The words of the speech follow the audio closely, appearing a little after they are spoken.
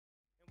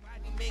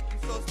make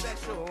you so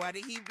special? Why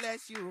did he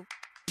bless you?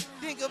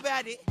 Think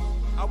about it.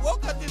 I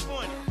woke up this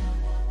morning.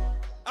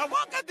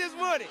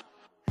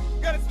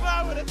 Got a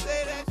smile when I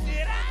say that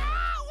shit.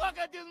 I woke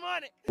up this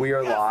morning. We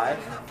are live.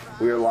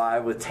 We are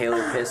live with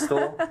Taylor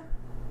Pistol.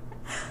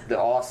 The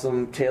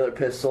awesome Taylor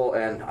Pistol.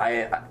 And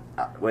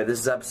wait, this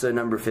is episode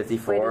number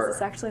 54. Wait, is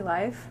this actually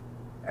live?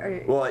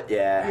 Well,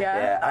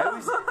 yeah.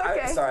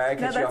 Okay. Sorry, I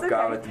cut you off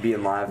guard with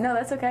being live. No,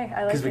 that's okay.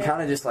 I like because we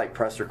kind of just like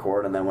press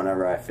record, and then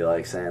whenever I feel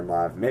like saying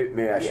live,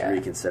 maybe I should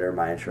reconsider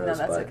my intros. No,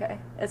 that's okay.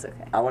 It's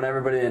okay. I want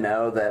everybody to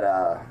know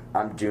that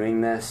I'm doing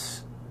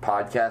this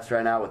podcast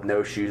right now with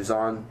no shoes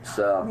on.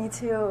 So me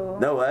too.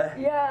 No way.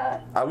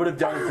 Yeah. I would have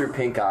done it through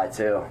pink eye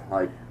too.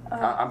 Like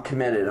I'm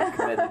committed. I'm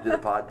committed to the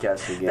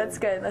podcast again. That's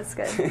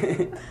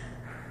good.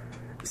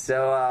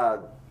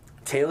 So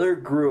Taylor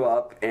grew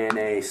up in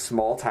a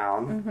small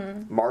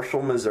town,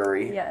 Marshall,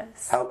 Missouri.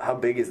 Yes. How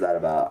big is that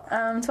about?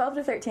 12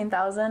 to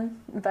 13,000,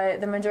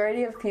 but the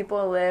majority of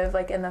people live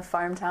like in the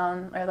farm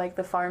town or like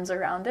the farms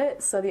around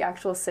it, so the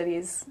actual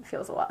cities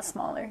feels a lot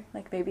smaller,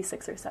 like maybe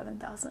 6,000 or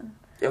 7,000.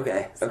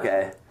 Okay.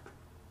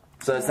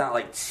 So it's not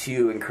like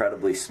too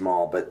incredibly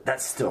small, but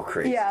that's still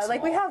crazy. Yeah, small.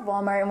 like we have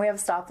Walmart and we have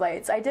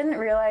stoplights. I didn't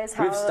realize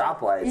how... We have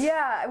stoplights?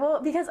 Yeah,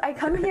 well, because I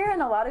come here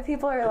and a lot of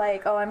people are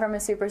like, oh, I'm from a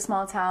super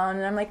small town.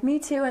 And I'm like, me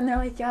too. And they're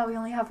like, yeah, we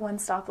only have one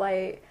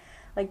stoplight.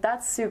 Like,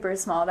 that's super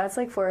small. That's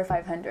like 400 or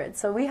 500.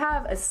 So we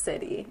have a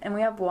city and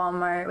we have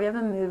Walmart. We have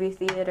a movie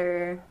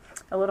theater,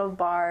 a little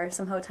bar,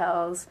 some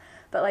hotels.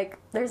 But like,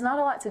 there's not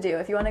a lot to do.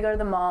 If you want to go to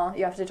the mall,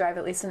 you have to drive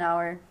at least an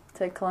hour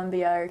to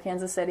Columbia or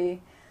Kansas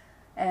City.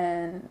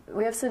 And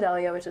we have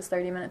Sedalia, which is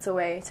 30 minutes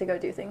away, to go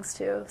do things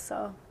too.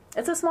 So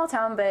it's a small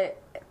town, but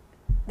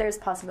there's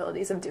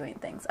possibilities of doing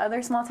things.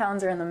 Other small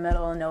towns are in the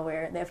middle of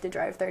nowhere. They have to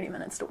drive 30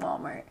 minutes to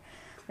Walmart.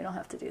 We don't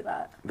have to do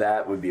that.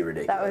 That would be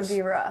ridiculous. That would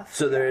be rough.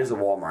 So there is a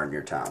Walmart in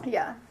your town.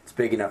 Yeah. It's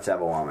big enough to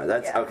have a Walmart.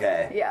 That's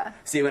okay. Yeah.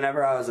 See,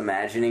 whenever I was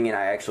imagining it,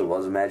 I actually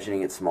was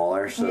imagining it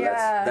smaller. So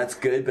that's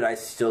good, but I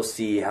still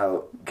see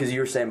how, because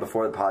you were saying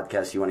before the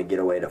podcast you want to get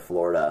away to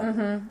Florida.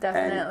 Mm-hmm,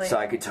 definitely. And so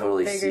I could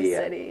totally Bigger see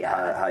city,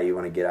 how you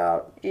want to get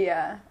out.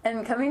 Yeah.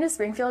 And coming to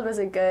Springfield was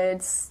a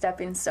good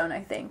stepping stone,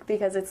 I think,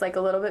 because it's like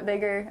a little bit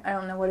bigger. I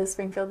don't know, what is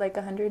Springfield, like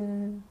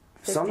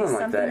 150 something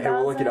like that. Hey,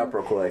 we'll look it up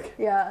real quick.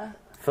 Yeah.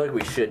 I feel like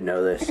we should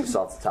know this just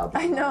off the top of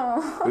I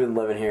know. We've been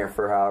living here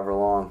for however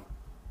long.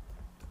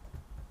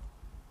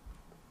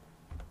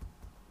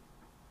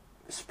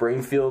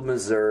 Springfield,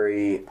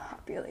 Missouri.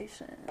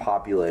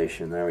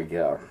 Population. There we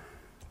go.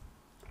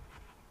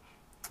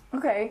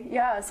 Okay,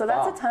 yeah, so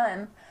that's a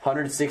ton.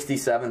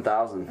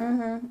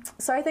 167,000.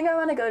 So I think I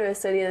want to go to a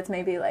city that's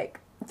maybe like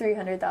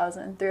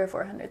 300,000, 300,000 or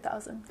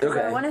 400,000. Okay.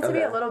 I want it to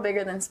be a little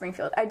bigger than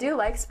Springfield. I do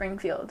like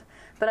Springfield,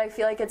 but I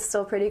feel like it's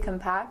still pretty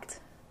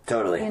compact.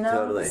 Totally, you know?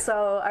 totally.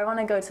 So I want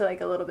to go to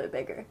like a little bit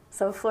bigger.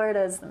 So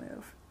Florida is the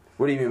move.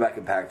 What do you mean by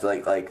compact?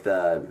 Like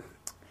the...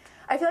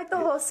 I feel like the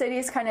whole city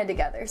is kind of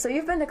together. So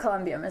you've been to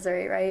Columbia,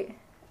 Missouri, right?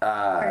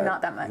 Or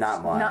not that much?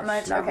 Not much. Not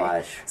much? Not okay.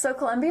 much. So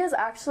Columbia is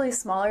actually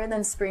smaller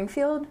than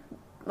Springfield,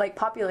 like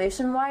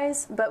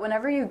population-wise, but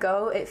whenever you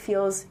go, it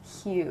feels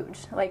huge.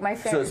 Like my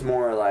family... So it's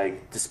more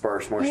like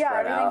dispersed, more spread out? Yeah,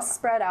 everything's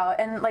spread out.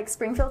 And like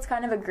Springfield's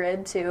kind of a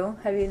grid too.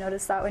 Have you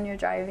noticed that when you're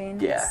driving?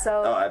 Yeah.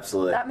 So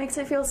absolutely. That makes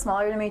it feel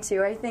smaller to me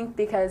too, I think,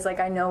 because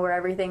like I know where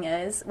everything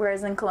is.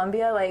 Whereas in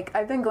Columbia, like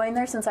I've been going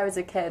there since I was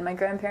a kid. My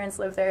grandparents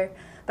live there,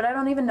 but I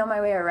don't even know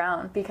my way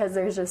around because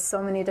there's just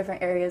so many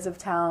different areas of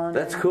town.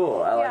 That's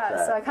cool. I like that.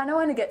 Yeah, so I kind of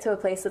want to get to a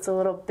place that's a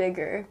little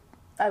bigger.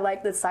 I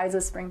like the size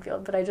of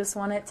Springfield, but I just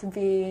want it to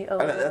be a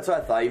little... That's what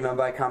I thought you meant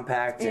by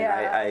compact, and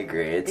I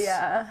agree. It's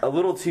a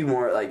little too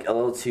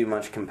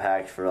much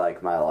compact for,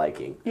 like, my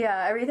liking.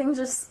 Yeah, everything's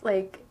just,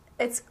 like,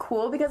 it's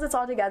cool because it's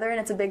all together and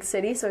it's a big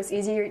city, so it's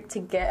easier to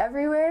get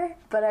everywhere,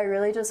 but I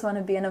really just want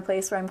to be in a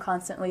place where I'm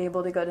constantly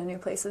able to go to new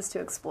places to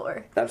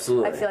explore.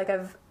 Absolutely. I feel like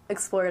I've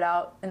explored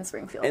out in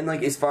Springfield. And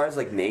like as far as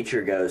like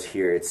nature goes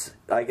here, it's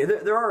like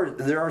there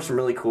are some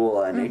really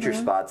cool nature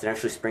spots, and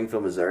actually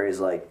Springfield, Missouri is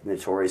like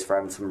notorious for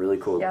having some really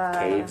cool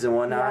caves and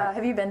whatnot. Yeah,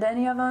 have you been to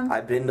any of them?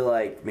 I've been to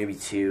like maybe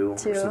two.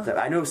 Or something.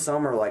 I know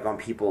some are like on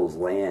people's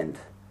land.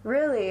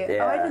 Really?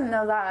 Yeah. Oh, I didn't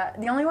know that.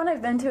 The only one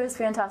I've been to is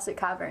Fantastic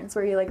Caverns,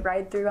 where you like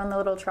ride through on the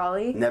little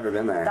trolley. Never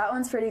been there. That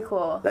one's pretty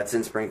cool. That's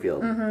in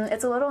Springfield.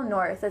 It's a little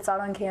north. It's out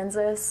on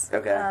Kansas.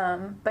 Okay.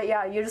 But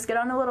yeah, you just get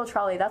on a little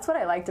trolley. That's what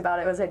I liked about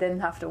it, was I didn't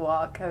have to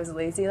walk. I was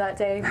lazy that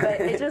day. But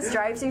it just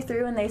drives you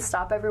through, and they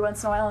stop every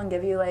once in a while and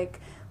give you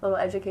like a little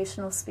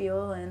educational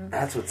spiel. And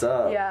that's what's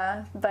up.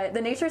 Yeah, but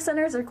the nature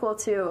centers are cool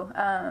too.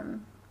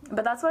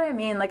 But that's what I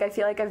mean. Like, I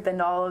feel like I've been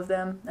to all of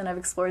them, and I've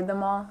explored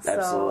them all.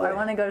 Absolutely. So I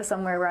want to go to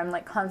somewhere where I'm,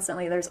 like,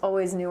 constantly, there's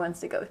always new ones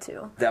to go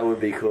to. That would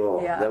be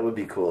cool. Yeah. That would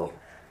be cool.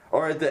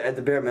 Or at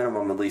the bare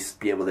minimum, at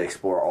least be able to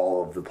explore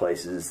all of the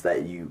places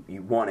that you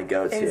want to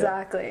go to.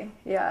 Exactly,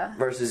 yeah.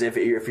 Versus if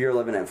you're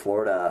living in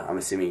Florida, I'm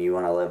assuming you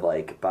want to live,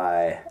 like,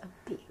 by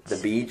beach. The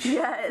beach?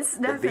 Yes,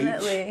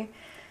 definitely.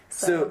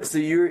 So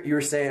you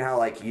were saying how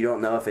like you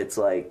don't know if it's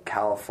like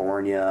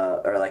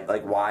California or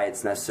like why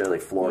it's necessarily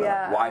Florida.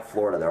 Yeah. Why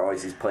Florida? There are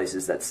always these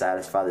places that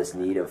satisfy this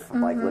need of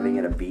like living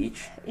at a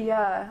beach.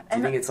 Yeah. Do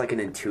you think it's like an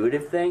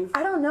intuitive thing?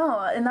 I don't know.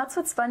 And that's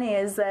what's funny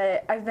is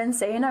that I've been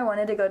saying I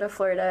wanted to go to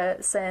Florida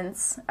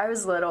since I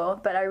was little,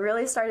 but I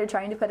really started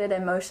trying to put it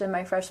in motion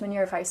my freshman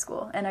year of high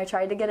school. And I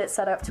tried to get it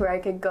set up to where I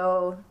could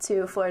go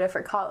to Florida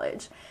for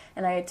college.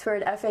 And I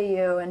toured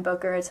FAU and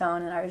Boca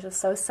Raton, and I was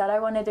just so set I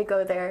wanted to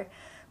go there.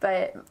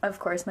 But, of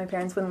course, my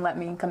parents wouldn't let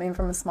me, coming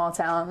from a small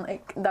town.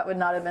 Like, that would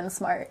not have been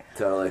smart.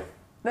 Totally.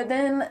 But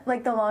then,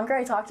 like, the longer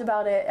I talked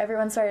about it,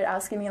 everyone started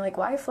asking me, like,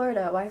 why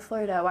Florida? Why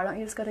Florida? Why don't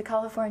you just go to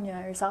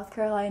California or South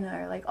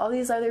Carolina or, like, all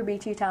these other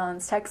beachy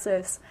towns,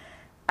 Texas?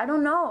 I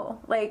don't know.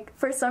 Like,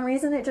 for some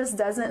reason, it just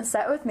doesn't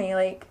set with me.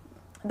 Like,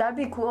 that'd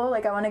be cool.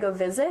 Like, I want to go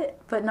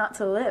visit, but not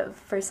to live.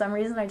 For some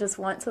reason, I just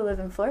want to live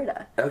in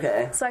Florida.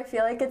 Okay. So I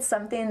feel like it's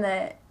something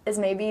that is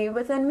maybe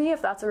within me.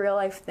 If that's a real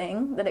life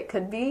thing that it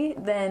could be,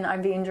 then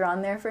I'm being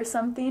drawn there for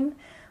something.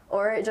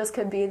 Or it just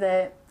could be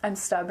that I'm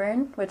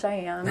stubborn, which I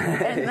am,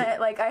 and that,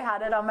 like, I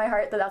had it on my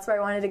heart that that's where I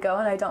wanted to go,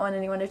 and I don't want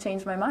anyone to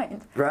change my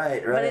mind.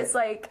 Right. But it's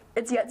like,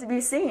 it's yet to be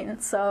seen,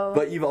 so.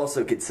 But you've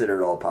also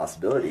considered all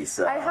possibilities,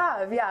 so. I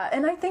have, yeah.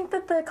 And I think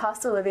that the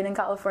cost of living in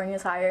California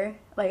is higher.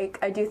 Like,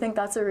 I do think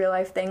that's a real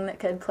life thing that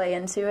could play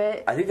into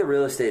it. I think the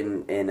real estate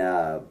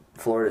in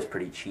Florida is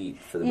pretty cheap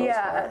for the most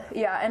part.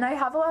 Yeah. And I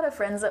have a lot of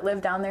friends that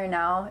live down there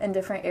now in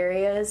different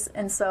areas,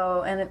 and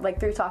so, like,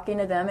 through talking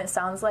to them, it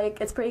sounds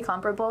like it's pretty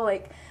comparable.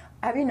 Like,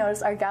 have you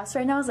noticed our gas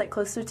right now is like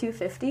close to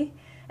 $2.50,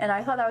 and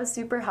I thought that was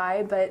super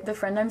high. But the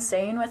friend I'm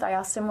staying with, I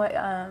asked him what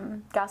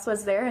gas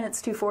was there, and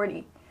it's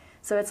 $2.40,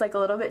 so it's like a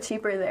little bit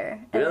cheaper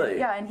there. Really? And,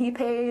 yeah, and he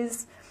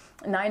pays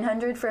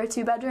 $900 for a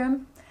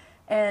 2-bedroom,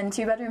 and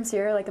 2 bedrooms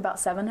here are like about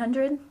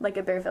 $700, like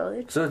at Bear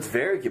Village. So it's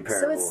very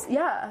comparable. So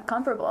it's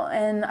comparable,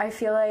 and I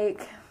feel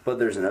like. But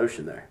there's an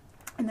ocean there.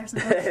 And there's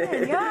an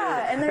ocean,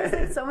 yeah, and there's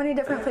like so many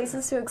different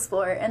places to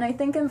explore, and I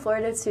think in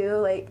Florida too,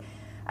 like.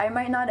 I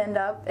might not end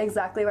up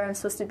exactly where I'm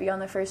supposed to be on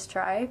the first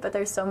try, but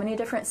there's so many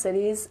different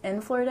cities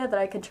in Florida that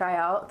I could try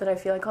out that I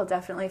feel like I'll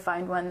definitely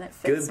find one that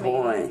fits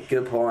me.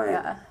 Good point.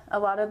 Yeah. A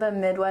lot of the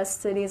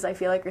Midwest cities I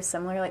feel like are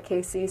similar, like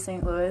KC,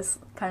 St. Louis,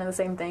 kind of the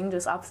same thing,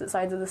 just opposite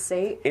sides of the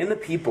state. And the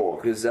people,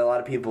 because a lot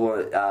of people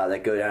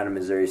that go down to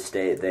Missouri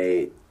State,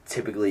 they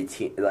typically,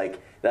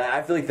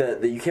 I feel like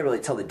you can't really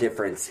tell the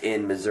difference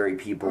in Missouri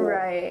people,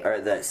 right,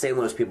 or the St.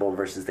 Louis people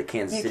versus the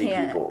Kansas City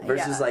people,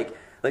 versus like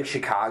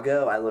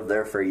Chicago. I lived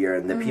there for a year,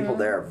 and the people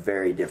there are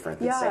very different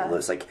than St.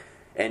 Louis. Like,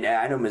 and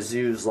I know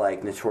Mizzou's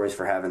like notorious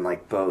for having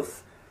like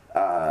both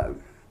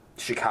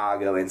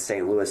Chicago and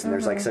St. Louis, and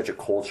there's like such a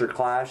culture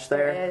clash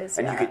there, there is,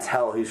 and you could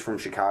tell who's from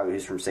Chicago,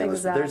 who's from St.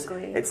 Louis.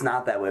 It's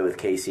not that way with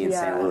KC and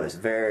St. Louis.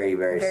 Very,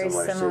 very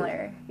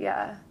similar.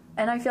 Yeah.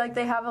 And I feel like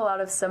they have a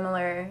lot of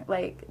similar,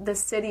 like, the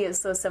city is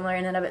so similar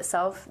in and of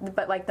itself,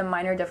 but, like, the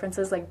minor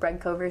differences, like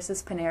Breadco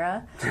versus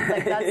Panera,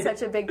 like, that's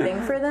such a big thing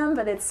for them,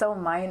 but it's so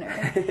minor.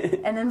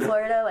 And in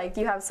Florida, like,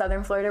 you have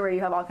southern Florida where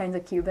you have all kinds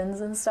of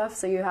Cubans and stuff,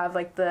 so you have,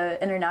 like, the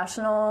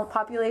international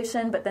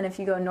population, but then if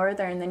you go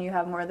northern, then you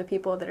have more of the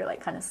people that are,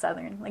 like, kind of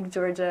southern, like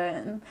Georgia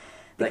and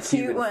the like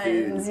cute Cuban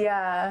ones, food.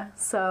 Yeah,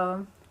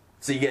 so...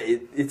 So you get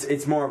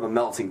it's more of a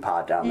melting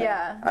pot down there.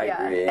 Yeah, I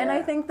agree. And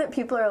I think that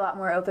people are a lot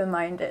more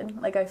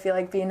open-minded. Like, I feel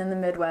like being in the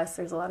Midwest,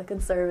 there's a lot of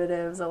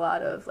conservatives, a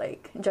lot of,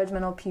 like,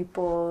 judgmental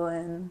people,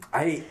 and...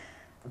 I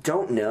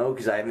don't know,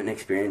 because I haven't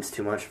experienced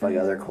too much of, like,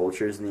 other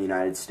cultures in the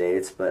United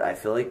States, but I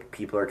feel like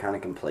people are kind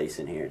of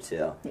complacent here,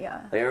 too.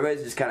 Yeah. Like,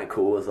 everybody's just kind of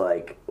cool with,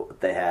 like, what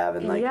they have,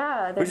 and, like...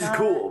 Yeah, which is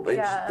cool, but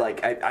yeah. it's just,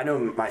 like, I know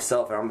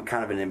myself, and I'm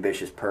kind of an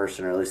ambitious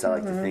person, or at least I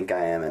like to think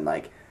I am, and,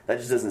 like... That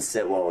just doesn't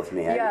sit well with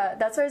me. Yeah,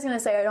 that's what I was going to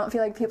say. I don't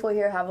feel like people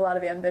here have a lot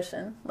of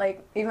ambition.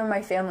 Like, even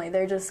my family,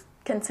 they're just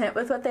content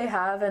with what they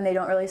have, and they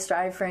don't really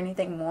strive for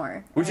anything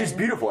more. Which is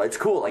beautiful. It's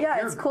cool. Like,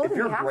 yeah, it's cool if to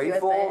you're be happy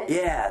grateful, with it.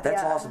 Yeah,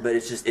 that's awesome, but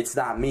it's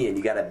not me, and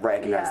you got to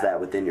recognize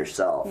that within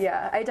yourself.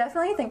 Yeah, I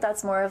definitely think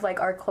that's more of, like,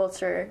 our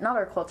culture, not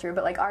our culture,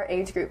 but, like, our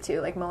age group, too,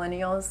 like,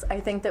 millennials.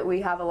 I think that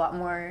we have a lot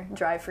more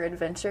drive for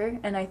adventure,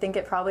 and I think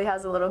it probably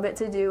has a little bit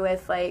to do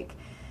with, like,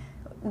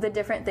 the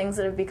different things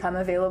that have become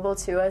available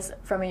to us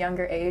from a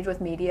younger age with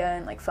media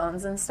and, like,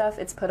 phones and stuff.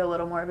 It's put a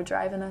little more of a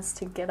drive in us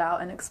to get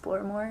out and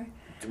explore more.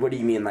 What do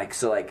you mean? Like,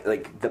 so,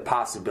 like the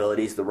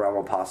possibilities, the realm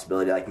of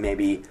possibility, like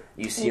maybe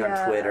you see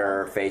on Twitter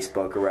or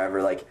Facebook or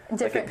wherever, like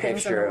different like a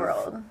things in the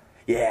world.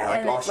 Yeah, like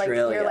and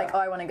Australia. Like, you're like, oh,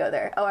 I want to go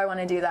there. Oh, I want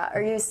to do that.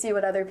 Or you see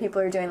what other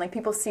people are doing. Like,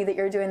 people see that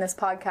you're doing this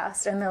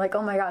podcast, and they're like,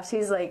 oh my gosh,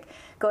 he's, like,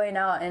 going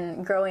out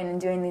and growing and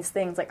doing these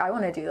things. Like, I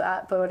want to do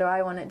that, but what do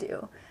I want to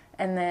do?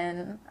 And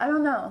then, I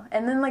don't know.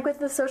 And then, like, with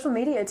the social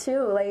media,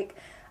 too, like,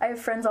 I have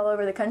friends all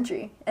over the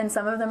country, and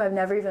some of them I've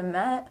never even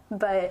met,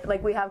 but,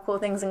 like, we have cool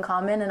things in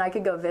common, and I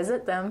could go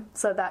visit them,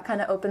 so that kind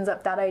of opens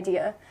up that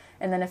idea.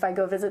 And then if I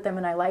go visit them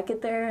and I like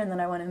it there, and then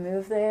I want to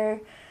move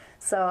there.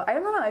 So, I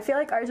don't know, I feel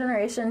like our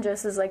generation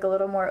just is, like, a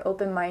little more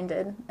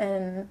open-minded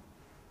and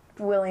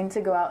willing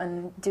to go out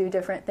and do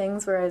different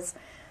things, whereas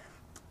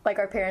like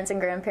our parents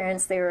and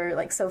grandparents, they were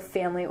like so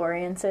family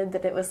oriented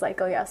that it was like,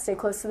 oh yeah, stay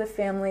close to the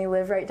family,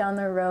 live right down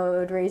the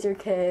road, raise your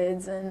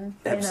kids, and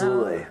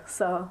absolutely.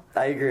 So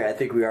I agree. I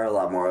think we are a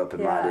lot more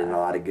open-minded in a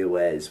lot of good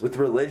ways with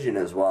religion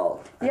as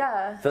well.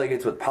 Yeah, I feel like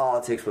it's with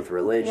politics, with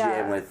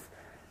religion, with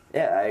I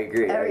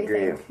agree. Everything. I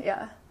agree.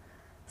 Yeah.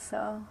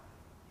 So,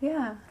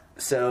 yeah.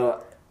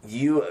 So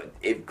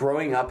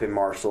growing up in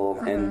Marshall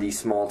in the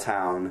small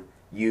town,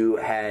 you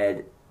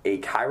had a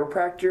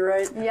chiropractor,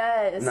 right?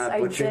 Yes, Not I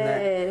butchering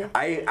did. that.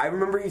 I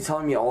remember you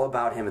telling me all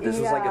about him, but this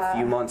was like a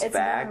few months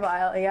back. It's been a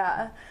while,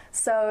 yeah.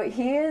 So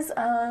he is,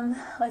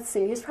 let's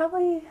see, he's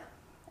probably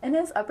in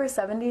his upper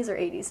 70s or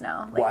 80s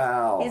now. Like,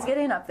 wow. He's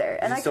getting up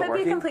there. And I could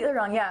be completely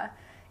wrong, yeah.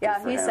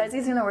 Yeah, he says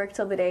he's going to work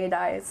till the day he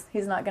dies.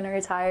 He's not going to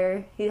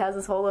retire. He has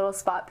this whole little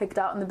spot picked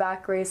out in the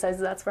back where he says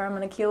that's where I'm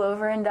going to keel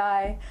over and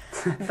die.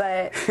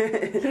 But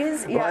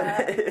he's,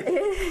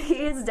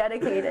 he's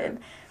dedicated.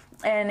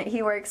 And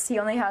he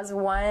only has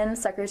one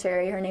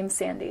secretary, her name's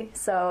Sandy.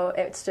 So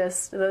it's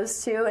just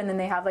those two, and then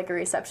they have like a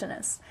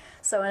receptionist.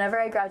 So whenever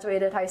I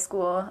graduated high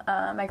school,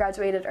 I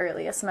graduated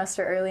early, a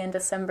semester early in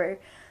December.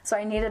 So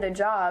I needed a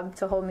job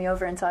to hold me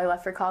over until I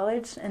left for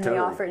college, and they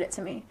offered it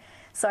to me.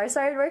 So I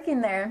started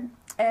working there.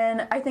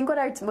 And I think what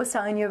I was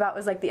telling you about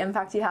was like the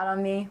impact he had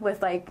on me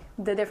with like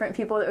the different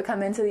people that would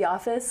come into the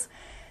office.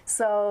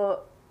 So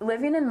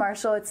living in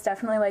Marshall, it's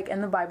definitely like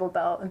in the Bible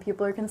Belt, and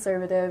people are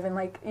conservative and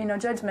like,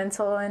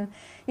 judgmental, and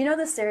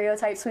the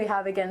stereotypes we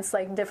have against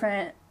like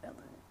different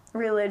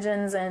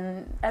religions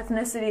and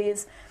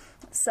ethnicities.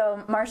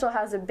 So Marshall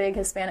has a big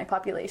Hispanic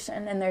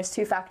population, and there's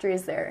 2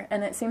 factories there,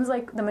 and it seems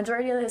like the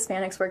majority of the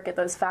Hispanics work at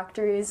those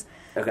factories,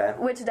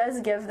 which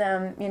does give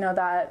them,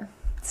 that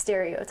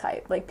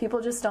stereotype. Like, people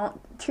just don't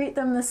treat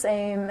them the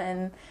same,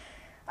 and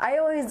I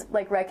always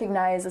like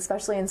recognize,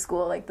 especially in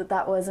school, like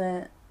that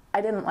wasn't,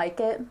 I didn't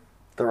like it.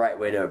 The right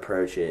way to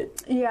approach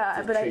it.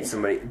 Yeah, but treat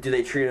somebody. Do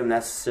they treat them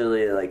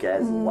necessarily like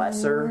as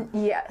lesser?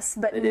 Yes,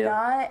 but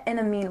not in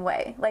a mean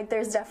way. Like,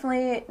 there's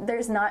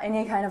not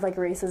any kind of like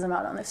racism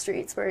out on the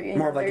streets where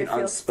more of like an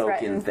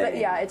unspoken thing. But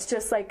yeah, it's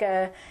just like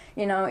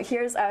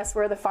here's us,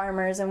 we're the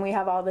farmers, and we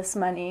have all this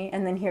money,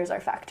 and then here's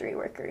our factory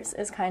workers.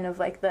 Is kind of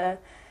like the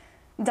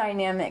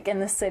dynamic in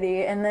the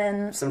city. And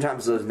then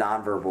sometimes those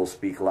nonverbals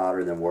speak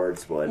louder than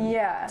words would.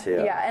 Yeah,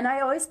 too. Yeah, and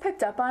I always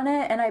picked up on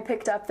it, and I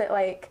picked up that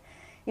like,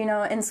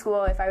 in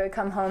school, if I would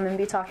come home and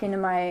be talking to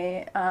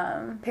my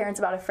parents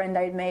about a friend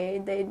I'd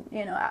made, they'd,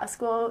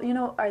 ask, well,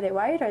 are they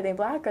white? Are they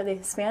black? Are they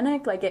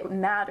Hispanic? Like, it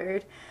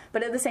mattered.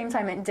 But at the same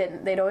time, it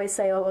didn't. They'd always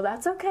say, oh, well,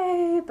 that's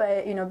okay,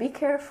 but, be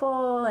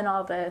careful and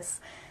all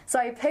this. So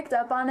I picked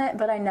up on it,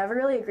 but I never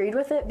really agreed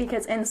with it,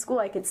 because in school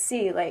I could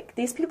see, like,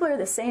 these people are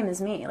the same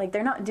as me. Like,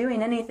 they're not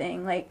doing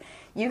anything. Like,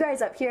 you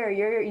guys up here,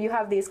 you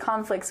have these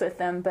conflicts with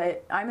them,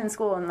 but I'm in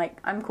school and, like,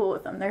 I'm cool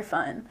with them. They're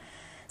fun.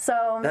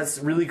 So that's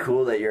really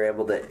cool that you're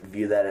able to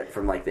view that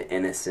from like the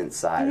innocent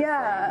side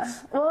of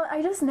things. Well,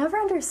 I just never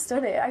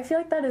understood it. I feel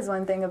like that is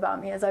one thing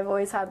about me, is I've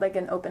always had like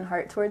an open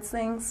heart towards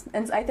things,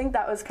 and I think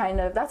that was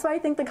that's why I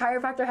think the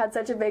chiropractor had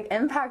such a big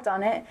impact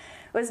on it,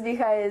 was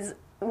because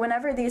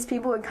whenever these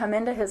people would come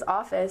into his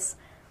office,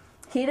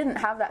 he didn't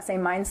have that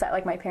same mindset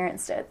like my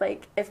parents did.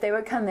 Like, if they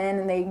would come in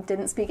and they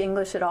didn't speak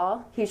English at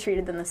all, he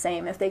treated them the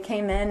same. If they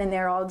came in and they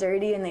were all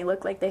dirty and they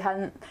looked like they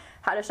hadn't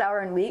had a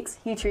shower in weeks,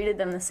 he treated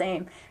them the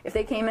same. If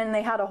they came in and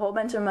they had a whole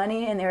bunch of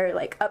money and they were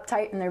like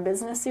uptight in their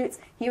business suits,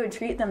 he would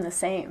treat them the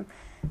same.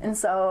 And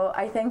so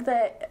I think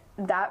that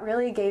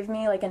really gave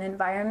me like an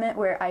environment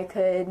where I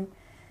could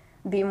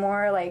be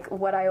more like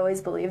what I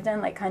always believed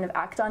in, like kind of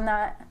act on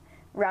that,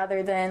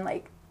 rather than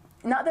like,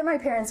 not that my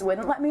parents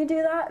wouldn't let me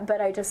do that,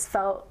 but I just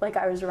felt like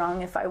I was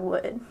wrong if I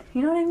would.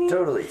 You know what I mean?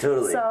 Totally.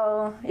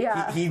 So,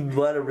 yeah. He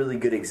led a really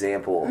good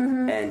example,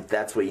 and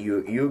that's what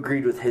you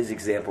agreed with his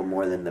example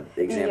more than the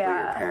example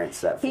your parents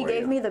set for you. He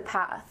gave me the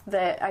path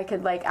that I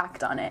could, like,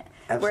 act on it.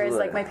 Absolutely. Whereas,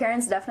 like, my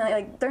parents definitely,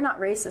 like, they're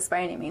not racist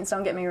by any means,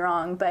 don't get me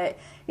wrong, but,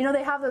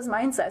 they have those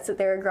mindsets that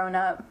they were grown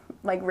up,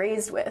 like,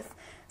 raised with.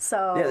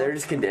 So yeah, they're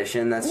just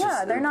conditioned. That's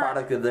just the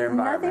product of their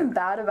environment. Nothing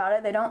bad about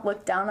it. They don't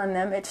look down on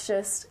them. It's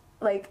just,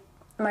 like,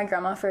 my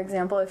grandma, for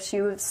example, if she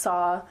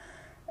saw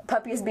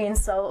puppies being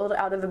sold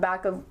out of the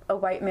back of a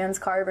white man's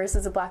car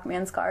versus a black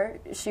man's car,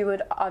 she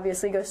would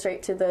obviously go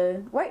straight to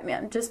the white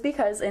man, just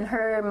because in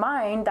her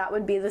mind that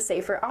would be the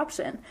safer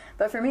option.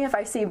 But for me, if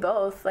I see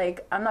both,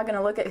 like, I'm not going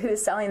to look at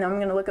who's selling them. I'm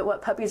going to look at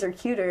what puppies are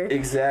cuter.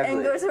 Exactly.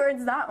 And go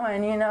towards that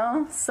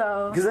one,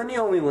 So because then you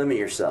only limit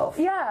yourself.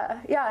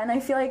 Yeah, and I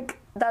feel like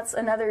that's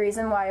another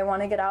reason why I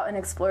want to get out and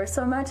explore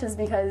so much, is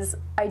because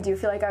I do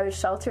feel like I was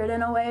sheltered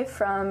in a way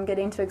from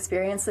getting to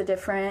experience the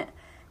different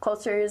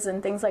cultures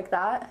and things like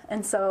that.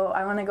 And so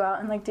I want to go out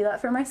and like do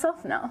that for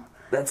myself now.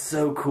 That's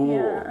so cool.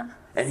 Yeah,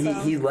 and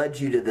he led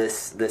you to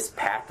this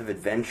path of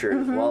adventure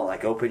as well,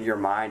 like opened your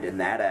mind in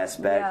that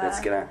aspect. That's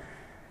gonna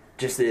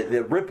just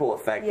the ripple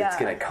effect that's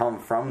gonna come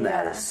from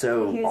that is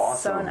so he's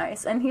awesome. So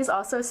nice. And he's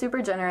also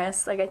super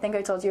generous. Like, I think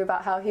I told you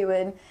about how he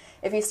would,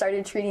 if he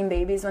started treating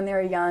babies when they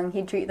were young,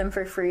 he'd treat them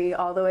for free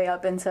all the way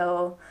up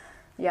until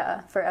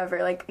Yeah,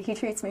 forever. Like, he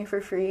treats me for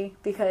free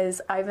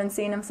because I've been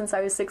seeing him since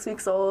I was 6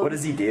 weeks old. What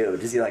does he do?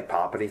 Does he, like,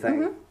 pop anything?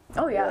 Mm-hmm.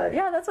 Oh, yeah.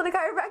 Yeah, that's what a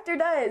chiropractor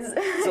does.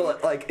 So,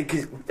 like,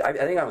 because I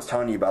think I was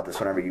telling you about this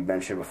whenever you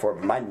mentioned it before,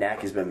 but my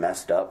neck has been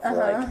messed up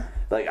for,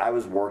 like, I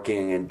was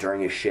working and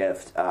during a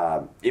shift,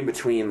 in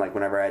between, like,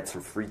 whenever I had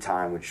some free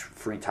time, which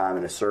free time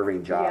in a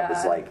serving job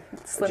is, like,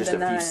 just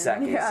a few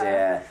seconds.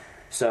 Yeah.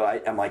 So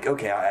I'm like,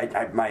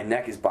 okay, my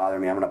neck is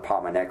bothering me. I'm going to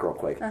pop my neck real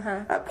quick.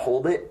 I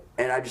pulled it,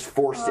 and I just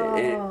forced it.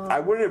 And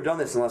I wouldn't have done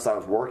this unless I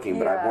was working,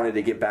 but I wanted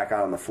to get back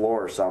out on the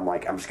floor, so I'm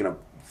like, I'm just going to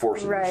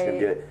force it. I'm just going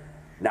to do it.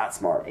 Not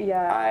smart.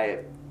 Yeah.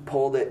 I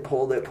pulled it,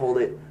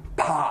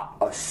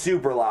 pop, a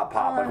super loud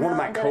pop. Like, one of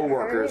my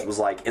coworkers was,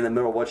 like, in the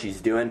middle of what she's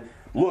doing,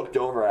 looked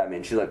over at me,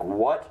 and she's like,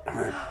 what?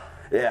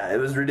 Yeah, it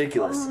was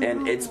ridiculous,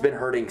 and it's been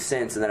hurting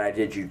since. And then I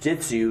did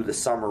jiu-jitsu the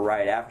summer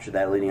right after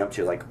that, leading up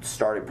to, like,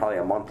 started probably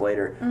a month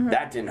later.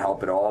 That didn't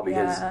help at all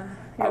because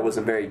I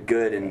wasn't very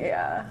good, and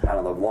I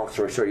don't know, long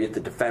story short, you have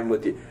to defend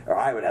with or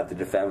I would have to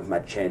defend with my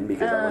chin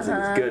because I wasn't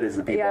as good as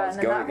the people I was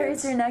going against. Yeah, and that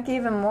hurts your neck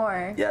even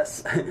more.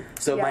 Yes.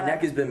 So my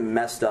neck has been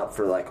messed up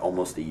for, like,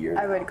 almost a year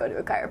now. I would go to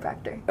a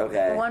chiropractor.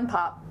 Okay. One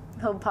pop.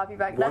 He'll pop you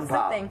back. That's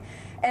the thing.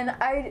 And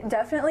I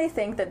definitely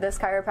think that this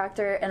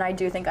chiropractor, and I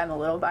do think I'm a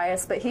little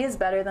biased, but he is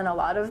better than a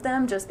lot of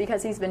them just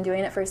because he's been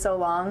doing it for so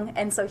long.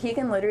 And so he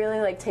can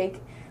literally, like,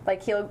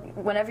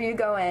 whenever you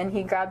go in,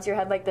 he grabs your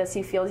head like this,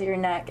 he feels your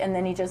neck, and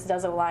then he just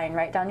does a line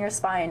right down your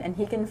spine, and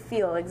he can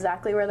feel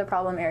exactly where the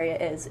problem area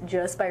is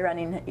just by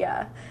running.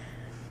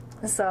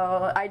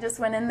 So I just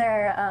went in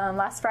there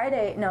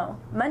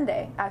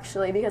Monday,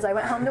 actually, because I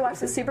went home to watch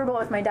the Super Bowl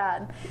with my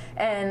dad,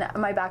 and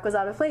my back was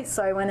out of place,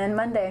 so I went in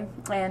Monday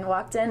and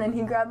walked in, and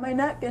he grabbed my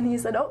neck, and he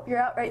said, oh,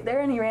 you're out right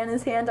there, and he ran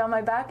his hand down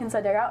my back and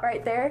said, you're out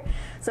right there.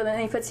 So then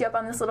he puts you up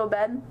on this little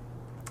bed.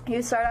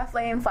 You start off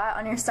laying flat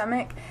on your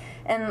stomach,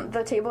 and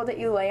the table that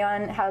you lay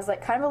on has,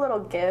 like, kind of a little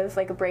give,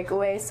 like a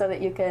breakaway, so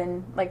that you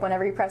can, like,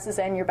 whenever he presses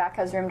in, your back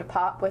has room to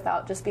pop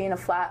without just being a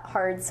flat,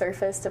 hard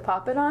surface to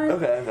pop it on.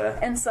 Okay.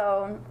 And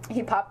so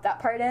he popped that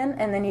part in,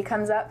 and then he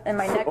comes up, and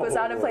my neck was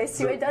out of place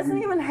too. It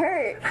doesn't even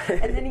hurt.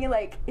 And then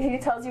he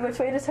tells you which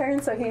way to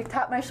turn, so he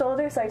tapped my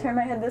shoulder, so I turn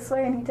my head this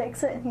way, and he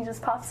takes it, and he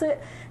just pops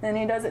it. And then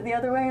he does it the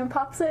other way and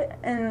pops it,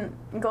 and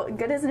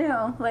good as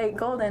new, like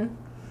golden.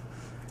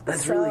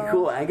 That's really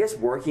cool. I guess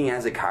working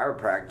as a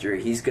chiropractor,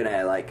 he's going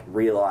to, like,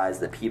 realize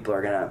that people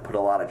are going to put a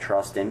lot of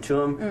trust into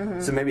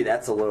him. So maybe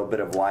that's a little bit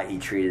of why he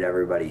treated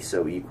everybody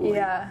so equally.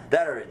 Yeah.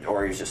 That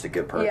or he's just a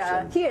good person.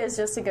 Yeah, he is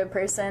just a good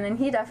person, and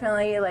he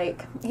definitely,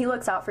 like, he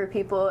looks out for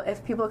people.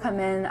 If people come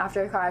in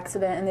after a car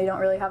accident and they don't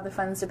really have the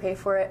funds to pay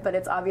for it, but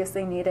it's obvious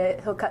they need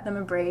it, he'll cut them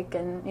a break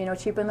and,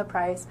 cheapen the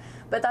price.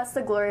 But that's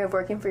the glory of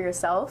working for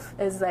yourself,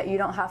 is that you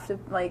don't have to,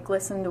 like,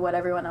 listen to what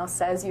everyone else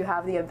says. You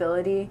have the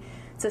ability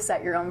to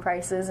set your own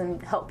prices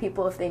and help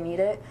people if they need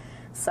it.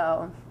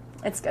 So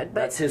it's good.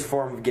 But that's his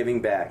form of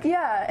giving back.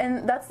 Yeah,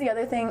 and that's the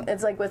other thing.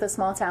 It's like with a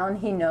small town,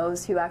 he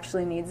knows who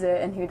actually needs it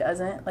and who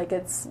doesn't. Like,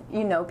 it's,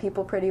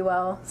 people pretty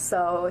well,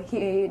 so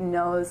he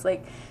knows,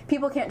 like,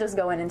 people can't just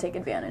go in and take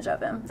advantage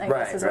of him, I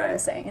guess is what I'm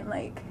saying.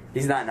 Like,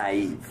 he's not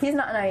naive. He's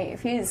not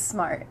naive. He's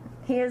smart.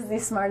 He is the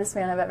smartest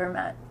man I've ever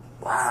met.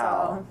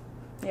 Wow.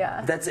 So,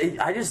 yeah.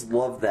 I just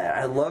love that.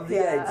 I love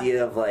the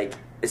idea of, like,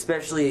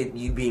 especially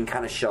you being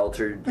kind of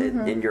sheltered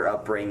in your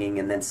upbringing,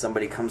 and then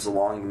somebody comes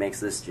along and makes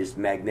this just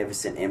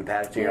magnificent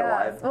impact in your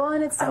life. Well,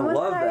 and it's someone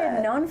that I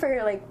had known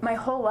for, like, my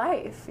whole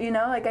life,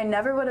 Like, I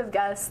never would have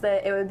guessed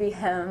that it would be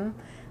him.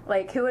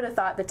 Like, who would have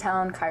thought the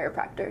town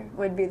chiropractor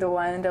would be the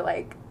one to,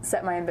 like,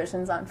 set my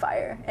ambitions on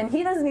fire? And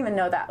he doesn't even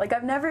know that. Like,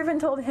 I've never even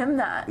told him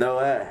that. No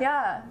way.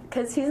 Yeah,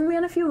 because he's a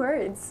man of few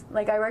words.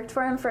 Like, I worked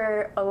for him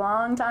for a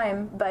long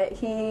time, but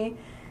he...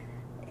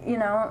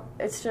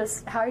 it's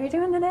just, how are you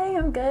doing today?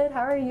 I'm good.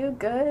 How are you?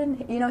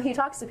 Good. He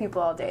talks to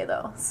people all day,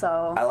 though,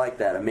 so... I like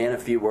that. A man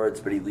of few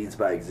words, but he leads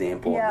by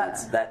example. Yeah.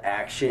 And that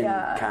action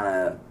kind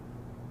of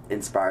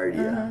inspired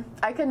you.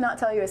 I could not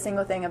tell you a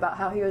single thing about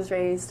how he was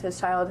raised, his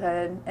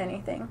childhood,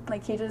 anything.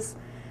 Like,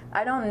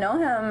 I don't know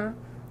him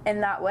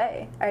in that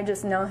way. I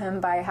just know him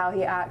by how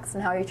he acts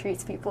and how he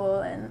treats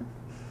people, and...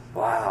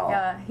 Wow.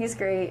 Yeah, he's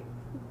great.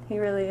 He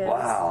really is.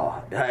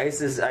 Wow. I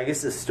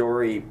guess this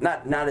story,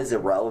 not as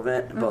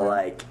irrelevant, but,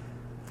 like,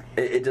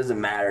 it doesn't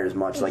matter as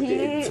much. Like,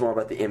 it's more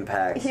about the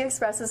impact. He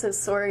expresses his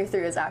story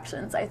through his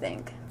actions, I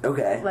think.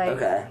 Okay. Like,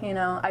 okay.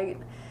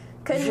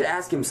 You should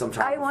ask him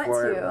sometime. I want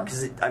to.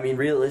 Because,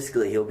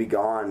 realistically, he'll be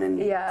gone in,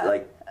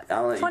 like, I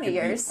don't know. 20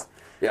 years.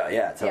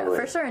 Yeah, totally.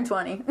 Yeah, for sure in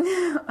 20.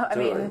 I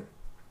mean,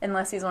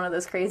 unless he's one of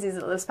those crazies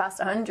that lives past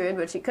 100,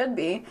 which he could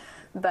be,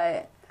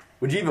 but...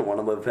 Would you even want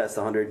to live past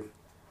 100?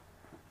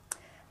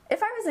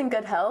 If I was in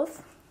good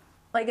health,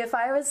 like, if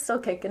I was still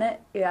kicking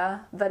it, yeah.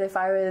 But if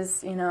I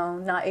was,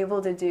 not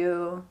able to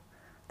do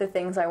the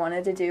things I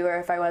wanted to do, or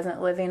if I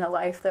wasn't living a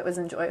life that was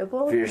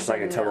enjoyable. If you're just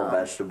like a total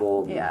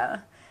vegetable. Yeah.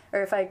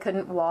 Or if I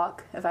couldn't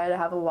walk, if I had to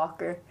have a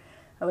walker,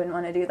 I wouldn't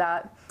want to do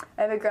that.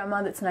 I have a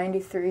grandma that's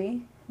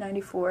 93,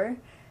 94,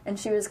 and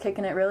she was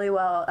kicking it really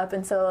well up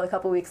until a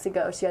couple weeks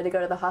ago. She had to go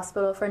to the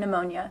hospital for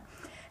pneumonia.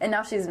 And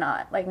now she's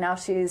not. Like, now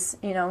she's,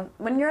 you know,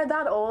 when you're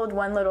that old,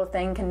 one little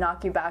thing can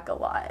knock you back a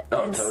lot.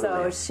 Oh, and totally.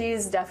 so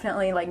she's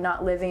definitely, like,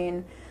 not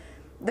living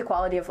the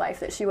quality of life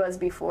that she was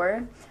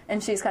before.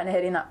 And she's kind of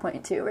hitting that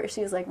point, too, where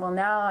she's like, well,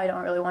 now I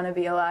don't really want to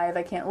be alive.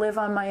 I can't live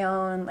on my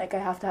own. Like, I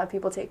have to have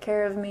people take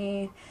care of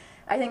me.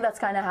 I think that's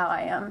kind of how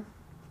I am.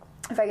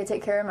 If I could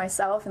take care of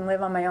myself and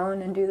live on my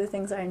own and do the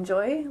things I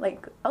enjoy,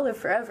 like, I'll live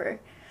forever.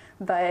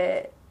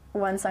 But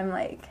once I'm,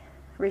 like,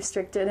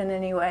 restricted in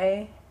any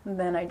way,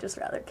 then I'd just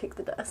rather kick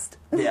the dust.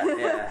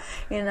 Yeah.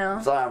 You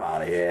know? So I'm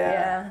out of here.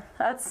 Yeah.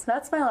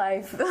 That's my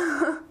life.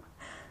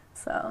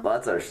 So. Well,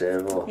 that's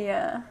understandable.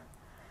 Yeah.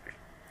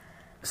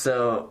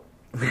 So,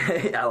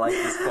 I like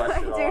this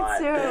question a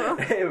lot. I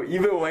do too.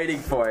 You've been waiting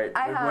for it.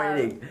 I have.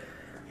 Waiting.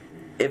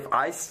 If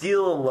I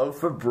steal a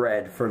loaf of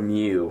bread from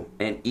you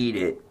and eat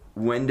it,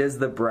 when does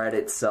the bread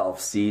itself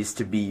cease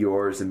to be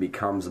yours and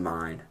becomes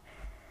mine?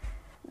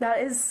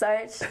 That is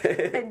such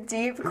a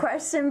deep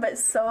question, but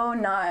so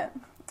not.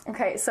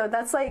 Okay, so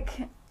that's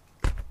like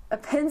a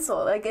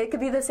pencil. Like, it could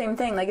be the same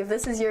thing. Like, if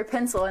this is your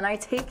pencil and I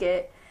take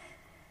it,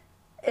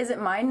 is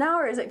it mine now,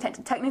 or is it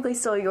technically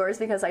still yours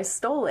because I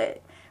stole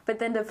it? But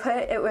then to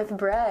put it with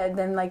bread,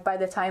 then, like, by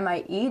the time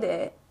I eat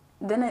it,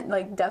 then it,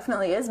 like,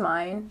 definitely is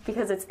mine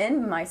because it's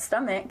in my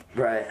stomach.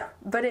 Right.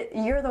 But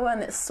you're the one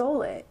that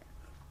stole it.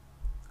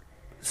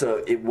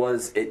 So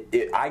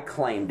I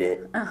claimed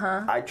it.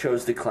 I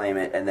chose to claim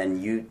it, and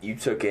then you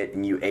took it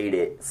and you ate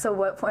it. So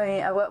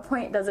at what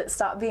point does it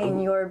stop being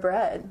your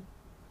bread?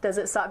 Does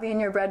it stop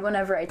being your bread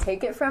whenever I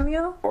take it from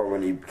you? Or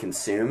when you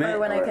consume it? Or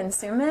when I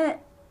consume it?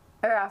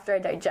 Or after I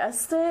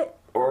digest it?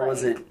 Or like,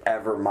 was it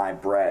ever my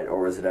bread?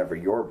 Or was it ever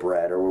your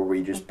bread? Or were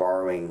we just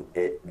borrowing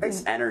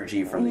this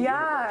energy from the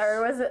universe?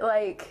 Or was it,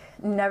 like,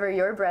 never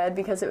your bread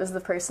because it was the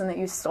person that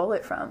you stole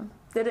it from?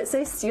 Did it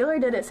say steal or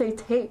did it say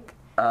take?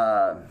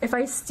 If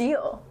I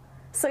steal.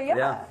 So,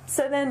 yeah.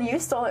 So then you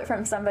stole it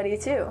from somebody,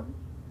 too.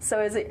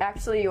 So is it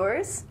actually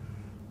yours?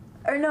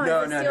 Or no,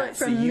 No. it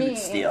from so you me? would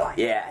steal.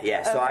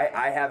 Yeah. So Okay.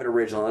 I have it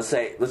original. Let's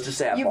just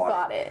say I You bought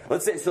bought it.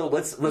 Let's throw bought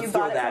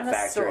it that from the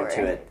factor store.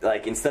 into it.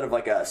 Like, instead of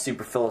like a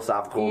super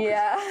philosophical. 'Cause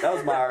Yeah. That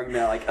was my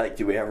argument. Like,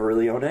 do we ever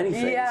really own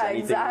anything? Yeah, Is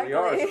anything exactly.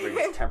 really ours? We're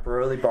just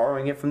temporarily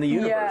borrowing it from the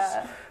universe.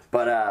 Yeah.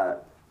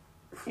 But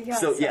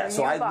so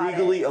you I bought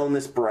legally it. own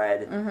this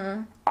bread.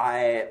 Mm-hmm.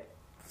 I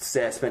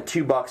spent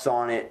 $2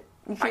 on it.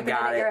 You keep I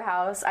got it at your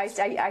house.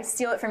 I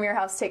steal it from your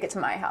house, take it to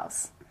my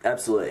house.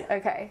 Absolutely.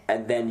 Okay.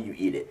 And then you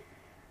eat it.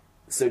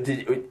 So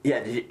did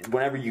you,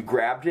 whenever you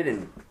grabbed it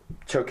and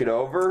took it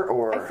over,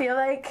 or I feel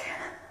like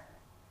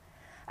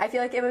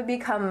it would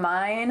become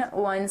mine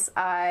once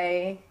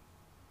I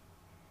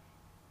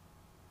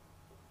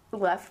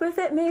left with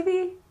it,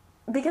 maybe?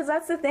 Because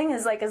that's the thing,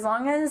 is, like, as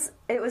long as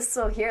it was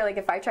still here, like,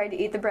 if I tried to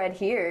eat the bread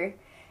here,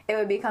 it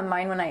would become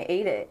mine when I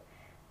ate it.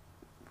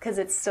 Because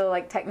it's still,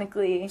 like,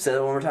 technically... Say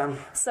that one more time.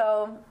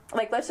 So,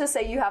 like, let's just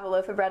say you have a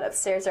loaf of bread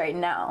upstairs right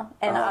now.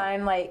 And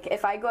I'm, like,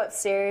 if I go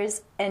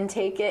upstairs and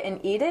take it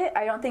and eat it,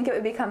 I don't think it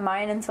would become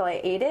mine until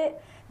I ate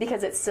it.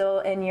 Because it's still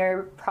in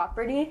your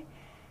property.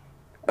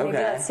 Maybe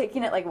that's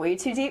taking it, like, way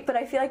too deep. But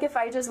I feel like if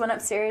I just went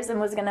upstairs and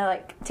was going to,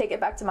 like, take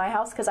it back to my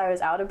house because I was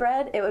out of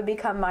bread, it would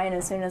become mine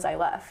as soon as I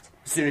left.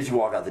 As soon as you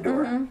walk out the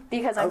door. Mm-hmm.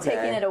 Because I'm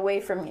taking it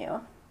away from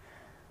you.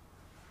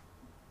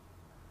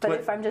 But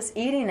if I'm just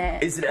eating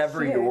it... Is it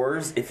ever here,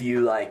 yours if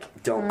you,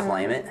 like, don't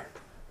claim it?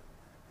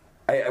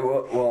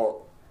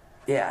 Well,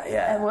 yeah.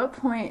 At what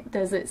point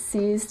does it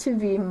cease to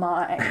be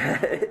mine?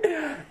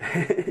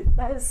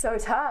 That is so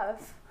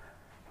tough.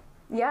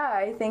 Yeah,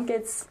 I think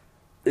it's...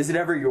 Is it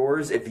ever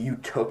yours if you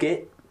took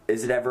it?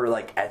 Is it ever,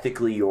 like,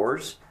 ethically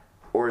yours?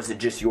 Or is it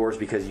just yours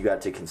because you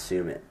got to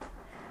consume it?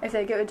 I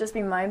think it would just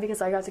be mine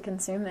because I got to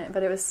consume it,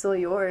 but it was still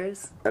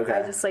yours. Okay.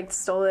 I just, like,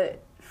 stole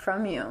it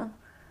from you.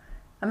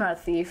 I'm not a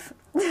thief.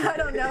 I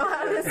don't know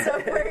how this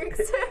stuff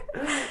works.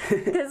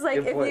 Because, like,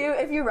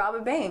 if you rob a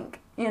bank,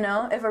 you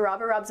know, if a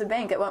robber robs a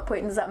bank, at what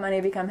point does that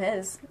money become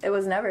his? It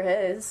was never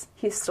his.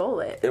 He stole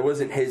it. It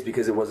wasn't his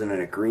because it wasn't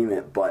an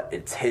agreement, but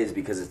it's his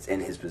because it's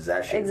in his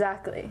possession.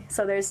 Exactly.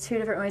 So there's two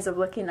different ways of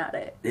looking at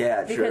it.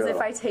 Yeah, true. Because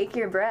if I take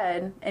your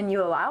bread and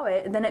you allow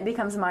it, then it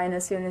becomes mine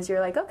as soon as you're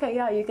like, okay,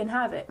 yeah, you can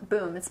have it.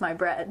 Boom, it's my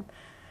bread.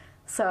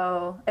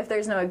 So if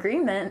there's no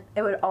agreement,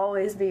 it would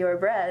always be your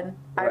bread.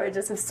 Right. I would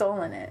just have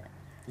stolen it.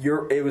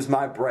 It was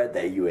my bread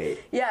that you ate.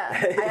 Yeah,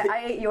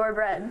 I ate your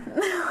bread.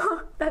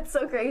 That's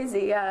so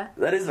crazy, yeah.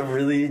 That is a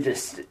really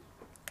just...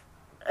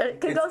 It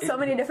could go so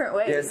many different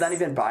ways. Yeah, it's not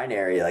even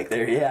binary. Like,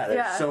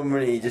 there's so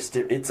many,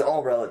 it's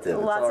all relative.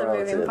 Lots of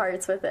moving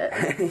parts with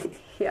it.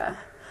 Yeah.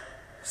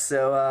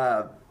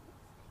 So,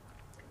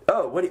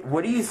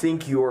 what do you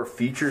think your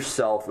future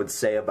self would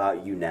say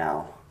about you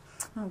now?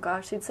 Oh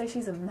gosh, she'd say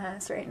she's a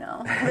mess right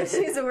now. But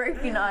she's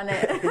working on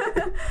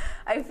it.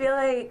 I feel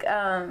like,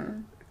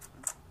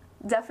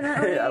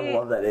 definitely. I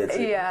love that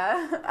answer.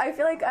 Yeah. I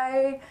feel like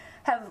I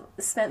have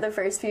spent the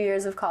first few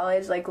years of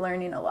college, like,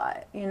 learning a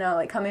lot. You know,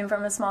 like, coming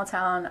from a small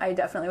town, I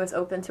definitely was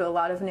open to a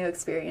lot of new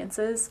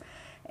experiences.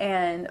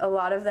 And a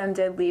lot of them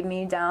did lead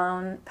me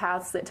down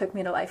paths that took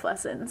me to life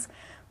lessons.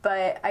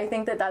 But I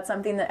think that that's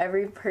something that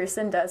every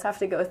person does have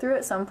to go through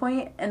at some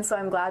point. And so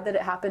I'm glad that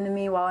it happened to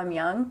me while I'm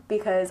young,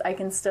 because I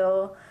can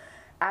still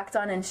act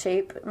on and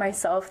shape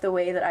myself the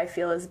way that I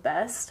feel is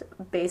best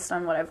based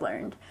on what I've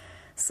learned.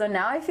 So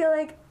now I feel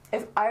like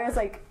if I was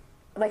like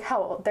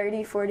how old?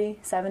 30, 40,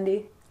 70,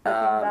 looking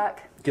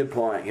back? Good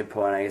point.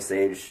 I guess the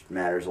age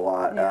matters a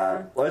lot.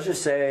 Yeah. Let's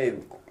just say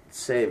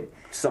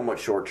somewhat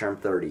short term,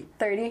 30.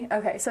 30?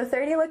 Okay, so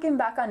 30 looking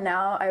back on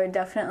now, I would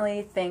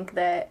definitely think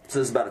that... So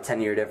this is about a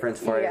 10-year difference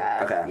for you?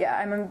 Okay. Yeah,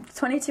 I'm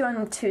 22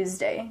 on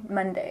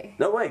Monday.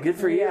 No way, good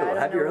for you. Yeah,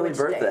 Happy early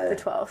birthday. The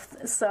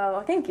 12th.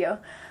 So, thank you.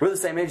 We're the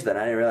same age then.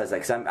 I didn't realize that,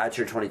 because I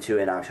turned 22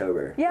 in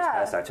October. Yeah.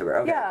 This past October.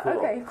 Okay, yeah, cool.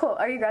 Okay, cool.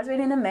 Are you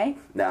graduating in May?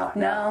 No.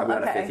 I'm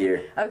going to 5th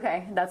year.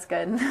 Okay, that's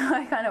good.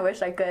 I kind of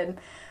wish I could.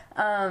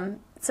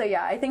 So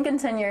yeah, I think in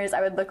 10 years I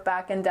would look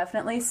back and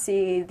definitely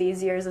see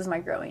these years as my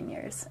growing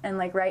years. And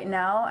like right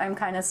now I'm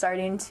kind of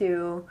starting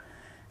to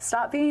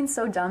stop being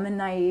so dumb and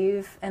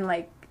naive and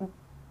like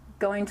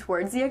going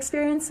towards the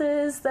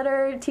experiences that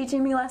are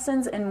teaching me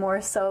lessons, and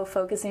more so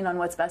focusing on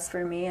what's best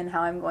for me and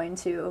how I'm going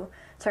to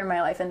turn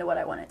my life into what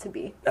I want it to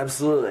be.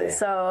 Absolutely.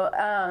 So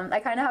I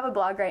kind of have a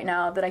blog right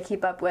now that I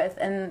keep up with,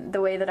 and the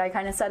way that I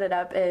kind of set it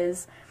up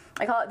is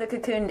I call it the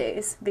cocoon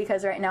days,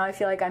 because right now I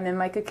feel like I'm in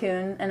my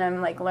cocoon and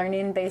I'm like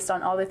learning based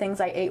on all the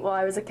things I ate while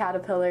I was a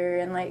caterpillar,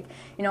 and like,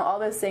 you know, all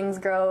those things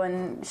grow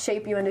and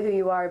shape you into who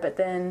you are, but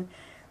then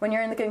when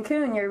you're in the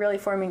cocoon, you're really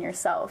forming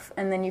yourself,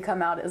 and then you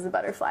come out as a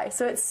butterfly.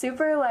 So it's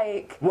super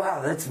like...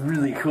 Wow, that's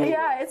really cool.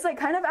 Yeah, it's like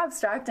kind of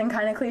abstract and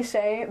kind of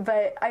cliche,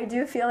 but I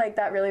do feel like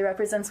that really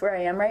represents where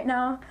I am right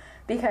now,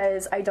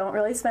 because I don't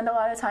really spend a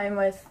lot of time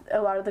with a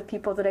lot of the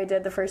people that I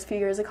did the first few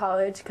years of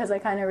college, because I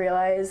kind of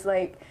realized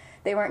like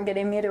they weren't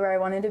getting me to where I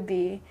wanted to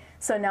be.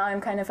 So now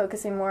I'm kind of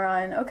focusing more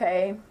on,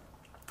 okay,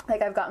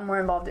 like I've gotten more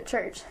involved at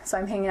church, so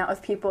I'm hanging out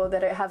with people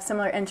that have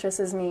similar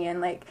interests as me,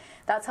 and like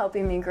that's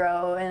helping me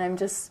grow. And I'm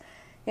just,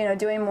 you know,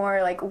 doing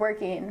more like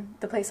working.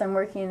 The place I'm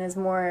working is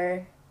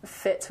more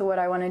fit to what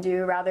I want to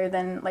do, rather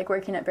than like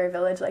working at Bear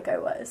Village like I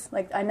was.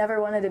 Like I never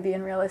wanted to be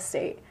in real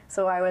estate,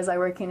 so why was I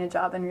working a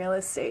job in real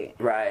estate?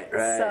 Right.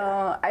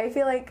 So I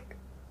feel like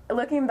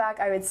looking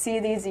back, I would see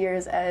these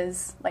years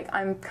as like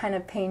I'm kind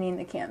of painting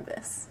the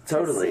canvas.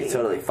 Totally.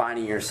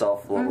 Finding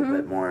yourself a little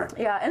bit more.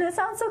 Yeah, and it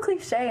sounds so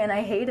cliche, and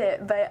I hate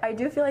it, but I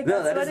do feel like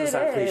that's what it is. No,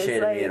 that doesn't sound cliche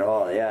to me at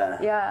all. Yeah.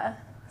 Yeah.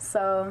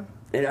 So.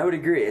 And I would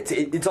agree.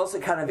 It's also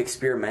kind of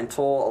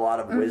experimental. A lot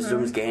of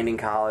wisdom's gained in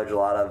college. A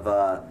lot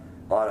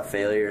of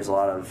failures. A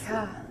lot of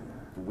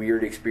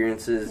weird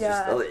experiences.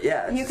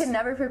 Yeah. You can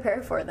never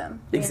prepare for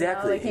them.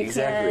 Exactly. Like you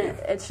can't.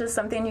 It's just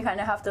something you kind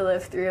of have to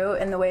live through,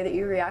 and the way that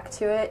you react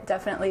to it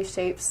definitely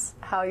shapes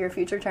how your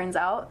future turns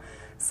out.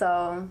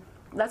 So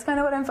that's kind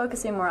of what I'm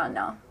focusing more on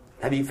now.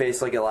 Have you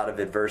faced like a lot of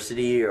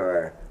adversity,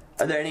 or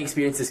are there any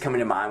experiences coming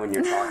to mind when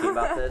you're talking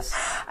about this?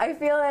 I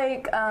feel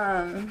like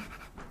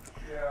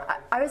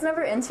I was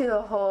never into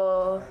the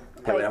whole...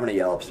 Hey, wait, I'm going to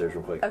yell upstairs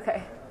real quick.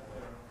 Okay.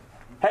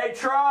 Hey,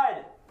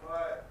 Trud!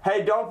 What?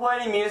 Hey, don't play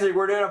any music.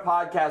 We're doing a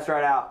podcast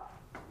right now.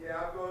 Yeah,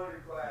 I'm going to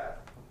class.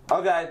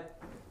 Okay.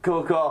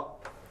 Cool.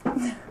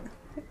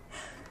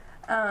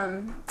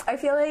 I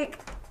feel like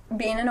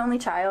being an only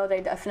child,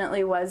 I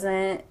definitely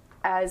wasn't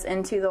as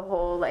into the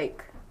whole,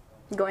 like,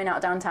 going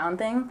out downtown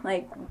thing.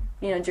 Like,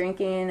 you know,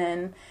 drinking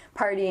and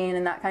partying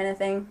and that kind of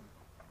thing.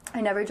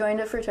 I never joined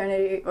a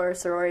fraternity or a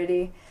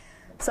sorority.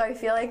 So I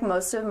feel like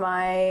most of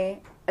my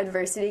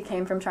adversity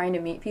came from trying to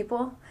meet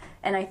people.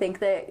 And I think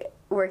that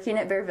working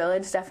at Bear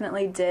Village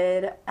definitely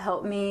did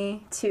help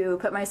me to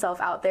put myself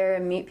out there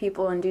and meet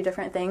people and do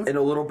different things. And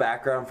a little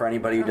background for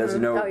anybody who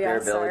doesn't know what Bear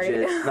Village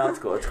is. No, it's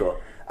cool.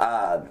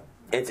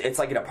 It's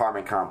like an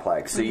apartment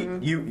complex. So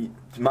you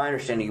my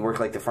understanding, you work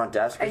like the front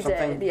desk or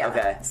something? I did, yeah.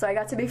 Okay. So I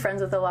got to be friends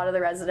with a lot of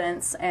the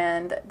residents,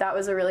 and that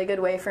was a really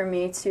good way for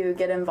me to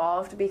get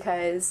involved,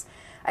 because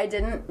I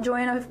didn't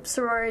join a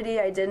sorority.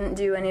 I didn't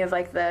do any of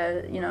like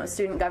the, you know,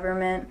 student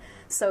government.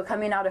 So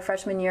coming out of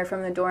freshman year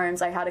from the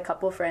dorms, I had a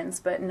couple friends,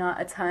 but not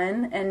a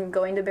ton. And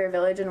going to Bear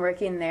Village and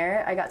working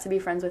there, I got to be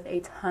friends with a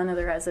ton of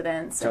the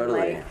residents. Totally.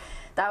 And like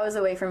that was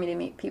a way for me to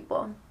meet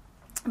people.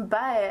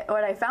 But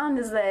what I found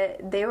is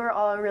that they were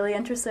all really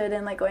interested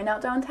in like going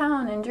out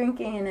downtown and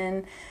drinking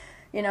and,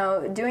 you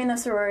know, doing the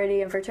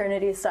sorority and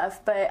fraternity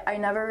stuff, but I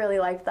never really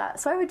liked that.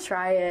 So I would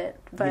try it.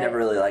 But you never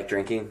really liked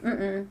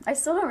drinking? I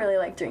still don't really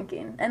like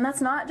drinking. And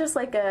that's not just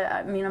like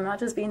I'm not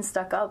just being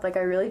stuck up. Like,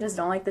 I really just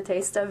don't like the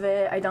taste of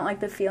it. I don't like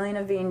the feeling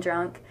of being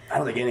drunk. I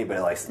don't think anybody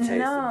likes the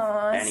taste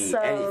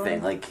of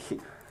anything. Like,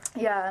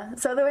 yeah.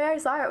 So the way I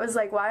saw it was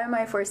like, why am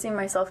I forcing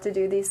myself to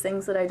do these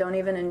things that I don't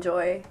even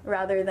enjoy,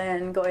 rather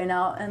than going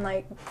out and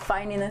like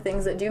finding the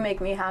things that do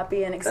make me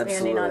happy and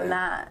expanding on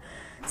that.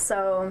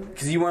 So,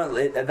 because you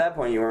weren't at that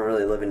point, you weren't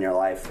really living your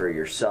life for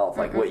yourself,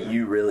 like what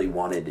you really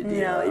wanted to do.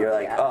 No, Like, you're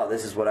like, yeah. oh,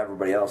 this is what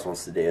everybody else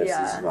wants to do. So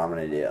Yeah. this is what I'm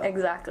gonna do.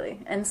 exactly.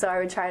 And so I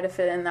would try to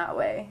fit in that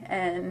way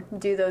and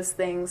do those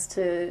things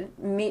to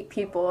meet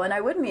people. And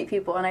I would meet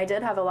people, and I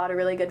did have a lot of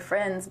really good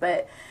friends,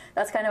 but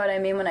that's kind of what I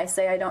mean when I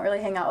say I don't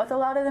really hang out with a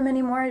lot of them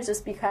anymore, is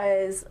just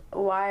because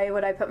why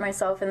would I put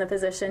myself in the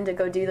position to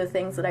go do the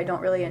things that I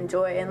don't really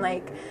enjoy? And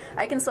like,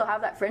 I can still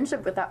have that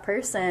friendship with that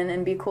person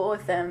and be cool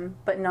with them,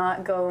 but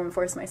not go and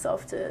force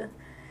myself to,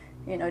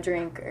 you know,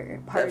 drink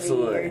or party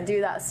Absolutely. or do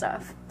that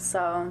stuff.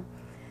 So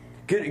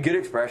Good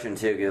expression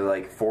too, 'cause,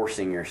 like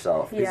forcing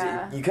yourself. 'Cause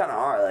Yeah. you kind of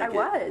are. Like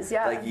I was,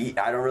 yeah. Like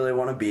I don't really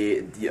want to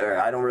be, or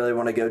I don't really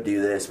want to go do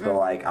this, but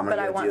like I'm gonna but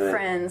I go want do it.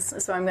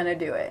 friends, so I'm gonna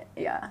do it.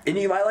 Yeah. And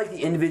you might like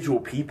the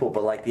individual people,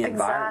 but like the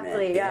environment.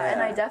 Exactly, yeah,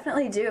 and I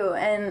definitely do.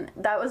 And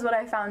that was what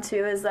I found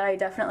too, is that I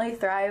definitely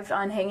thrived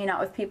on hanging out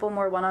with people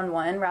more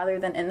one-on-one rather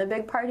than in the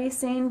big party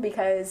scene,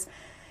 because,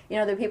 you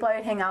know, the people I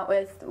would hang out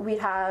with, we'd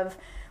have,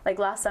 like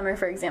last summer,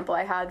 for example,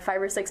 I had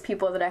 5 or 6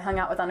 people that I hung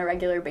out with on a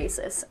regular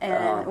basis.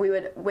 And we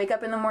would wake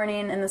up in the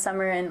morning in the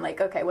summer and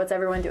like, okay, what's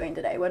everyone doing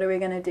today? What are we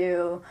going to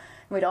do?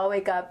 We'd all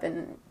wake up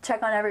and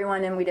check on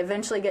everyone, and we'd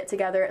eventually get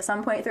together at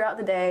some point throughout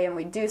the day, and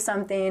we'd do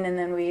something, and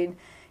then we'd,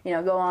 you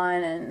know, go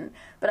on.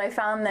 But I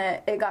found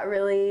that it got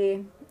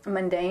really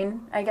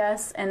mundane, I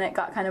guess, and it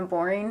got kind of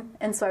boring.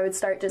 And so I would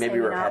start just Maybe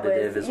hanging out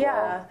repetitive with, as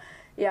well.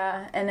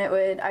 yeah, and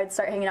I'd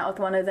start hanging out with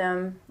one of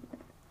them,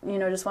 you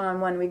know, just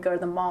one-on-one. We'd go to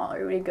the mall,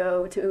 or we'd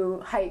go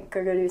to hike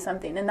or go do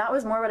something. And that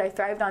was more what I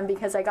thrived on,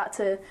 because I got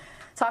to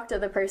talk to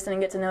the person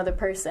and get to know the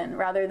person,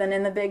 rather than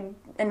in the big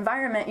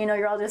environment, you know,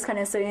 you're all just kind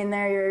of sitting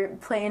there, you're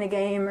playing a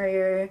game or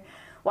you're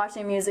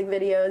watching music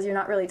videos, you're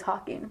not really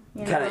talking.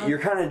 You know? You're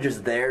kind of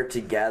just there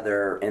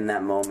together in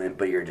that moment,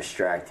 but you're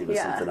distracted with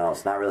Yeah. something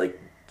else. Not really.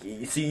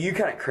 So you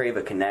kind of crave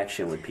a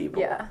connection with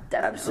people. Yeah,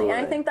 definitely. Absolutely.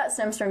 And I think that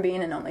stems from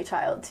being an only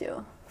child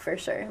too, for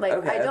sure. Like,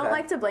 Okay, I don't okay.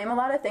 like to blame a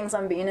lot of things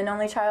on being an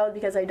only child,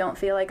 because I don't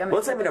feel like I'm Well, a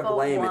it's not even a typical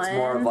blame. one. It's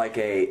more of like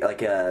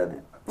a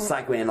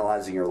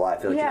psychoanalyzing your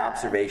life, like Yeah. an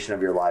observation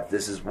of your life.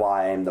 This is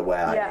why I'm the way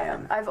I Yeah,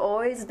 am. I've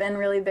always been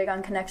really big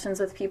on connections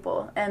with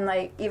people. And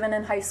like, even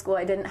in high school,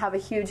 I didn't have a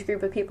huge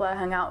group of people I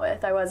hung out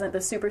with. I wasn't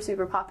the super,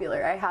 super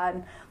popular. I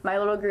had my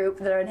little group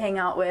that I'd hang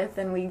out with,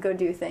 and we'd go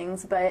do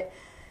things. But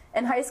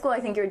in high school, I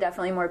think you're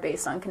definitely more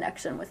based on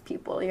connection with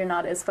people. You're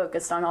not as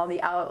focused on all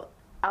the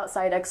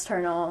outside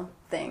external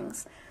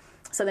things.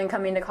 So then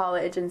coming to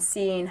college and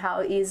seeing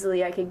how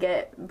easily I could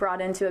get brought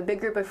into a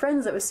big group of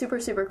friends that was super,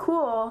 super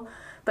cool,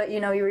 but, you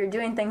know, you were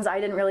doing things I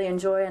didn't really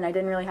enjoy, and I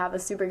didn't really have a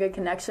super good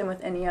connection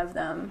with any of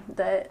them,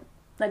 that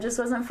just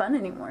wasn't fun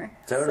anymore.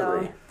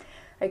 Totally. So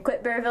I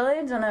quit Bear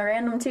Village on a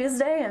random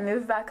Tuesday and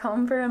moved back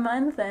home for a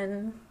month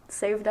and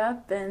saved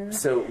up. And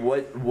So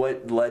what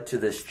led to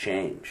this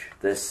change?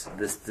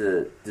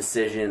 The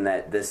decision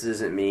that this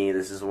isn't me.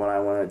 This is what I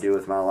want to do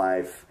with my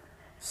life.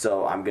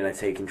 So I'm gonna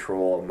take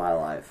control of my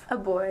life. a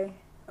boy.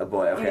 A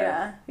boy.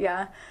 Okay.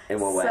 Yeah. In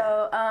what way?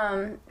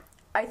 So,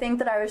 I think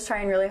that I was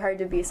trying really hard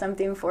to be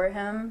something for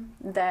him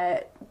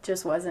that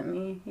just wasn't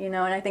me, you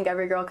know, and I think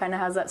every girl kind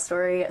of has that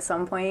story at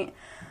some point,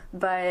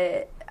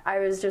 but I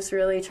was just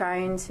really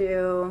trying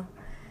to,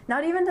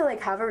 not even to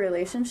like have a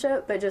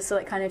relationship, but just to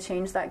like kind of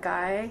change that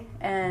guy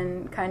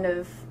and kind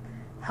of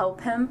help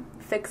him,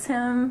 fix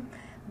him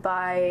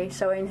by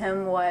showing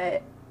him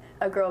what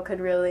a girl could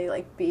really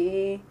like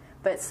be.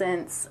 But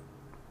since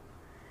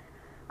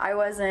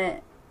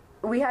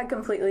we had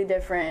completely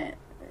different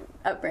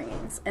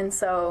upbringings, and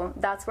so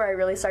that's where I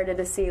really started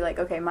to see, like,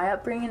 okay, my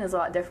upbringing is a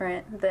lot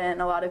different than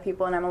a lot of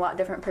people, and I'm a lot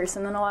different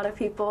person than a lot of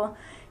people.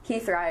 He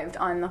thrived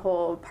on the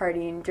whole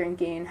partying,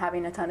 drinking,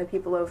 having a ton of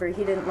people over.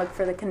 He didn't look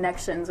for the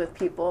connections with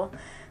people.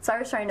 So I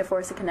was trying to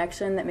force a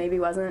connection that maybe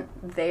wasn't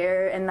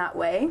there in that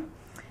way.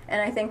 And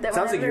I think that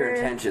Sounds like your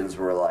whenever- intentions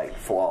were like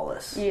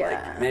flawless. Yeah.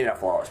 Like, maybe not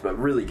flawless, but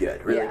really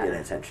good. Really Yeah. good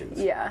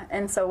intentions. Yeah,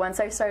 and so once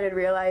I started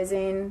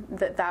realizing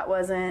that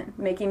wasn't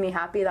making me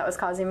happy, that was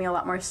causing me a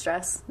lot more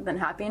stress than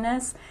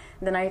happiness,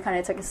 then I kind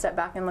of took a step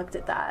back and looked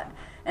at that.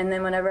 And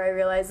then whenever I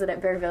realized that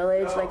at Bear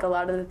Village, like a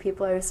lot of the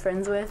people I was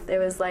friends with, it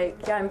was like,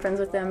 yeah, I'm friends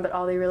with them, but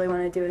all they really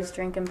want to do is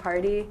drink and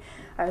party.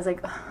 I was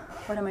like,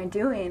 what am I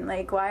doing?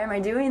 Like, why am I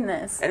doing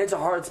this? And it's a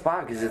hard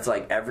spot because it's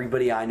like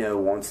everybody I know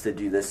wants to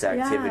do this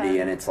activity,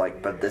 Yeah. and it's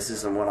like, but this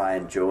isn't what I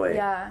enjoy.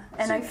 Yeah,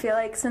 and So- I feel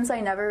like since I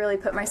never really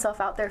put myself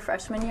out there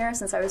freshman year,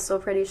 since I was still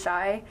pretty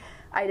shy,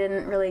 I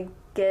didn't really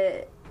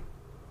get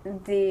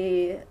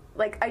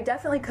I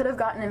definitely could have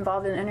gotten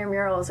involved in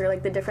intramurals or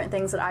like the different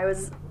things that I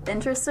was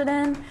interested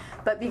in,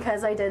 but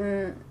because I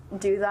didn't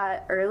do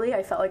that early,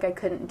 I felt like I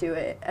couldn't do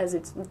it as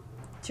a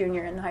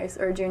junior in high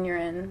school or junior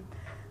in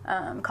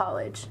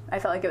college. I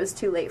felt like it was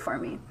too late for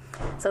me.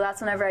 So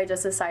that's whenever I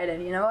just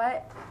decided, you know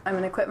what? I'm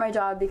going to quit my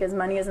job because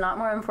money is not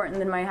more important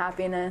than my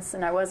happiness,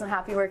 and I wasn't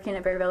happy working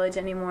at Bear Village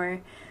anymore.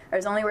 I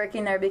was only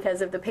working there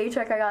because of the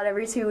paycheck I got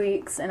every 2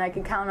 weeks, and I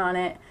could count on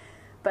it.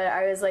 But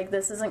I was like,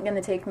 this isn't going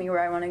to take me where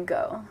I want to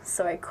go.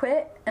 So I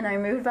quit, and I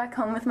moved back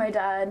home with my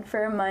dad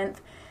for a month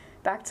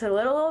back to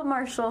little old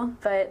Marshall,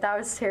 but that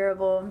was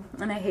terrible,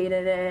 and I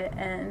hated it.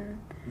 And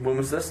When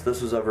was this?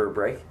 This was over a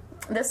break?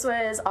 this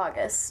was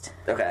August.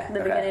 Okay. The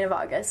beginning of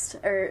August,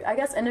 or I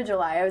guess end of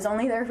July. I was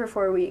only there for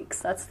 4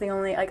 weeks. That's the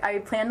only, like, I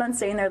planned on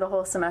staying there the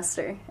whole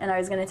semester, and I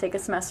was going to take a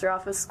semester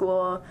off of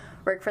school,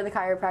 work for the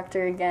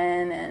chiropractor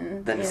again,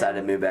 and Then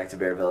decided to move back to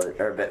Bear Village,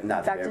 or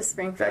not back to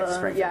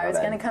Springfield. Yeah, I was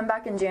going to come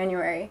back in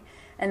January,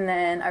 and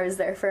then I was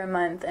there for a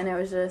month, and it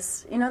was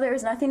just, there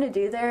was nothing to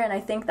do there, and I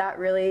think that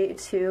really,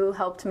 too,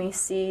 helped me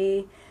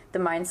see the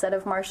mindset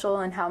of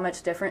Marshall and how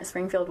much different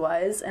Springfield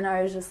was. And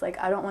I was just like,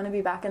 I don't want to be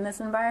back in this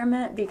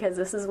environment because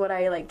this is what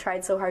I like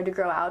tried so hard to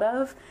grow out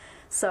of.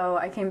 So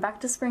I came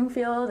back to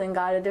Springfield and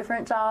got a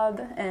different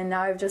job, and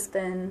now I've just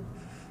been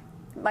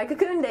my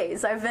cocoon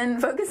days. I've been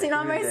focusing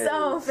on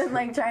myself and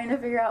like trying to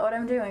figure out what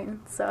I'm doing.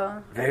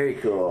 So very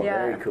cool.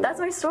 Yeah, very cool. That's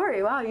my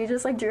story. Wow, you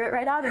just like drew it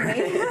right out of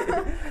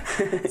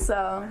me.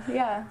 So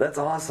yeah, that's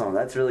awesome.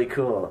 That's really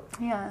cool.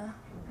 Yeah.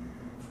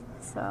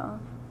 So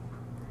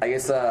I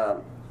guess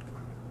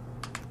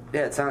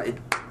yeah,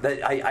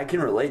 I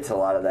can relate to a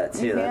lot of that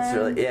too. That's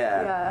really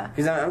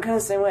because I'm kind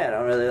of the same way. I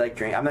don't really like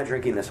drink. I'm not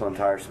drinking this whole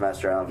entire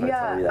semester. I don't know if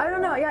I told you that. I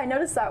don't know. Yeah, I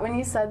noticed that when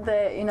you said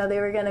that they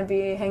were gonna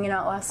be hanging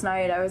out last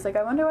night. I was like,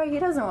 I wonder why he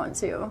doesn't want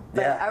to.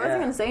 But I wasn't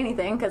gonna say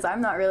anything because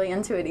I'm not really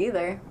into it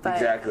either. But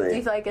exactly. Do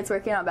you feel like it's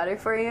working out better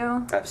for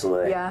you?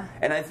 Absolutely. Yeah.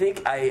 And I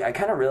think I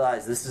kind of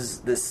realized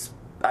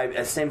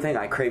same thing.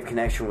 I crave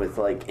connection with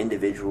like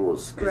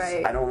individuals.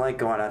 Right. I don't like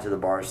going out to the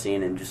bar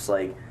scene and just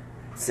like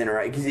sitting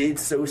around because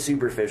it's so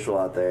superficial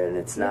out there, and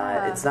it's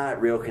not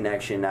real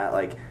connection, not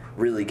like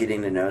really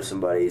getting to know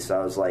somebody.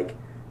 So I was like,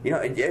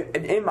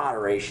 in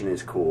moderation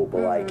is cool,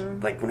 but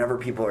like whenever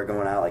people are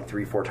going out like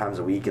 3-4 times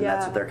a week and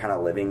that's what they're kind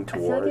of living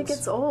towards, I feel like it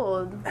gets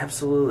old.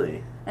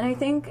 Absolutely. And I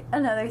think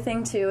another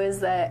thing too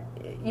is that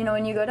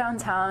when you go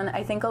downtown,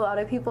 I think a lot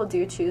of people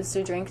do choose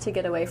to drink to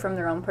get away from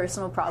their own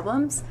personal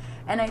problems,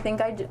 and I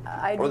think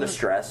or the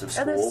stress of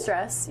school. Or the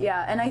stress,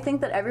 yeah. And I think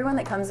that everyone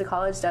that comes to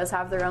college does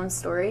have their own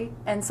story,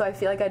 and so I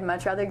feel like I'd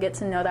much rather get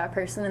to know that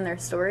person and their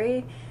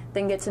story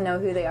than get to know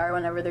who they are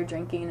whenever they're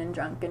drinking and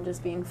drunk and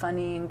just being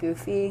funny and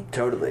goofy.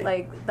 Totally.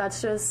 Like,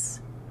 that's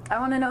just, I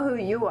want to know who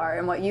you are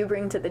and what you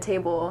bring to the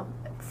table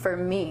for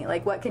me.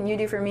 Like, what can you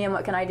do for me and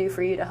what can I do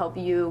for you to help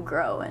you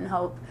grow and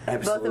help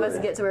both of us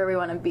get to where we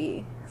want to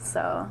be.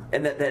 So.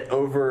 And that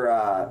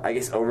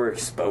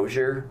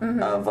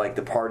overexposure of like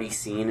the party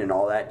scene and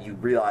all that, you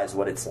realize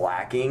what it's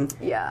lacking.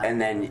 Yeah. And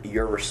then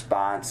your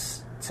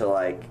response to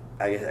like,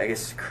 I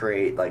guess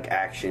create like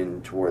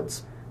action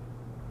towards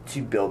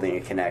building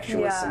a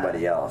connection with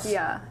somebody else.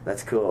 Yeah.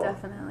 That's cool.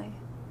 Definitely.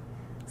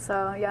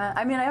 So, yeah,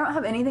 I mean, I don't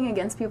have anything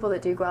against people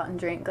that do go out and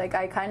drink. Like,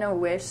 I kind of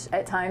wish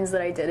at times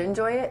that I did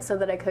enjoy it so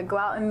that I could go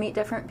out and meet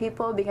different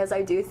people, because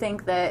I do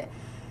think that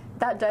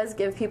does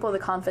give people the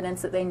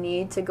confidence that they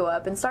need to go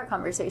up and start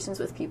conversations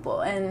with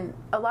people. And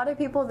a lot of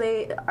people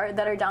that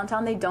are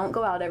downtown, they don't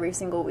go out every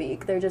single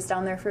week. They're just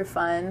down there for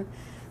fun.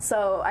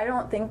 So I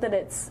don't think that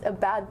it's a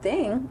bad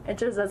thing. It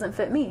just doesn't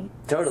fit me.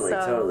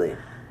 Totally.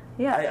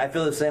 Yeah. I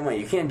feel the same way.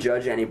 You can't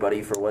judge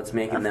anybody for what's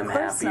making them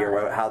happy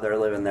or how they're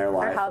living their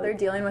life. Or how they're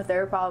dealing with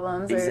their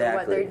problems or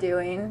what they're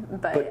doing.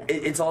 But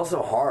it's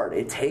also hard.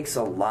 It takes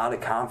a lot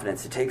of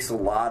confidence. It takes a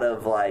lot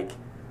of, like,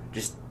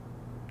 just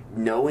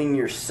knowing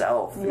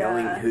yourself,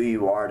 knowing who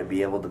you are to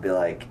be able to be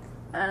like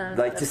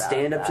to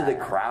stand up to the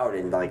crowd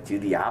and like do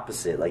the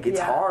opposite. Like, it's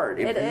hard.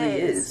 It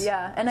really is.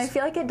 Yeah. And I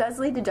feel like it does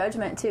lead to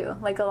judgment too.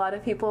 Like, a lot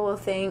of people will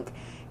think,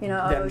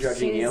 them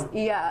judging you?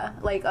 Yeah,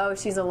 like, oh,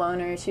 she's a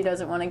loner, she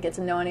doesn't want to get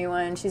to know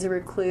anyone, she's a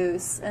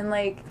recluse, and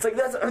like... It's like,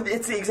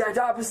 it's the exact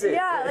opposite.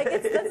 Yeah, like,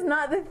 that's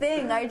not the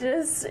thing. I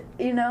just,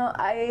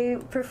 I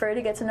prefer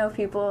to get to know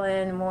people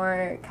in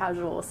more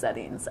casual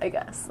settings, I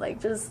guess.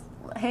 Like, just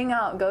hang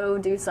out, go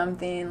do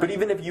something. But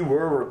even if you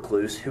were a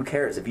recluse, who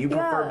cares? If you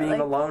prefer being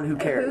alone, who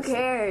cares? Who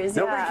cares?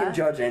 Nobody can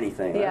judge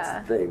anything. Yeah.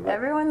 That's the thing.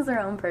 Everyone's their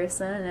own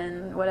person,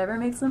 and whatever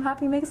makes them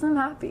happy makes them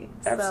happy.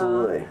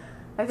 Absolutely. So,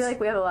 I feel like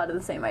we have a lot of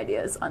the same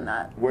ideas on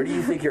that. Where do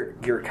you think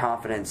your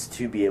confidence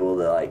to be able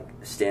to like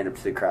stand up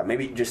to the crowd?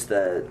 Maybe just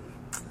the...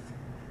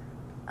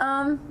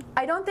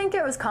 I don't think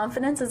it was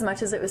confidence as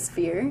much as it was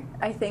fear.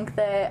 I think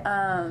that,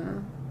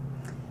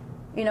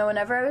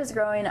 whenever I was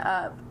growing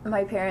up,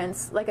 my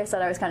parents, like I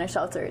said, I was kind of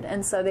sheltered.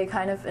 And so they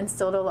kind of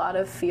instilled a lot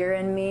of fear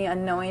in me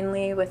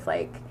unknowingly with,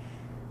 like,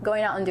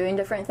 going out and doing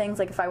different things.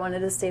 Like, if I wanted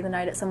to stay the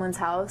night at someone's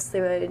house,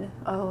 they would,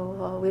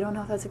 we don't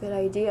know if that's a good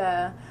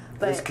idea.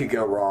 But this could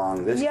go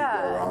wrong. This could go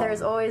wrong.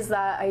 There's always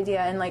that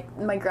idea. And, like,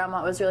 my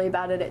grandma was really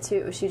bad at it,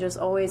 too. She just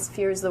always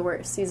fears the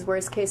worst, sees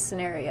worst-case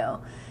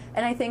scenario.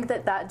 And I think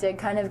that did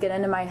kind of get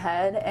into my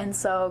head. And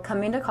so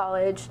coming to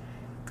college,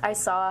 I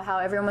saw how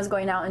everyone was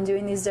going out and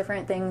doing these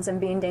different things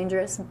and being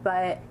dangerous.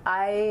 But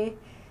I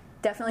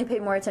definitely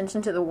paid more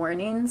attention to the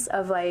warnings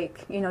of,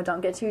 like,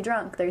 don't get too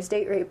drunk. There's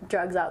date rape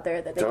drugs out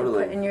there that they can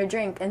put in your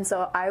drink. And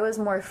so I was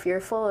more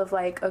fearful of,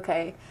 like,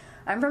 okay,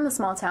 I'm from a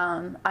small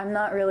town.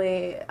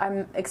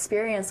 I'm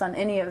experienced on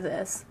any of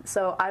this.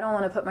 So I don't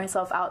want to put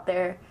myself out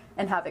there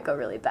and have it go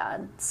really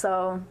bad.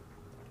 So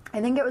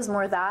I think it was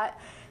more that.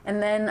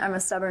 And then I'm a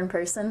stubborn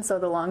person, so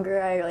the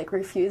longer I like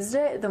refused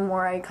it, the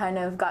more I kind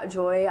of got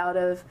joy out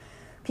of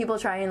people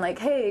trying like,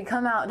 hey,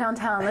 come out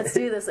downtown, let's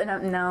do this.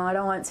 And no, I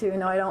don't want to.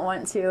 No, I don't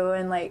want to.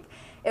 And like,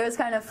 it was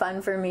kind of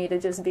fun for me to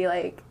just be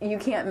like, you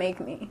can't make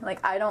me.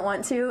 Like, I don't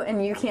want to,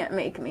 and you can't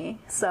make me.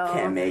 So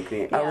Can't make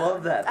me. yeah. I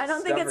love that. I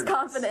don't think it's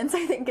confidence.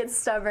 I think it's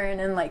stubborn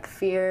and like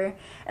fear.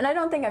 And I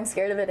don't think I'm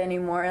scared of it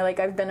anymore. Like,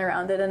 I've been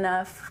around it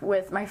enough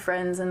with my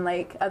friends and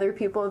like other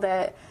people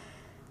that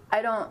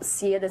I don't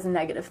see it as a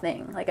negative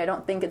thing. Like, I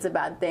don't think it's a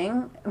bad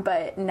thing,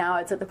 but now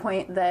it's at the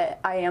point that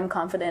I am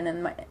confident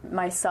in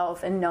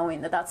myself and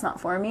knowing that that's not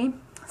for me.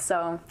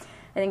 So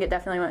I think it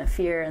definitely went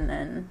fear and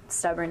then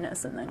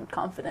stubbornness and then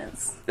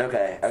confidence.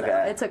 Okay. So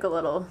it took a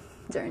little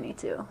journey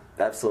too.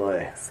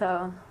 Absolutely.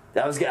 So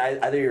That was good. I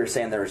thought you were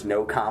saying there was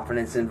no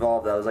confidence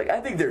involved. I was like,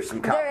 I think there's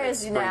some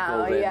confidence there is now,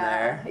 sprinkled in yeah,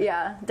 there.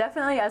 yeah.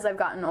 Definitely as I've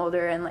gotten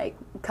older and like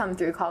come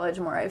through college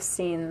more, I've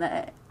seen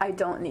that I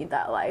don't need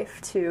that life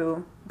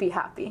to be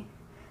happy.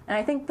 And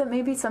I think that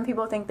maybe some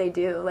people think they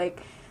do.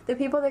 Like the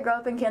people that grow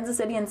up in Kansas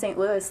City and St.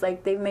 Louis,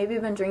 like they've maybe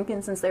been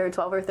drinking since they were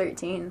 12 or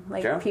 13.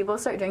 Like Sure. people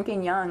start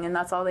drinking young and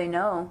that's all they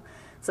know.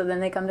 So then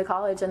they come to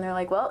college and they're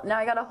like, well, now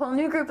I got a whole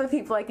new group of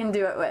people I can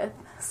do it with.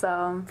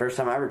 So First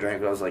time I ever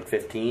drank, I was like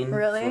 15.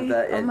 Really? something like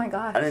that. Oh And my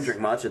gosh. I didn't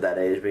drink much at that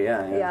age, but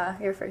yeah. yeah,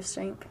 your first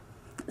drink.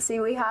 See,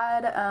 we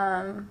had,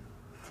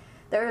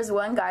 there was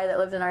one guy that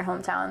lived in our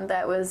hometown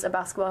that was a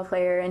basketball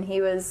player, and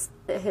his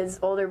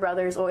older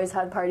brothers always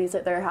had parties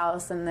at their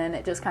house, and then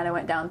it just kind of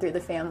went down through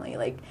the family.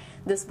 Like,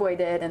 this boy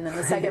did, and then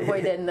the second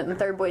boy did, and then the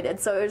third boy did.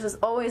 So it was just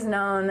always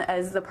known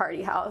as the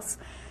party house.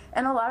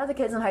 And a lot of the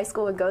kids in high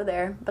school would go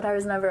there, but I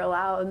was never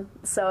allowed.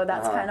 So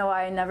that's kind of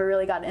why I never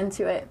really got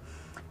into it.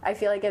 I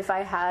feel like if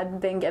I had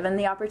been given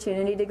the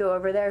opportunity to go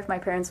over there, if my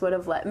parents would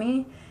have let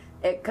me,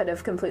 it could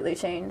have completely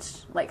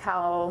changed, like,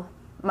 how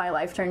my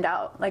life turned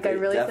out. Like, I It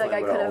really feel like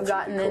I definitely could would have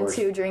gotten alter the course.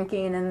 into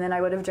drinking, and then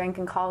I would have drank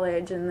in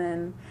college, and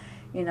then,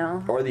 you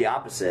know. Or the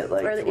opposite,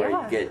 like Or the- where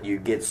yeah. you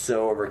get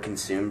so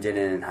overconsumed in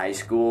it in high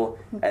school,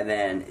 and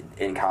then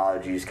in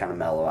college you just kind of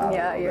mellow out.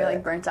 Yeah, a little you're bit.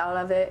 like burnt out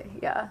of it.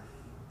 Yeah.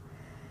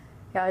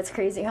 Yeah, it's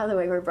crazy how the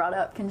way we're brought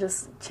up can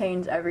just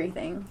change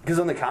everything. Because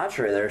on the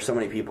contrary, there are so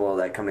many people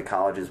that come to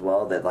college as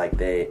well that like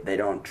they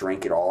don't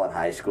drink at all in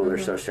high school. They're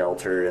so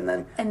sheltered, and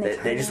then And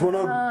they just turn want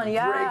to around.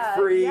 Yeah, break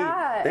free.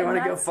 yeah, They and want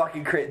to go that's-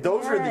 fucking crazy.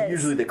 Those are Yes.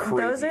 usually the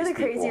craziest. Those are the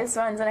people. craziest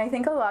ones, and I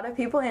think a lot of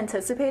people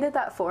anticipated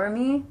that for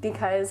me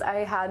because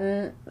I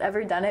hadn't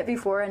ever done it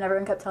before, and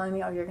everyone kept telling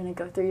me, oh, you're going to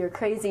go through your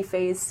crazy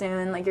phase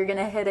soon, like you're going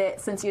to hit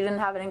it. Since you didn't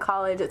have it in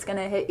college, it's going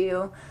to hit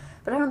you.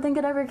 But I don't think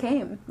it ever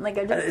came. Like,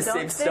 I just don't Same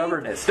think...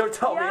 stubbornness. Don't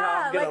tell me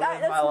how I'm gonna live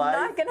that's my life.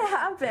 not gonna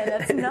happen.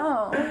 That's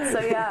no. So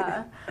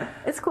yeah,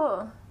 it's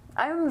cool.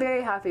 I'm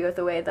very happy with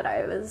the way that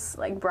I was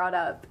like brought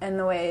up and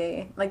the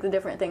way, like, the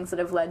different things that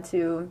have led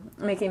to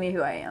making me who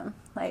I am.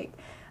 Like,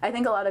 I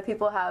think a lot of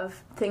people have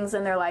things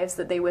in their lives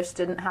that they wish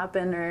didn't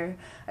happen, or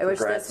I wish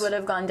Regrets. this would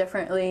have gone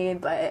differently,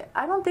 but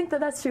I don't think that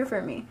that's true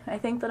for me. I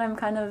think that I'm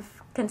kind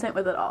of content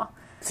with it all.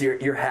 So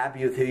you're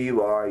happy with who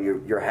you are.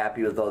 You're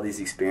happy with all these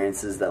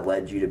experiences that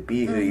led you to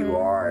be who you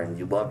are, and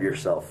you love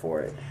yourself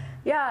for it.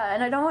 Yeah,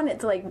 and I don't want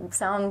it to, like,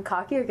 sound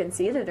cocky or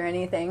conceited or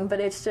anything,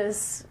 but it's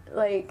just,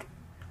 like,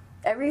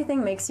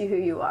 everything makes you who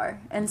you are.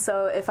 And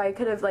so if I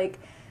could have, like,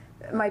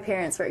 my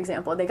parents, for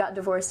example, they got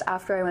divorced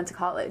after I went to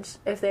college.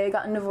 If they had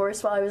gotten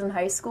divorced while I was in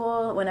high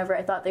school, whenever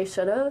I thought they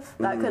should have,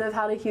 that could have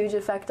had a huge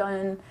effect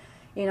on,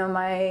 you know,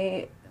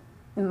 my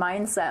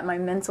mindset, my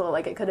mental,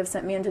 like, it could have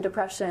sent me into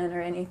depression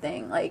or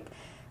anything. Like,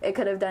 it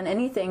could have done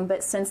anything,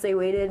 but since they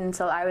waited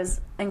until I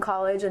was in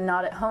college and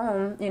not at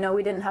home, you know,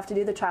 we didn't have to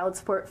do the child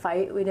support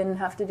fight. We didn't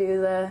have to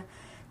do the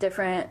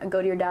different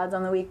go to your dad's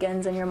on the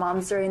weekends and your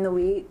mom's during the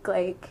week,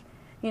 like,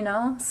 you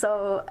know?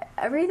 So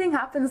everything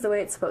happens the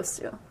way it's supposed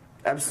to.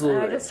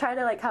 Absolutely. And I just try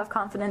to, like, have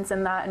confidence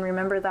in that and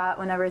remember that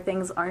whenever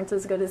things aren't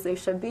as good as they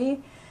should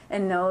be,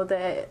 and know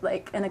that,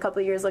 like, in a couple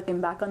of years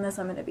looking back on this,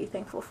 I'm going to be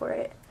thankful for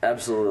it.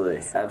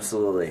 Absolutely.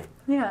 Absolutely.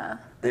 Yeah.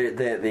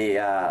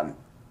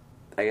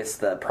 I guess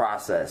the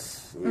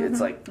process.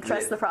 It's like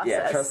Trust the process.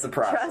 Yeah, trust the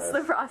process. Trust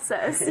the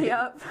process.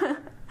 Yep.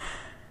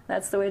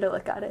 That's the way to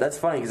look at it. That's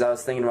funny because I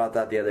was thinking about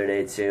that the other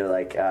day too.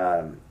 Like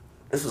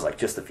this was like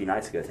just a few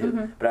nights ago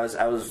too. But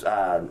I was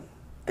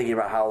thinking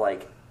about how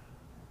like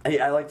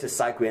I like to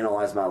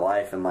psychoanalyze my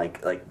life and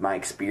like my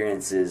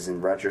experiences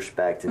in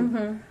retrospect.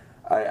 And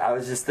I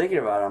was just thinking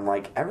about it. I'm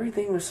like,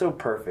 everything was so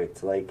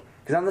perfect. Like,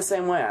 because I'm the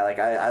same way.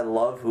 I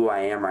love who I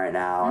am right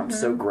now. I'm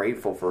so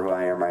grateful for who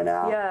I am right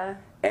now. Yeah.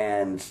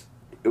 And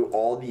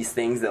all these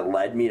things that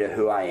led me to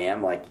who I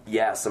am, like,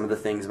 yeah, some of the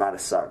things might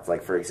have sucked.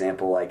 Like, for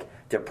example, like,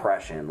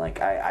 depression.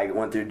 Like, I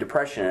went through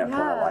depression at a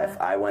point in my life.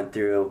 I went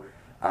through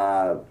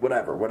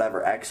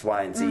whatever, X,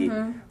 Y, and Z.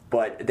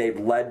 But they've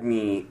led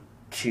me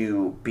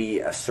to be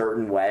a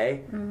certain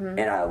way, and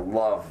I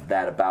love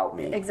that about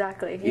me.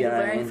 Exactly. You know what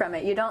I learn mean? from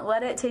it. You don't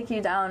let it take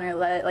you down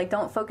or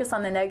don't focus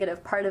on the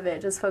negative part of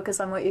it. Just focus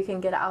on what you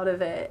can get out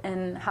of it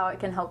and how it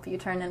can help you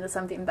turn into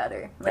something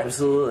better.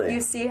 Absolutely.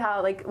 You see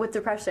how, with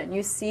depression,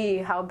 you see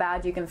how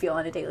bad you can feel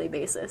on a daily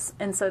basis.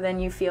 And so then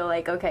you feel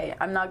like, okay,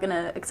 I'm not going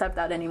to accept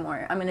that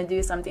anymore. I'm going to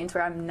do something to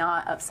where I'm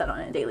not upset on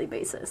a daily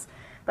basis.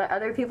 But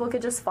other people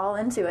could just fall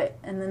into it,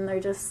 and then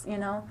they're just,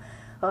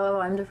 oh,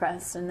 I'm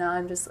depressed, and now I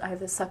have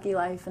this sucky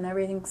life, and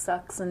everything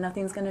sucks, and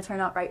nothing's going to turn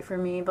out right for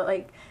me.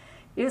 But,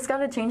 you just got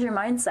to change your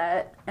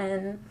mindset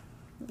and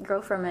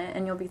grow from it,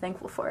 and you'll be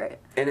thankful for it.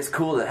 And it's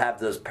cool to have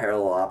those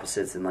parallel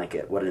opposites, and,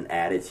 what an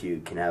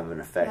attitude can have an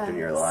effect on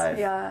your life.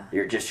 Yeah.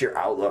 Your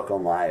outlook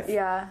on life.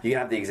 Yeah. You can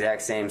have the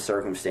exact same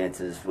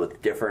circumstances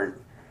with different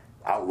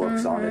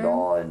outlooks on it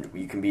all, and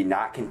you can be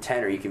not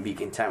content, or you can be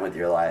content with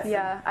your life.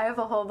 Yeah, I have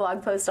a whole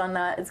blog post on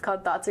that. It's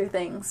called Thoughts Are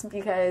Things,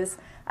 because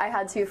I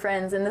had two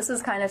friends, and this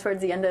was kind of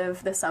towards the end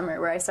of the summer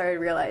where I started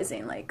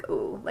realizing,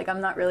 I'm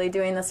not really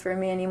doing this for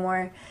me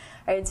anymore.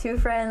 I had two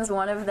friends,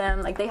 one of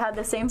them, they had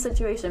the same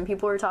situation.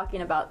 People were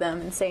talking about them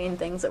and saying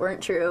things that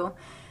weren't true.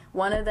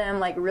 One of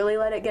them, really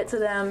let it get to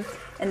them,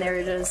 and they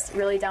were just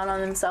really down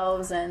on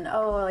themselves, and,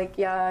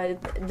 yeah,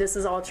 this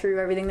is all true,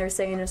 everything they're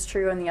saying is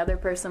true, and the other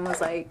person was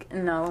like,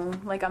 no,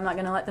 I'm not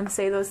going to let them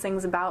say those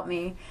things about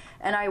me.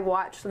 And I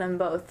watched them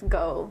both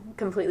go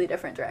completely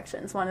different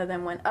directions. One of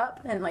them went up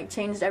and,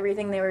 changed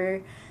everything they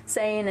were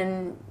saying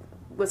and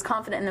was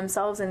confident in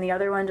themselves, and the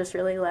other one just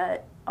really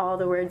let all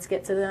the words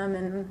get to them,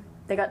 and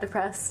they got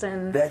depressed.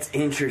 And That's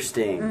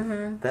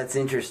interesting. That's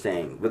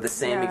interesting. With the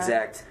same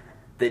exact...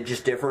 They're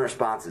just different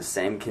responses,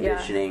 same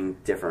conditioning,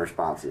 different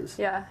responses.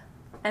 Yeah.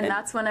 And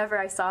that's whenever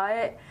I saw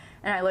it,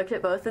 and I looked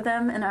at both of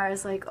them, and I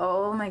was like,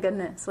 oh my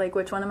goodness,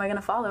 which one am I going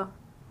to follow?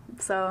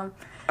 So...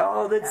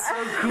 Oh, that's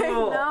so cool.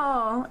 I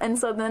know. And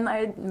so then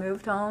I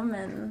moved home,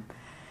 and...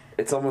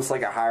 It's almost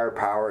like a higher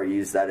power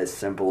used that as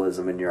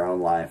symbolism in your own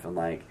life,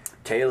 and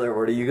Taylor,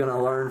 what are you going to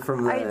learn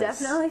from this? I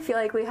definitely feel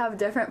like we have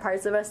different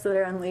parts of us that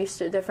are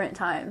unleashed at different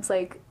times.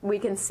 We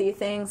can see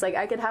things.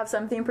 I could have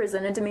something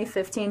presented to me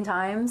 15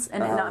 times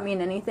and it not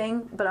mean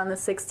anything, but on the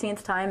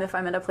 16th time, if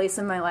I'm at a place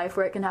in my life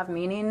where it can have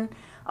meaning,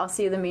 I'll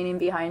see the meaning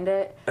behind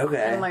it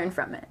and learn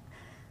from it.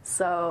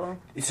 So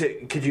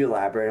could you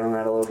elaborate on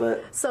that a little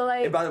bit? So,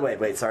 and by the way,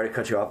 wait, sorry to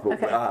cut you off,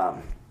 but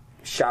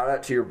shout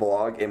out to your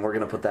blog, and we're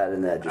going to put that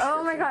in the description.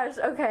 Oh my gosh,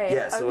 okay.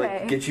 Yeah, so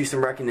get you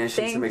some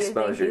recognition, some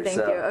exposure. Thank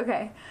you.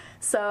 Okay.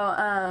 So,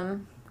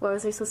 what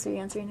was I supposed to be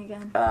answering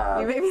again?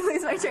 You made me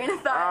lose my train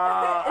of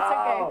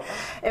thought. It's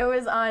okay. It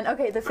was on,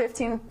 the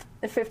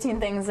 15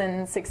 things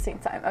in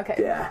 16th time. Okay.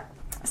 Yeah.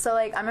 So,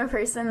 I'm a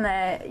person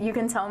that you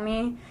can tell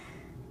me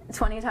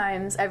 20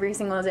 times every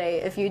single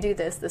day, if you do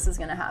this, this is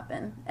going to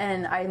happen.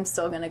 And I'm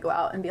still going to go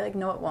out and be like,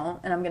 no, it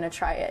won't. And I'm going to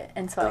try it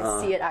until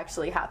I see it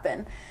actually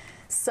happen.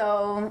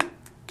 So,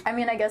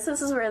 I guess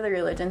this is where the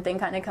religion thing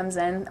kind of comes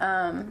in.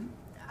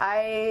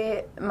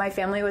 My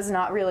family was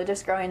not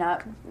religious growing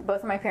up.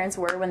 Both of my parents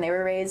were when they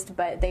were raised,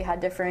 but they had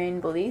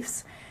differing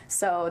beliefs.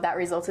 So that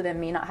resulted in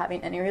me not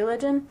having any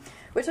religion,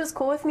 which was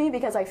cool with me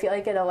because I feel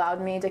like it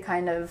allowed me to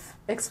kind of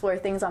explore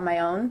things on my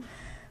own.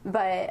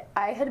 But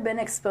I had been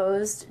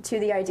exposed to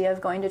the idea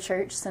of going to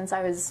church since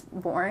I was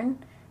born,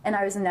 and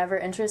I was never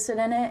interested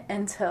in it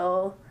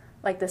until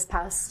this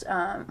past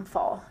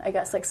fall, I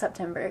guess,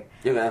 September.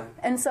 Okay.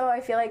 And so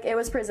I feel like it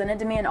was presented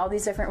to me in all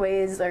these different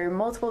ways. There were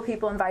multiple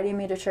people inviting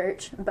me to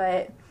church,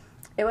 but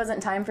it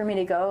wasn't time for me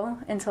to go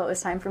until it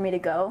was time for me to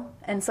go.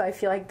 And so I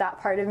feel like that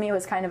part of me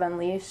was kind of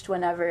unleashed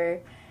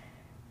whenever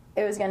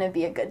it was going to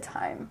be a good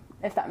time,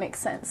 if that makes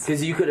sense.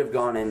 Because you could have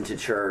gone into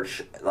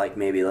church,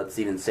 maybe, let's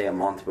even say a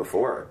month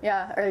before.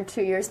 Yeah, or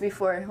 2 years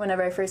before,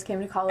 whenever I first came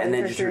to college. And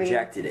then just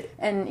rejected it.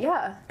 And,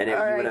 yeah. And you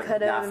would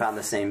have not found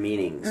the same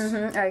meanings.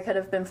 Mm-hmm, or I could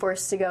have been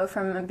forced to go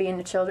from being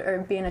a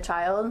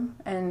child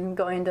and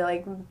going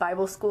to,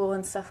 Bible school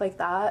and stuff like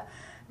that.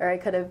 Or I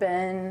could have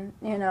been,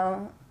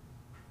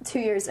 2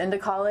 years into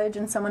college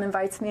and someone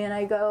invites me and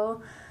I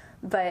go.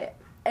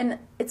 And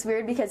it's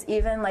weird because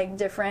even,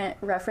 different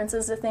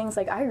references to things,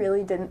 I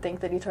really didn't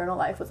think that eternal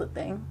life was a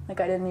thing. I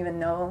didn't even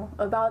know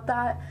about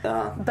that.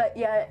 But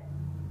yet,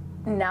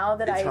 now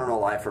that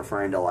Eternal life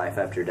referring to life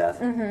after death?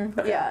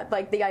 Mm-hmm, okay. Yeah,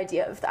 the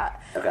idea of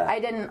that. Okay.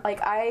 I didn't,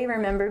 I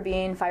remember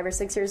being 5 or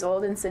 6 years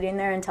old and sitting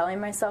there and telling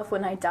myself,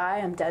 when I die,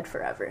 I'm dead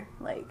forever.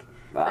 Wow.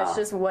 That's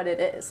just what it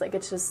is.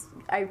 It's just,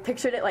 I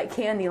pictured it like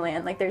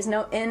Candyland. There's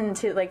no end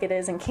to, it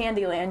is in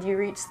Candyland. You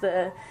reach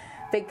the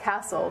big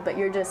castle, but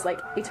you're just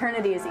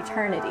eternity is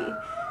eternity.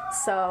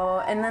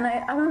 So, and then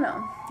I don't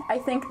know. I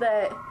think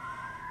that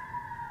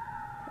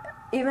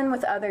even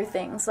with other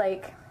things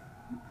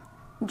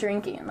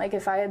drinking,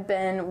 if I had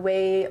been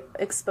way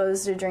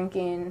exposed to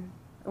drinking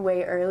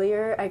way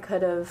earlier, I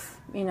could have,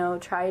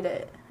 tried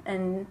it.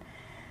 And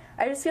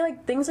I just feel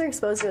like things are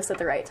exposed to us at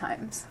the right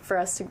times for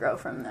us to grow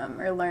from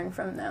them or learn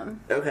from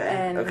them. Okay.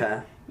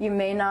 And you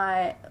may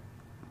not.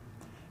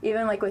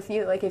 Even with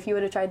you, if you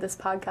would have tried this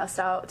podcast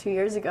out 2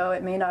 years ago,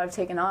 it may not have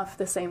taken off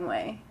the same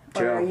way.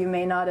 or True. you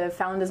may not have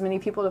found as many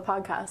people to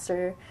podcast,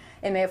 or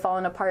it may have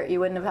fallen apart. You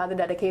wouldn't have had the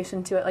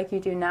dedication to it like you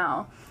do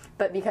now.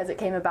 But because it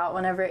came about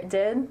whenever it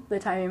did, the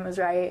timing was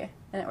right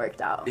and it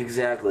worked out.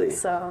 Exactly.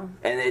 So.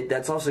 And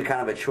that's also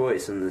kind of a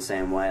choice in the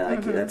same way.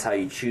 Like, that's how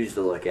you choose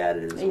to look at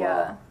it as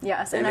well.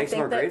 Yes. And it makes you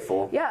more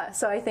grateful. Yeah,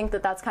 so I think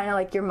that that's kind of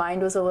like your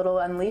mind was a little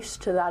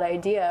unleashed to that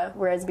idea,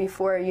 whereas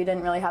before you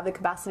didn't really have the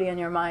capacity in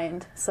your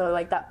mind. So,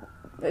 like, that,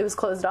 it was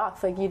closed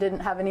off. Like, you didn't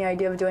have any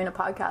idea of doing a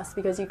podcast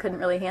because you couldn't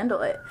really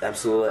handle it.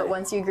 Absolutely. But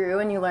once you grew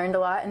and you learned a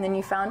lot, and then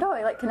you found,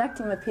 I like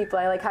connecting with people,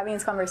 I like having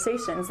these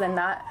conversations, then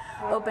that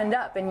opened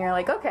up, and you're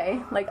like,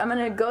 okay, like, I'm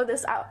going to go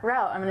this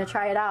route, I'm going to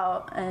try it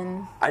out.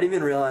 And I didn't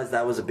even realize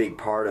that was a big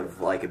part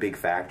of, like, a big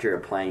factor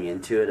of playing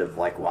into it, of,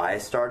 like, why I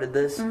started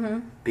this.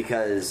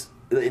 Because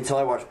until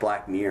I watched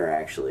Black Mirror,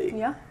 actually.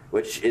 Yeah.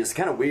 Which is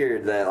kind of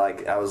weird that,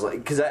 like, I was like,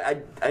 because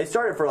I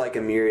started for, like,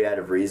 a myriad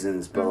of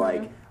reasons, but,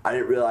 like, I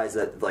didn't realize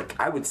that, like,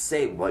 I would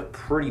say, like,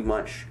 pretty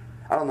much,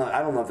 I don't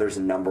know if there's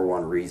a number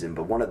one reason,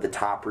 but one of the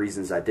top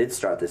reasons I did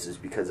start this is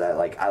because I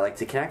like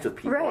to connect with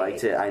people.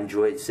 Right. I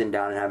enjoy sitting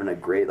down and having a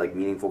great, like,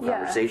 meaningful Yeah.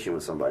 conversation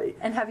with somebody.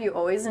 And have you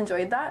always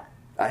enjoyed that?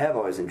 I have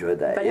always enjoyed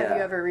that. But yeah. have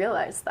you ever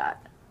realized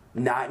that?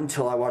 Not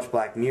until I watched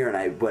Black Mirror,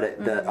 and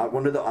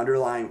one of the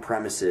underlying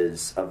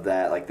premises of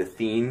that, like the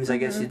themes, I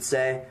guess you'd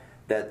say,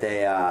 that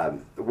they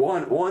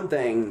one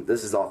thing,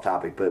 this is off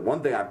topic, but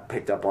one thing I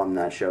picked up on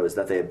that show is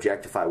that they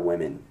objectify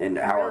women and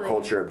how our Really?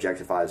 culture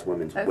objectifies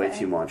women way Okay.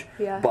 too much.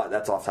 Yeah. But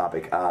that's off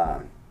topic.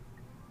 I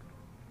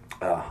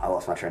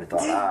lost my train of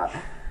thought.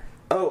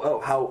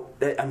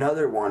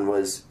 Another one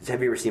was,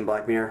 have you ever seen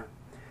Black Mirror?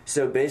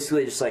 So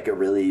basically, just like a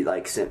really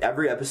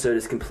every episode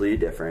is completely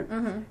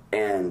different,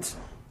 and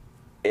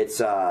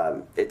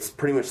it's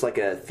pretty much like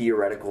a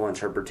theoretical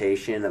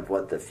interpretation of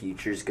what the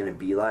future is going to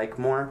be like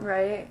more.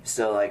 Right.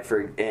 So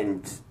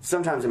and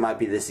sometimes it might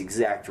be this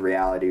exact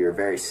reality or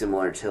very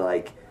similar to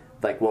like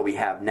what we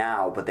have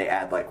now, but they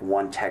add like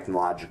one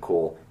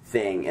technological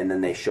thing and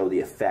then they show the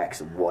effects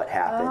of what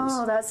happens.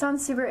 Oh, that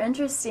sounds super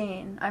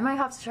interesting. I might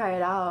have to try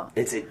it out.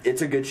 It's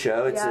a good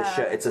show.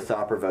 It's a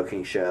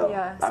thought-provoking show.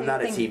 Yeah. So I'm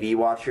not a you think TV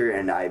watcher,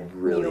 and I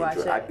really watch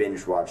enjoy. it? I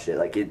binge watched it.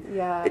 Like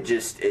Yeah.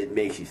 it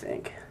makes you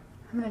think.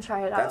 I'm going to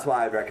try it out. That's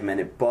why I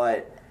recommend it.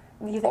 But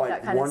You think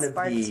that kind of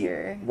sparked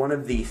your... one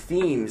of the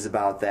themes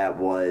about that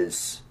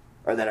was,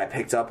 or that I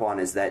picked up on,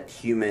 is that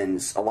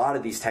humans, a lot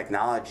of these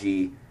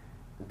technology,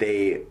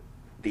 they're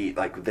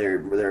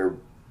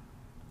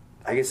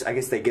I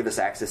guess they give us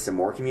access to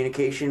more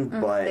communication,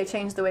 but They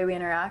change the way we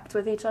interact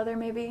with each other,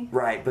 maybe?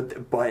 right,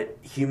 but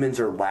humans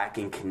are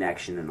lacking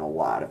connection in a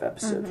lot of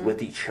episodes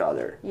with each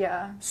other.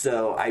 Yeah.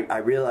 So I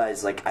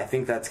realize, like, I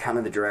think that's kind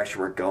of the direction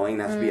we're going.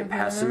 Not to be a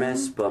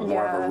pessimist, but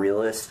more of Yeah. a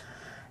realist.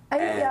 I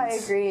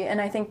And- agree.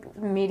 And I think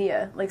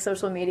media, like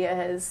social media,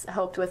 has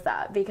helped with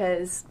that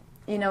because,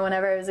 you know,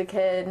 whenever I was a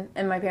kid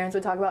and my parents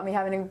would talk about me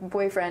having a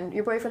boyfriend,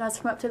 your boyfriend has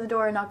to come up to the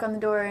door, knock on the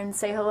door, and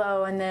say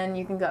hello, and then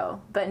you can go.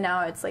 But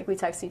now it's like we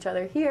text each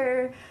other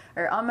here,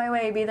 or on my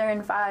way, be there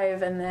in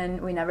 5, and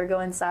then we never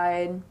go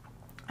inside.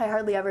 I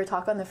hardly ever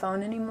talk on the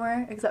phone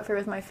anymore, except for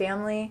with my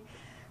family.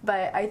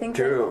 But I think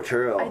True.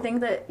 I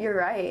think that you're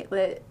right,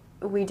 that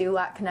we do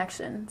lack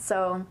connection.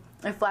 So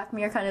if Black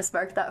Mirror kind of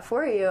sparked that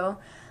for you,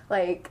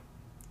 like,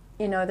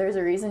 you know, there's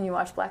a reason you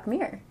watch Black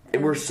Mirror.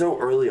 And we're so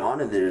early on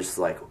in this,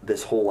 like,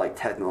 this whole, like,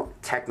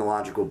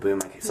 technological boom.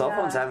 Like, cell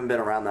phones haven't been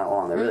around that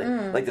long. They're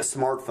really, like, the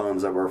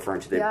smartphones that we're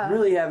referring to, they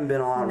really haven't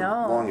been around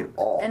long at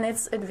all. And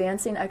it's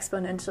advancing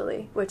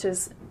exponentially, which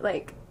is,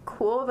 like,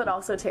 cool but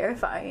also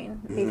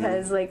terrifying.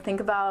 Because, like, think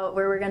about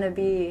where we're going to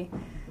be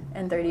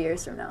in 30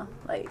 years from now.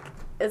 Like,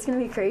 it's going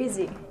to be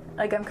crazy.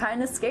 Like, I'm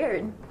kind of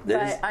scared.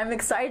 But I'm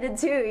excited,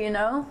 too, you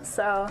know?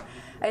 So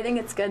I think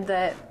it's good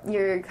that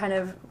you're kind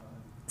of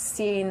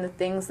seeing the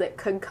things that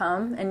could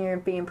come and you're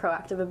being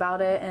proactive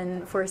about it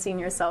and forcing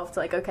yourself to,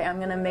 like, okay, I'm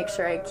gonna make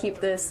sure I keep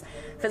this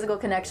physical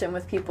connection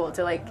with people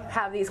to, like,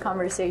 have these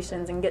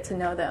conversations and get to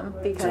know them,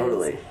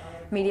 because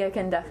media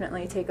can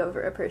definitely take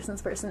over a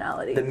person's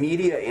personality. The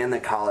media and the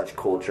college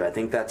culture, I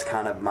think that's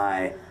kind of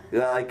my,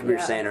 like we were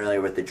saying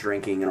earlier with the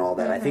drinking and all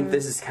that, I think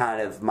this is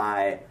kind of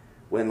my,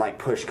 when, like,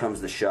 push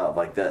comes to shove,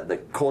 like the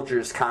culture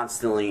is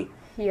constantly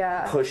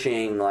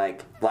pushing,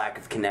 like, lack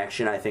of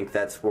connection. I think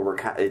that's what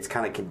it's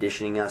kind of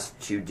conditioning us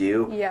to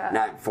do,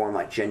 not form,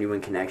 like,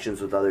 genuine connections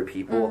with other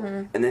people.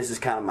 And this is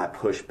kind of my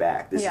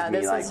pushback. This is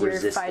me, like, your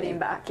resisting. fighting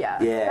back.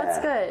 That's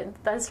good.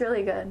 That's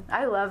really good.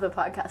 I love the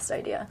podcast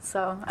idea,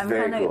 so I'm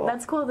kind of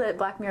that's cool that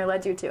Black Mirror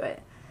led you to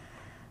it.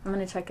 I'm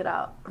gonna check it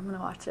out. I'm gonna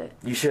watch it.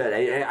 You should.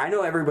 I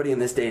know everybody in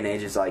this day and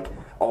age is, like,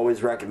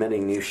 always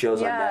recommending new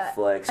shows on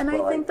Netflix. And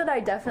but I think that I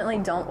definitely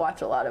don't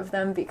watch a lot of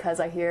them because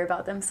I hear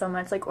about them so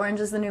much. Like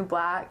Orange is the New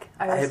Black.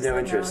 I have no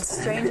interest.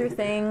 Stranger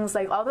Things,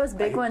 like all those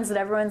big ones that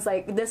everyone's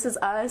like, This Is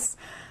Us.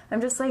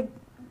 I'm just like,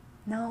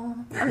 no,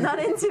 I'm not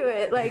into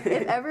it. Like,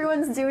 if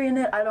everyone's doing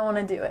it, I don't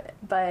want to do it.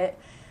 But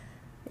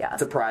yeah,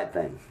 it's a pride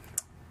thing.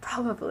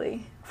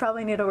 Probably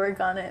need to work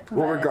on it.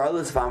 Well,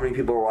 regardless of how many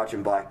people are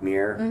watching Black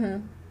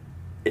Mirror,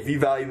 if you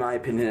value my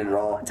opinion at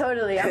all,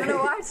 Totally. I'm going to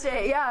watch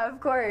it. Yeah, of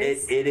course.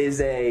 it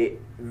is a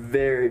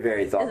very,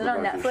 very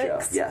thought-provoking Is it on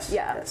Netflix? show. Yes.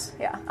 Yeah. Yes.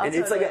 Yeah. I'll And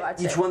it's totally like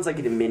watch each it. one's like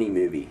a mini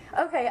movie.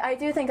 Okay, I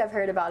do think I've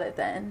heard about it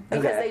then.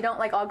 Because Okay. they don't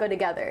like all go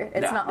together.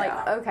 It's not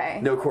like, okay.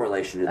 No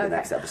correlation to the Okay.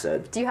 next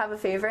episode. Do you have a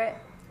favorite?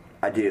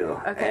 I do.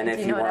 Okay, And do if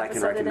you you know what want, I can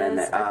episode it recommend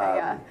is? that. Okay,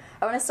 yeah.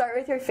 I want to start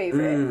with your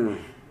favorite.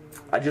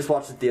 I just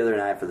watched it the other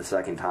night for the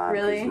second time.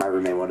 Really? Because my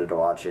roommate wanted to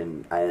watch it,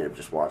 and I ended up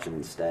just watching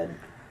instead.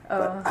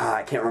 But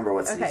I can't remember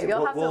what season.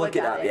 you'll have to we'll look it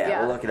at up. it, Yeah, yeah.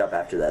 we'll look it up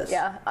after this.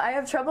 Yeah, I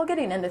have trouble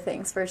getting into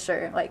things for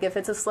sure. Like if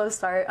it's a slow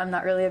start, I'm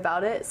not really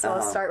about it. So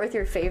I'll start with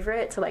your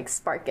favorite to like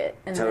spark it,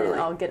 and Totally. then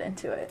I'll get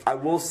into it. I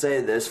will say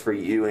this for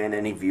you and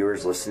any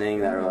viewers listening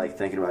that are like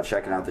thinking about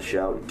checking out the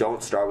show.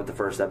 Don't start with the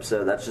first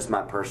episode. That's just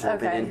my personal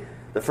Okay. opinion.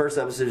 The first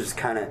episode is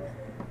kind of.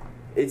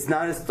 It's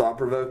not as thought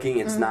provoking.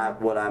 It's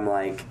not what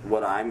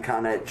I'm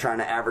kind of trying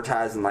to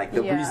advertise and like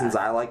the Yeah. reasons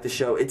I like the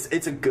show.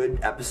 It's a good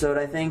episode,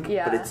 I think.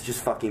 Yeah. But it's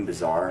just fucking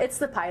bizarre. It's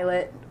the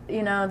pilot,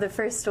 you know, the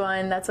first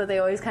one. That's what they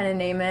always kind of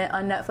name it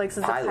on Netflix.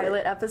 Is Pilot? the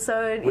pilot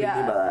episode. What do you Yeah,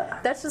 mean by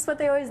that? That's just what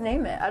they always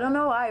name it. I don't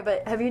know why,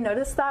 but have you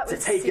noticed that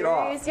with take it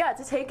off. series? Yeah,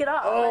 to take it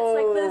off.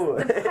 Oh.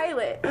 It's like the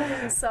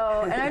pilot.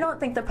 So, and I don't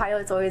think the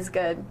pilot's always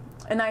good.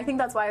 And I think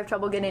that's why I have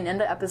trouble getting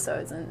into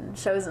episodes and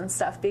shows and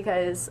stuff,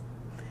 because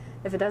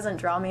if it doesn't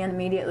draw me in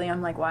immediately,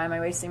 I'm like, why am I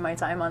wasting my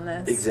time on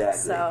this?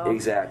 Exactly. So,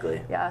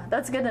 Exactly. yeah,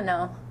 that's good to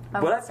know.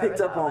 What I picked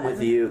up on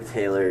with you,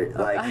 Taylor,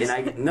 like, gosh. and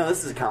I no,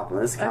 this is a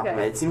compliment. This is a compliment.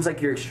 Okay. It seems like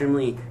you're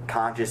extremely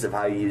conscious of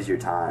how you use your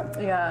time.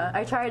 Yeah,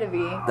 I try to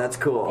be. That's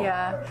cool.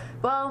 Yeah.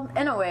 Well,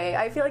 in a way,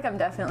 I feel like I'm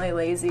definitely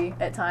lazy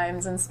at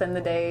times and spend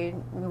the day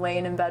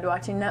laying in bed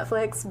watching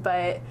Netflix,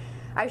 but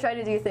I try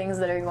to do things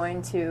that are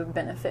going to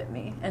benefit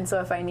me. And so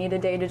if I need a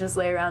day to just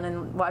lay around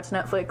and watch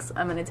Netflix,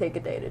 I'm going to take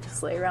a day to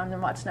just lay around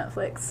and watch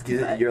Netflix.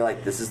 But- You're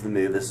like, this is the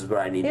move. This is what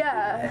I need.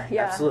 yeah, to do.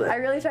 yeah. Absolutely. I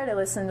really try to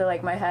listen to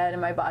like my head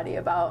and my body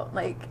about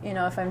like, you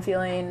know, if I'm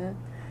feeling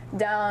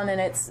down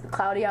and it's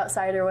cloudy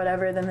outside or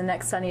whatever, then the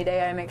next sunny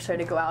day I make sure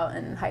to go out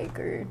and hike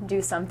or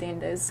do something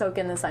to soak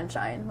in the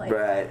sunshine. Like,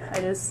 Right. I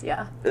just,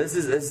 yeah. This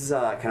is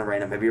kind of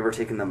random. Have you ever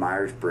taken the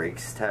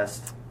Myers-Briggs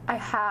test? I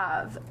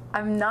have.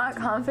 I'm not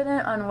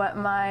confident on what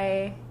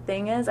my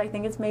thing is. I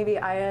think it's maybe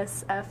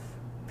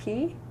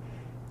ISFP?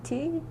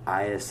 T?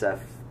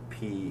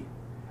 ISFP.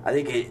 I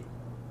think it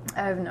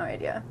I have no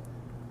idea.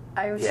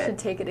 I Yeah. should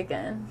take it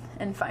again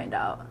and find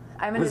out.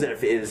 I'm was gonna,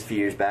 it was a few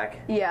years back.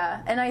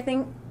 Yeah, and I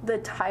think the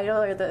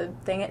title or the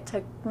thing it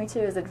took me to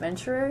is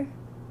adventurer,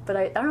 but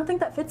I don't think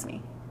that fits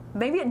me.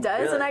 Maybe it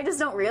does, Really? and I just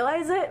don't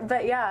realize it.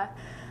 But yeah,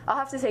 I'll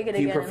have to take it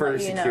Do you again. prefer and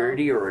let you know.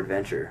 security or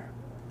adventure?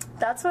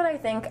 That's what I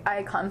think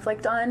I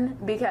conflict on,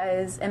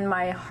 because in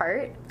my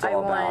heart I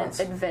all want balance.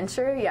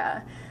 adventure,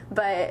 yeah.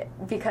 But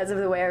because of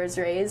the way I was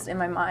raised in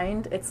my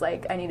mind, it's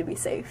like I need to be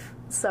safe.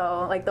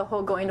 So like the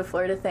whole going to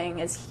Florida thing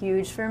is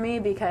huge for me,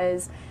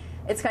 because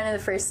it's kind of the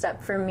first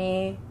step for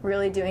me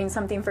really doing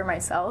something for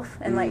myself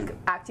and like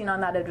acting on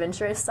that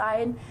adventurous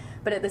side.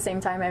 But at the same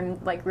time,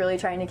 I'm like really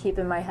trying to keep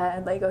in my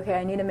head like, okay,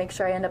 I need to make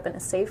sure I end up in a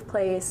safe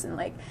place, and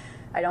like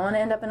I don't want to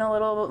end up in a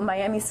little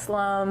Miami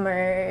slum,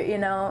 or you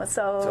know.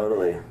 So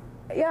Totally.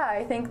 yeah,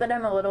 I think that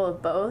I'm a little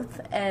of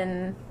both,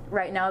 and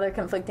right now they're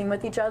conflicting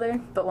with each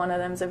other, but one of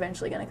them's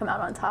eventually going to come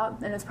out on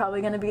top, and it's probably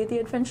going to be the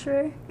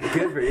adventurer.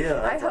 Good for you.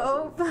 I That's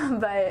awesome.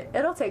 hope, but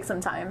it'll take some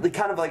time. Like,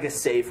 kind of like a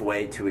safe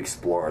way to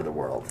explore the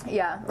world.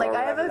 Yeah, like Or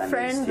I have whatever a that means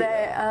friend to you.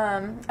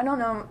 that I don't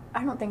know,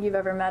 I don't think you've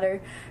ever met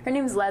her. Her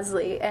name's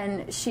Leslie,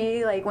 and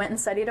she like went and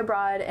studied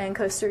abroad in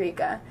Costa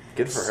Rica.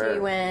 Good for her. She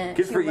went.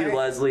 Good she for you, learned-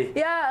 Leslie.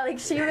 Yeah, like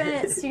she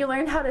went. She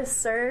learned how to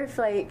surf.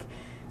 Like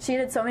she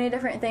did so many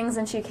different things,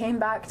 and she came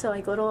back to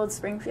like little old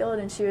Springfield,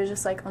 and she was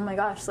just like, oh my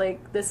gosh,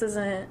 like this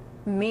isn't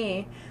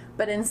me.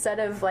 But instead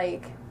of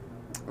like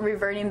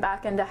reverting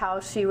back into how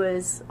she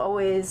was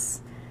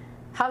always,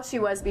 how she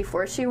was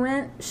before she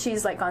went,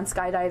 she's like gone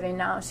skydiving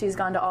now. She's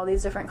gone to all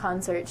these different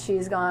concerts.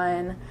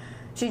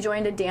 She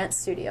joined a dance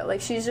studio.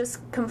 Like she's just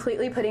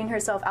completely putting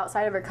herself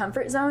outside of her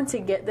comfort zone to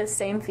get the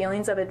same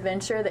feelings of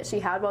adventure that she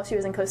had while she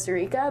was in Costa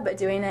Rica, but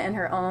doing it in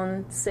her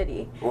own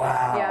city.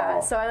 Wow. Yeah,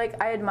 so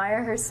I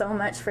admire her so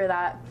much for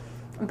that.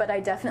 But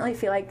I definitely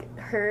feel like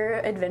her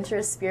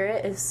adventurous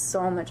spirit is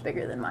so much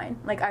bigger than mine.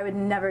 Like, I would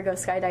never go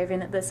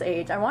skydiving at this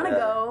age. I want to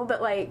go,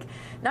 but, like,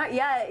 not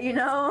yet, you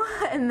know?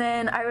 And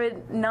then I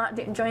would not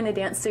join a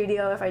dance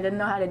studio if I didn't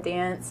know how to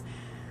dance.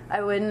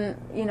 I wouldn't,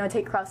 you know,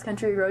 take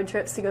cross-country road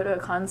trips to go to a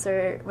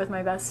concert with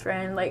my best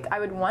friend. Like, I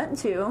would want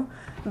to,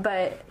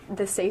 but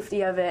the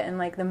safety of it and,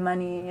 like, the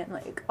money and,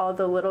 like, all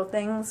the little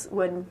things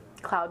would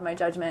cloud my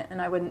judgment, and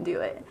I wouldn't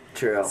do it.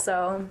 True.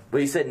 So...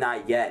 But you said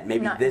not yet.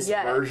 Maybe Not this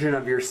yet. version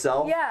of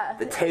yourself, Yeah.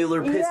 the Taylor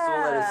pistol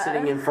that is Yeah.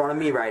 sitting in front of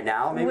me right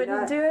now, maybe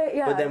Wouldn't not. do it,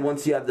 yeah. But then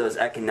once you have those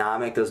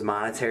economic, those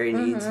monetary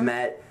needs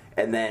met,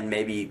 and then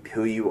maybe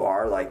who you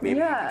are, like maybe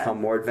you Yeah.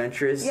 become more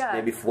adventurous. Yeah.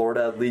 Maybe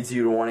Florida leads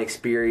you to one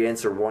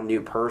experience or one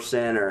new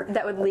person or...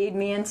 that would lead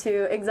me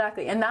into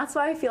exactly, and that's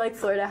why I feel like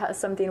Florida has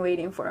something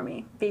waiting for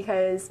me,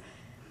 because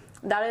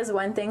that is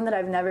one thing that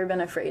I've never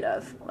been afraid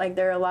of. Like,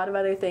 there are a lot of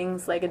other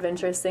things, like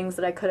adventurous things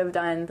that I could have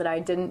done that I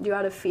didn't do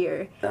out of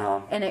fear.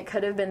 And it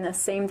could have been the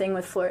same thing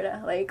with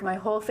Florida. Like, my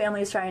whole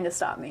family's trying to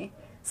stop me.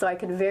 So I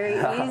could very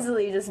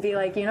easily just be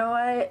like, you know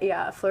what?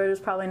 Yeah, Florida's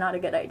probably not a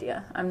good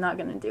idea. I'm not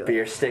going to do it. But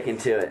you're sticking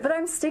to it. But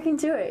I'm sticking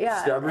to it,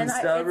 yeah. Stubborn.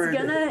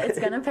 It's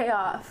gonna pay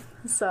off.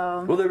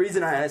 So. Well, the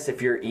reason I asked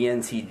if you're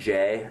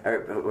ENTJ,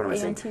 or what am I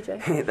saying?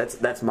 ENTJ.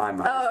 that's my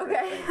Myers. Oh,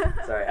 okay.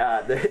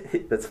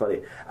 Sorry, that's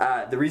funny.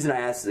 The reason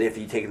I asked if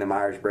you've taken the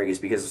Myers-Briggs is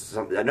because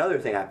another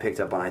thing I picked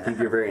up on. I think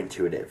you're very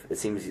intuitive. It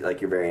seems like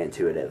you're very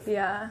intuitive.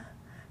 Yeah.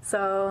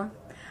 So,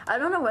 I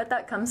don't know what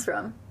that comes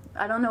from.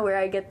 I don't know where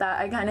I get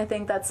that. I kind of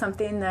think that's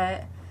something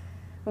that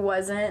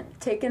wasn't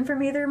taken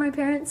from either of my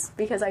parents,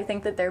 because I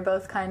think that they're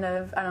both kind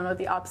of, I don't know what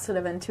the opposite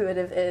of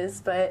intuitive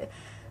is, but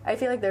I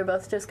feel like they're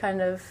both just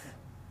kind of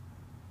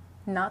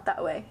not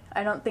that way.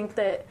 I don't think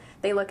that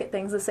they look at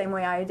things the same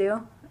way I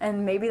do,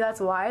 and maybe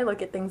that's why I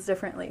look at things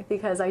differently,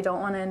 because I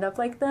don't want to end up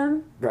like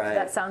them. Right.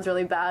 That sounds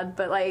really bad,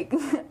 but like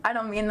I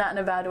don't mean that in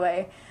a bad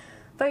way.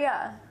 But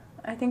yeah,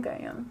 I think I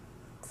am.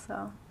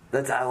 So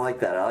I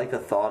like that. I like the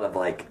thought of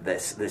like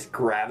this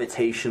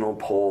gravitational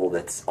pull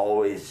that's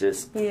always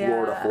just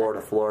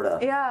Florida.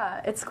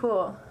 Yeah, it's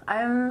cool.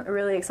 I'm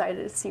really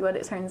excited to see what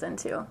it turns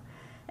into.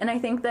 And I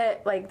think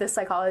that, like, the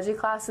psychology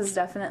class has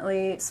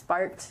definitely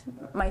sparked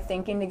my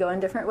thinking to go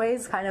in different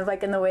ways, kind of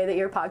like in the way that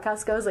your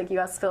podcast goes. Like, you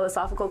ask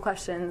philosophical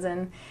questions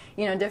and,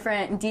 you know,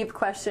 different deep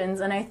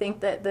questions. And I think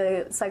that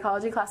the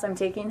psychology class I'm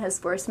taking has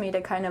forced me to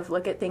kind of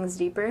look at things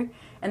deeper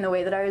in the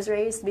way that I was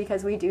raised,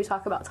 because we do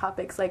talk about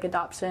topics like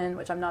adoption,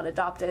 which I'm not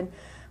adopted,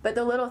 but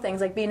the little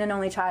things like being an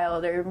only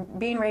child or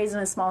being raised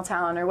in a small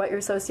town or what your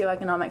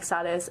socioeconomic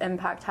status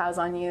impact has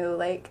on you,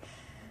 like.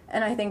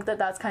 And I think that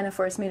that's kind of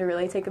forced me to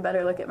really take a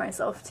better look at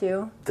myself,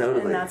 too.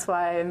 Totally. And that's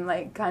why I'm,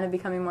 like, kind of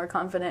becoming more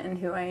confident in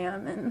who I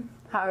am and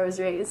how I was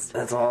raised.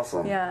 That's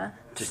awesome. Yeah.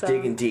 Just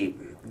digging deep.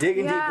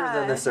 Digging deeper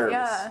than the surface.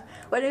 Yeah.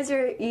 What is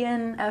your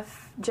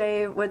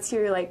ENFJ? What's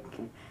your, like...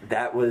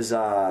 That was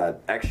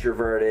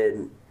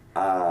extroverted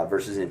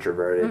versus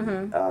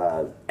introverted.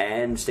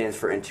 N stands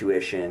for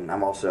intuition.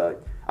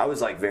 I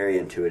was like very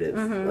intuitive.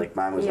 Like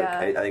mine was like,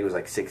 I think it was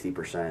like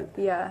 60%.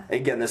 Yeah.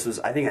 Again, I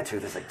think I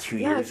took this like 2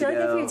 years ago. Yeah, I feel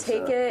like if you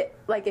take it,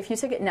 like if you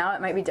took it now,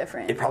 it might be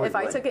different. It probably If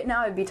I took it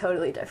now, it'd be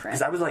totally different.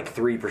 Because I was like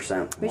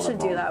 3%. We should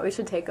do that. We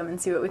should take them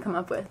and see what we come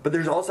up with. But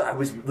there's also, I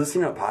was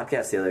listening to a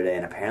podcast the other day,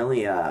 and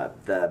apparently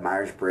the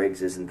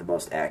Myers-Briggs isn't the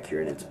most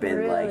accurate. It's been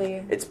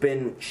it's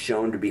been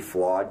shown to be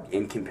flawed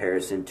in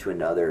comparison to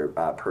another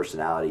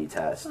personality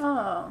test.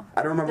 Oh.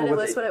 I don't remember Did it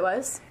list what it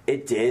was?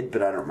 It did,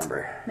 but I don't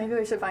remember. Maybe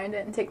we should find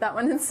it and take that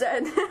one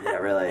instead. Yeah,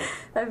 really.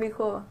 That'd be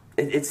cool.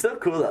 It's still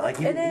cool though. Like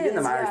even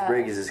the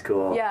Myers-Briggs is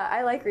cool. Yeah,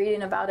 I like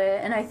reading about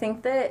it, and I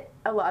think that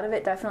a lot of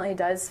it definitely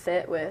does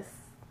fit with,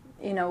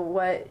 you know,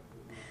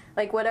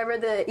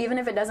 whatever even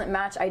if it doesn't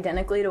match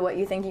identically to what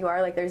you think you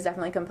are, like there's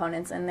definitely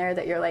components in there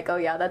that you're like, oh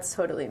yeah, that's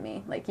totally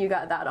me. Like you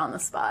got that on the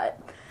spot.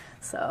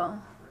 So,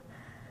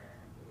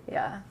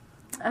 yeah.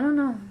 I don't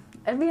know.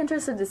 I'd be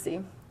interested to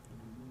see.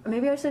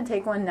 Maybe I should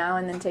take one now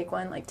and then take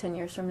one like 10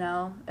 years from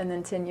now and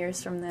then 10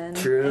 years from then.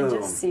 True.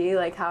 And just see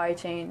like how I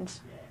change.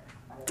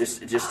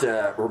 Just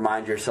to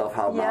remind yourself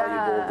how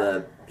valuable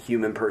the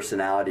human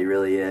personality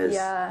really is.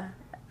 Yeah.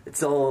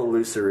 It's all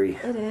illusory.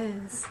 It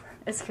is.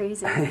 It's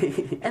crazy.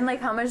 And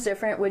like how much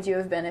different would you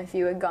have been if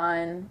you had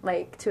gone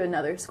like to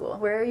another school?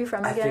 Where are you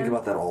from again? I think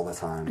about that all the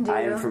time.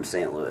 I am from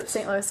St. Louis.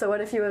 St. Louis. So what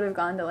if you would have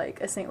gone to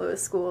like a St.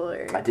 Louis school?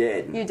 Or I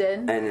did. You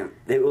did? And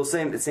it was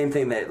the same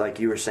thing that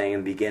like you were saying in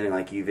the beginning,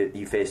 like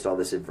you faced all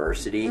this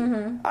adversity.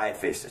 I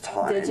faced a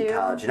ton in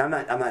college. And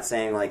I'm not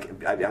saying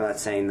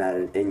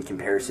that in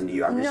comparison to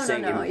you. I'm just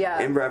saying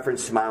in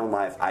reference to my own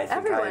life, I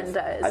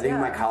think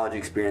my college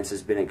experience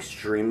has been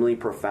extremely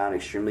profound,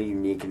 extremely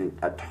unique, and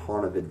a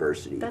ton of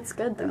adversity. That's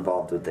good though.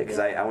 Involved with it, because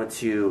I went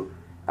to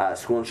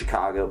school in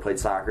Chicago, played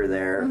soccer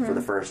there for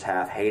the first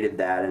half, hated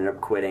that, ended up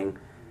quitting.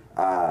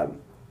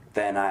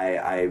 Then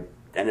I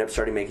ended up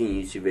starting making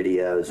YouTube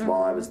videos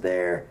while I was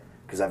there,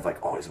 because I've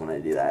like always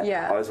wanted to do that.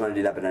 Yeah. Always wanted to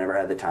do that, but I never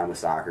had the time with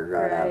soccer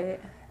growing up.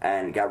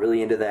 And got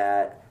really into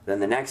that. Then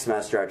the next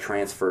semester I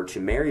transferred to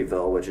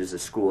Maryville, which is a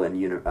school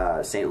in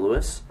St.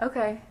 Louis.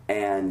 Okay.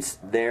 And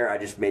there I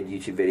just made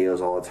YouTube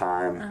videos all the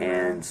time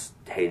and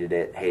hated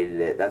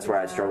it. That's where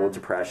I struggled with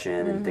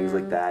depression and things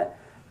like that.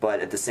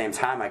 But at the same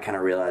time, I kind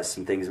of realized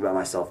some things about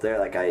myself there.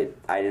 Like I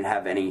didn't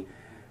have any...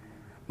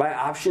 My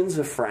options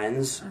of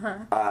friends,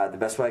 the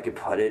best way I could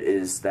put it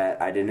is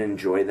that I didn't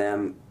enjoy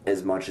them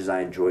as much as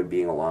I enjoyed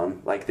being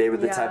alone. Like, they were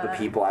the type of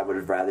people I would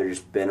have rather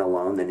just been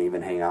alone than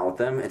even hang out with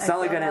them. It's not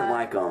like I didn't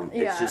like them.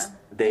 Yeah. It's just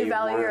you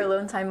value your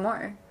alone time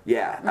more.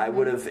 Yeah, I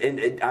would have,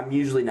 and I'm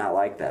usually not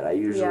like that.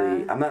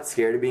 I'm not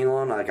scared of being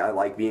alone. Like, I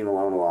like being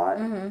alone a lot,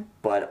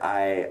 but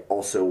I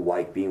also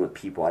like being with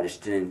people. I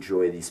just didn't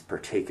enjoy these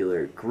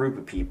particular group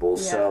of people,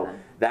 so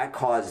that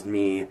caused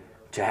me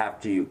to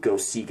have to go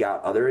seek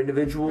out other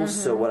individuals.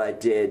 So what I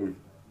did,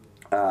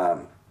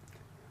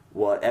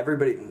 what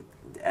everybody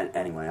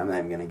anyway, I'm not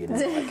even going to get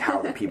into like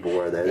how the people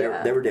were there.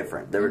 Yeah. They were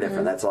different. They were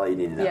different. That's all you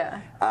need to know.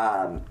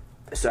 Yeah.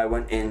 So I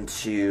went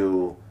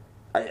into,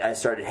 I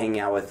started hanging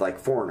out with like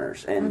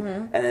foreigners,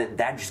 and then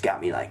that just got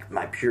me like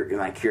my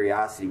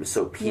curiosity was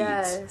so piqued,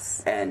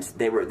 Yes. and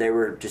they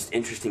were just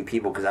interesting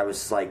people because I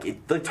was like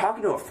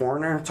talking to a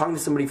foreigner, talking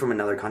to somebody from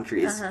another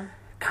country is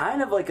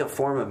kind of like a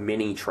form of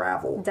mini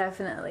travel.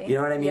 Definitely. You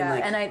know what I mean? Yeah,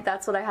 Like, and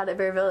that's what I had at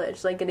Bear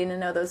Village, like getting to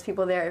know those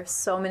people there.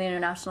 So many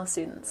international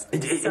students.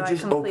 It So I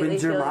just completely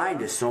opens your feel mind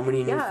you. to so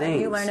many new Yeah,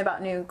 things. you learn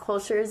about new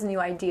cultures, new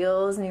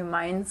ideals, new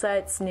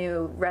mindsets,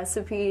 new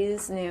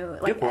recipes, new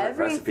like point,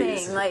 everything.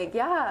 recipes. Like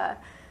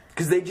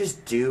Because they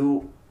just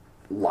do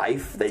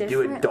life. They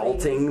do differently.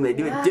 adulting. They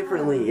do it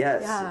differently.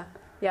 Yes. Yeah.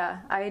 Yeah,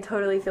 I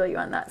totally feel you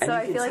on that. And So you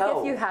I can feel like tell.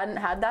 if you hadn't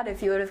had that,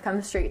 if you would have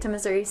come straight to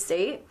Missouri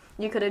State,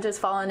 you could have just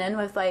fallen in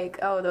with like,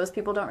 oh, those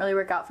people don't really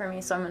work out for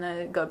me, so I'm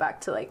gonna go back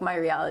to like my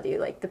reality,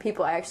 like the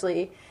people I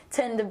actually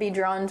tend to be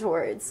drawn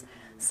towards.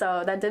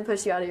 So that did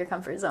push you out of your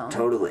comfort zone.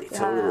 Totally.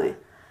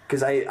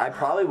 Because I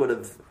probably would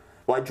have.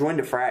 Well, I joined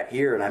a frat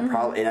here, and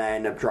I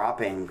ended up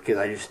dropping because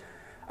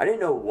I didn't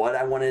know what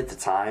I wanted at the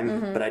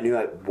time, but I knew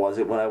it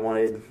wasn't what I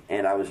wanted,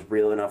 and I was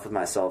real enough with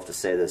myself to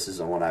say this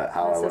isn't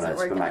how I want to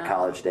spend my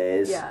college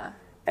days. Yeah.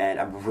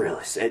 And I'm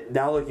really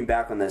now looking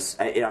back on this.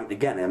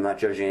 I'm not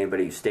judging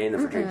anybody who's staying in the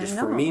fraternity. Just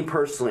for me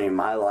personally in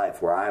my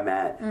life, where I'm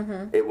at,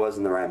 it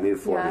wasn't the right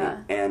move for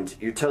me. And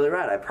you're totally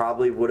right. I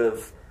probably would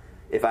have,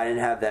 if I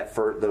didn't have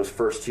those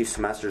first 2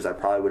 semesters, I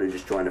probably would have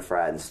just joined a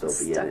frat and still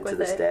be in it to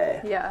this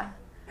day. Yeah.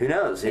 Who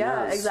knows? Who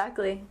knows?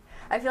 Exactly.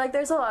 I feel like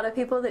there's a lot of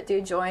people that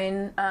do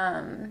join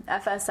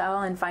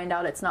FSL and find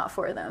out it's not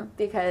for them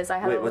because I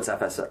have. Wait, what's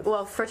FSL?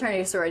 Well,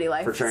 fraternity sorority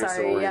life. Fraternity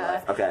sorority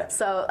life. Okay.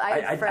 So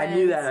I had friends. I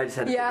knew that. I just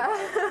had to.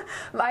 Yeah,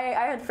 I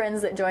had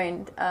friends that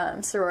joined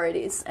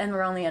sororities and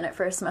were only in it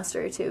for a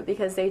semester or 2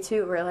 because they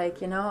too were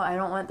like, I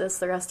don't want this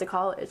the rest of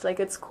college. Like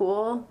it's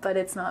cool, but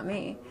it's not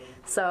me.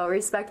 So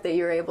respect that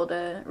you were able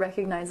to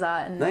recognize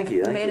that and thank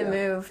you. made a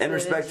move. And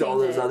respect to all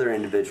those other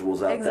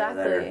individuals out there.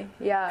 Exactly.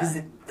 Yeah.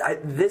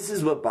 Because this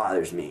is what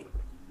bothers me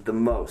the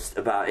most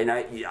about, and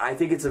I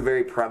think it's a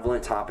very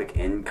prevalent topic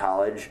in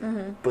college,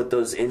 but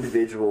those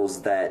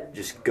individuals that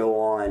just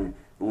go on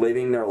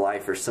living their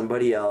life for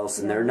somebody else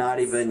and they're not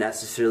even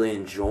necessarily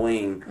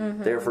enjoying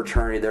their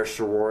fraternity, their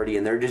sorority,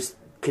 and they're just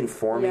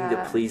conforming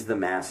to please the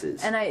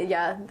masses. And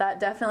that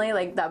definitely,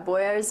 like that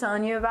boy I was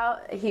telling you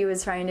about, he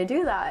was trying to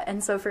do that.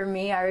 And so for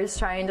me, I was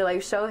trying to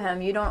like show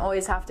him, you don't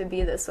always have to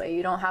be this way.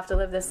 You don't have to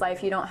live this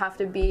life. You don't have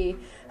to be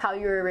how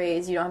you were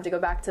raised. You don't have to go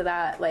back to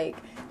that. Like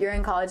you're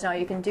in college now,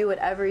 you can do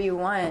whatever you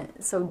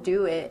want. So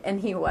do it. And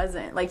he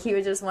wasn't. Like he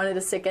just wanted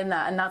to stick in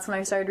that. And that's when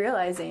I started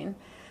realizing.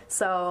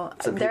 So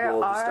some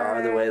people just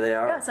are the way they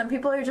are. Yeah, some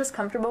people are just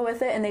comfortable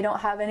with it and they don't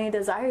have any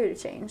desire to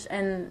change.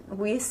 And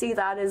we see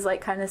that as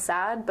like kind of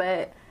sad,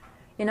 but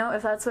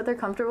if that's what they're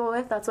comfortable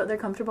with, that's what they're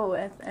comfortable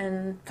with.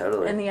 And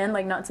in the end,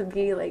 like not to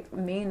be like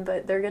mean,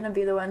 but they're going to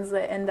be the ones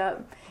that end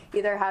up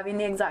either having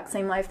the exact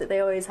same life that they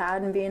always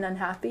had and being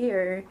unhappy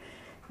or,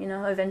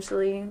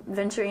 eventually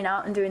venturing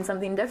out and doing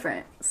something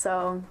different.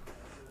 So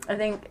I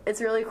think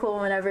it's really cool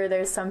whenever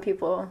there's some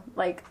people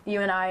like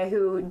you and I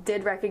who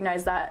did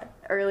recognize that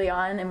early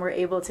on and were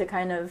able to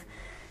kind of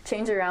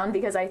change around,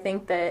 because I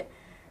think that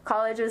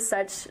college is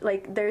such,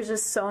 like, there's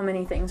just so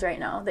many things right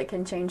now that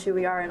can change who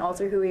we are and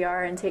alter who we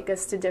are and take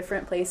us to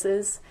different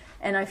places.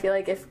 And I feel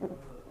like if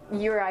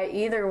you or I,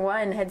 either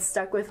one, had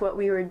stuck with what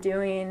we were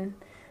doing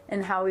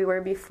and how we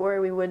were before,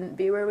 we wouldn't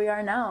be where we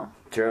are now.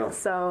 True.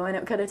 So, and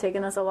it could have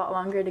taken us a lot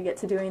longer to get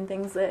to doing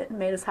things that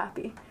made us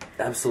happy.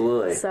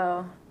 Absolutely.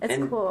 So,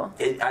 it's cool.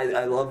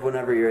 I love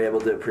whenever you're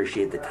able to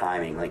appreciate the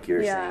timing, like you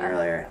were saying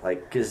earlier.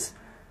 Like, because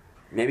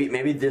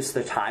maybe just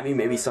the timing,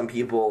 maybe some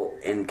people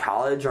in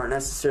college aren't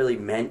necessarily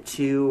meant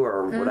to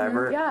or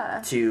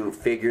whatever to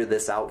figure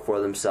this out for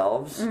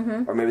themselves,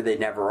 or maybe they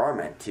never are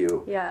meant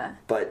to. Yeah.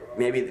 But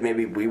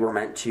maybe we were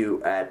meant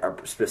to at a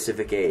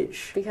specific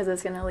age. Because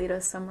it's going to lead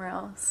us somewhere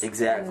else.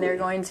 Exactly. And they're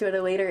going to at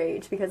a later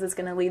age because it's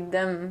going to lead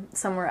them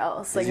somewhere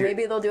else. Like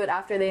maybe they'll do it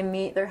after they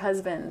meet their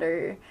husband,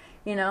 or,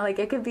 like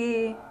it could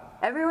be.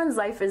 Everyone's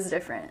life is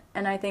different,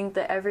 and I think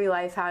that every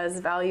life has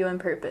value and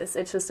purpose.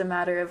 It's just a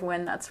matter of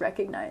when that's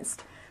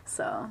recognized.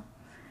 So,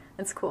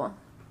 it's cool.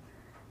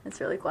 It's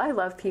really cool. I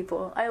love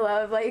people. I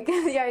love, like,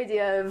 the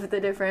idea of the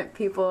different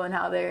people and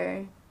how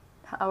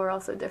we're all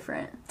so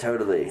different.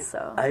 Totally.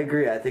 So I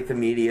agree. I think the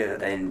media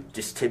and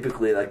just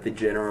typically, like, the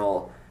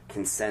general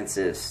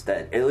consensus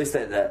that, at least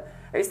the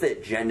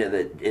agenda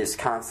that is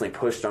constantly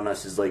pushed on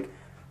us is, like,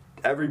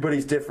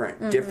 everybody's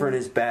different. Different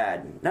is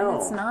bad. No.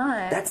 It's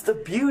not. That's the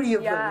beauty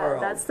of the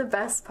world. Yeah, that's the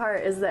best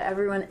part, is that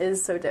everyone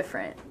is so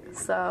different.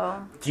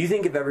 So. Do you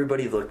think if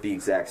everybody looked the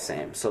exact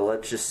same, so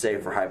let's just say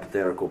for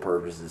hypothetical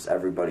purposes,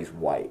 everybody's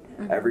white,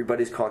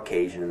 everybody's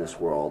Caucasian in this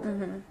world,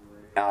 and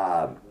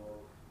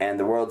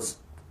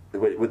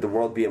would the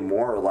world be a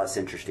more or less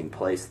interesting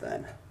place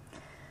then?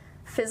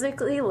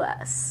 Physically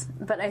less,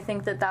 but I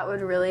think that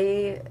would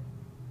really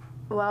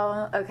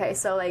Well, okay,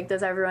 so, like,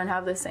 does everyone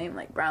have the same,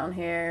 like, brown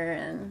hair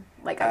and,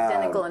 like,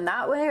 identical in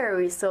that way, or are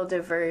we still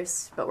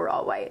diverse, but we're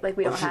all white? Like,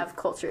 we don't have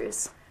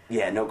cultures.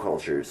 Yeah, no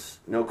cultures.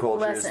 No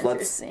cultures. Less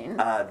interesting.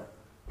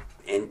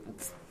 And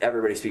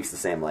everybody speaks the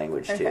same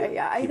language, too. Okay,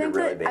 yeah, I think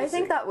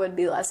basic. that would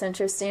be less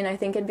interesting. I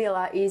think it'd be a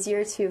lot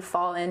easier to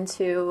fall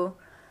into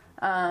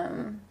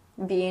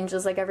being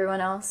just like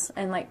everyone else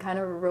and, like, kind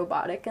of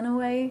robotic in a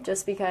way,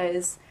 just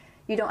because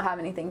you don't have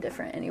anything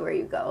different anywhere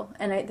you go.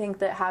 And I think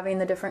that having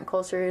the different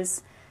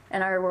cultures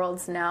in our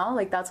worlds now,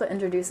 like, that's what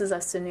introduces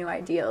us to new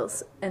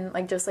ideals. And,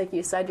 like, just like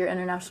you said, your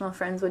international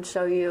friends would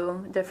show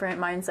you different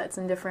mindsets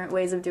and different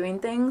ways of doing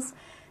things.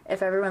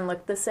 If everyone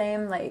looked the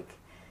same, like,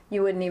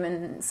 you wouldn't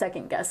even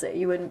second guess it.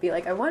 You wouldn't be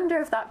like, I wonder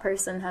if that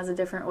person has a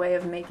different way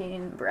of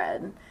making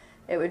bread.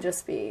 It would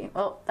just be,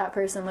 well, that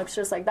person looks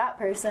just like that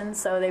person,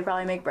 so they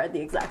probably make bread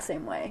the exact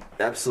same way.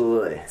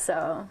 Absolutely.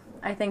 So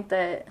I think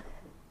that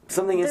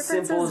something as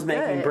simple as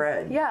making good.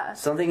 bread. Yeah.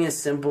 Something as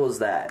simple as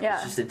that. Yeah.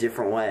 It's just a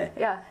different way.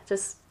 Yeah,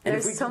 just And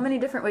there's so many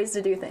different ways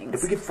to do things.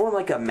 If we could form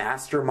like a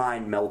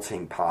mastermind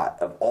melting pot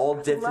of all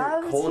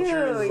different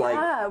cultures,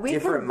 like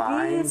different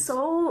minds. We could be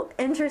so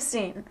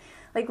interesting.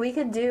 Like, we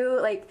could do,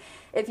 like,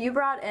 if you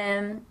brought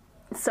in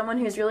someone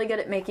who's really good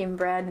at making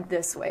bread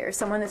this way, or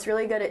someone that's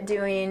really good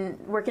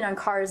at working on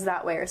cars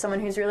that way, or someone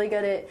who's really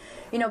good at,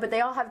 but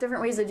they all have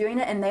different ways of doing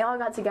it, and they all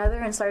got together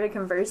and started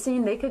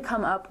conversing, they could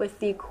come up with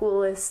the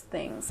coolest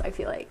things, I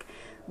feel like.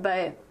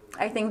 But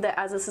I think that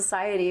as a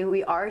society,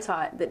 we are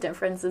taught that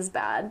difference is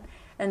bad.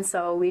 And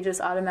so we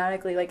just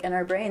automatically, like, in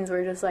our brains,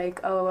 we're just like,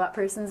 oh, that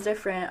person's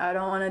different. I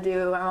don't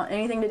want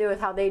anything to do with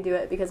how they do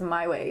it because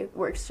my way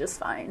works just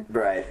fine.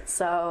 Right.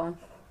 So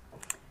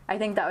I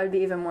think that would be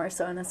even more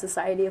so in a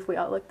society if we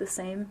all looked the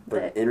same.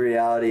 But in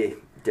reality,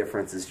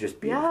 difference is just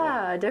beautiful.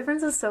 Yeah,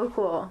 difference is so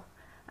cool.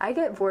 I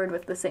get bored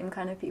with the same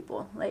kind of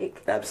people.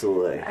 Like,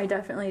 absolutely. I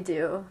definitely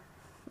do.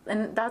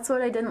 And that's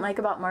what I didn't like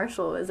about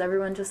Marshall, is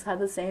everyone just had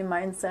the same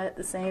mindset,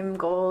 the same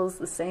goals,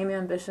 the same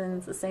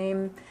ambitions, the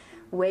same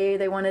way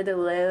they wanted to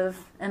live,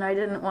 and I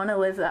didn't want to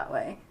live that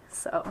way.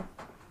 So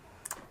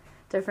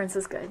difference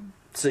is good.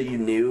 So you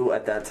knew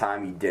at that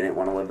time you didn't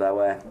want to live that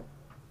way,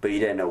 but you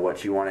didn't know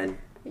what you wanted?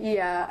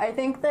 Yeah, I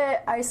think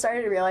that I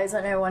started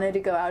realizing I wanted to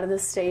go out of the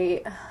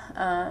state.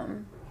 I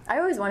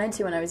always wanted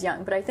to when I was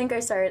young, but I think I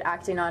started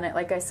acting on it,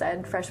 like I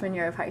said, freshman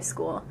year of high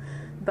school.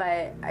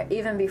 But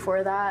even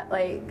before that,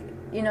 like,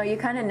 you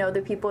kind of know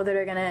the people that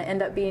are going to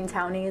end up being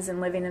townies and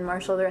living in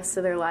Marshall the rest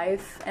of their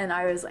life. And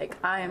I was like,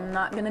 I am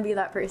not going to be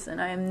that person.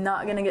 I am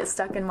not going to get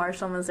stuck in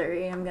Marshall,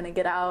 Missouri. I'm going to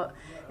get out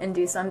and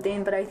do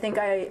something. But I think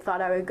I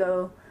thought I would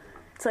go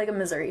to, like, a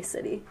Missouri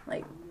city,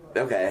 like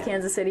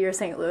Kansas City or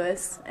St.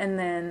 Louis. And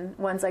then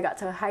once I got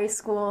to high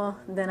school,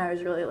 then I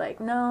was really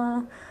like,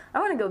 no, I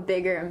want to go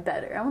bigger and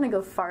better. I want to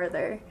go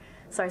farther.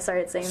 So I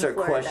started saying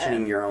Florida.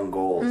 Questioning your own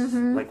goals.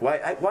 Mm-hmm. Like, why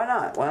not?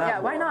 Why not? Yeah,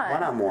 more? why not? Why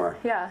not more?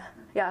 Yeah.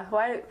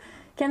 Why?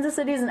 Kansas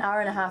City is an hour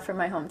and a half from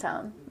my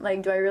hometown.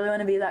 Like, do I really want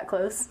to be that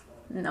close?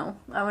 No.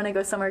 I want to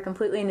go somewhere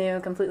completely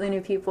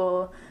new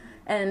people.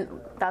 And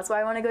that's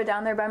why I want to go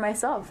down there by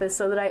myself, is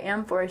so that I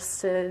am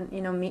forced to,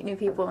 meet new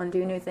people and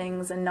do new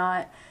things and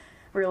not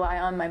rely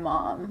on my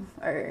mom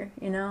or,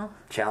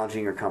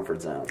 Challenging your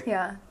comfort zone.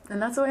 Yeah.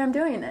 And that's the way I'm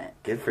doing it.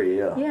 Good for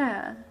you.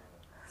 Yeah.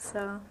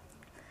 So.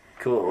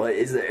 Cool. Well,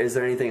 is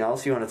there anything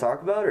else you want to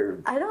talk about,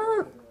 or? I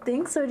don't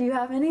think so. Do you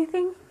have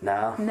anything?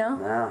 No.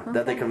 Okay.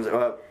 Nothing comes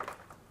up.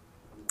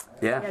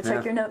 Yeah,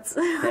 check your notes.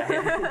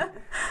 Why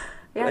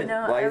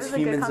is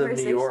Humans of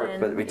New York?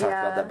 But we talked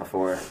about that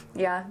before.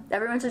 Yeah,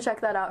 everyone should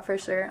check that out for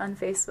sure on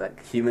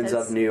Facebook. Humans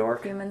of New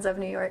York? Humans of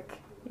New York.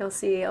 You'll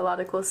see a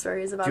lot of cool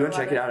stories about it. Do you want to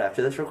check it out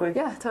after this real quick?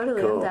 Yeah,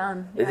 totally. Cool. I'm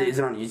down. Yeah. Is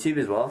it on YouTube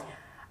as well?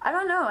 I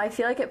don't know. I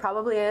feel like it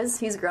probably is.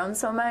 He's grown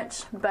so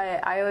much, but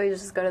I always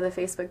just go to the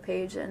Facebook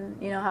page,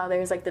 and you know how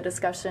there's like the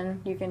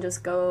discussion. You can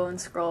just go and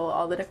scroll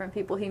all the different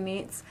people he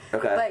meets.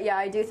 Okay. But yeah,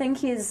 I do think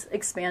he's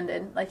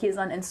expanded. Like, he's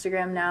on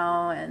Instagram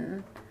now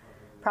and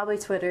probably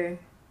Twitter.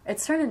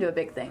 It's turned into a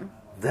big thing.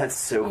 That's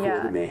so cool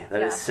to me.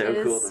 That is so cool to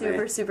me. It is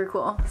super, super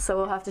cool. So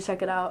we'll have to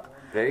check it out.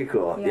 Very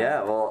cool.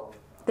 Yeah, well...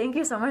 Thank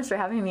you so much for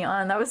having me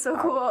on. That was so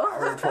cool.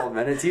 Hour and 12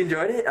 minutes. You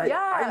enjoyed it?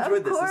 I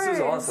enjoyed this. This was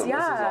awesome. Yeah.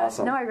 This was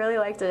awesome. No, I really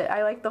liked it.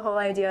 I liked the whole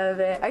idea of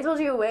it. I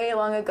told you way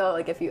long ago,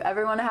 like, if you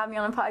ever want to have me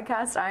on a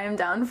podcast, I am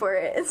down for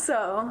it.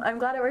 So I'm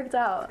glad it worked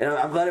out. And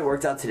I'm glad it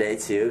worked out today,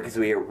 too, because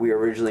we were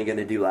originally going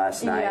to do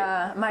last night.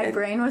 Yeah, my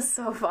brain was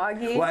so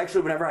foggy. Well,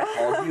 actually, whenever I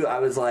called you, I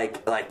was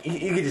like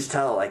you could just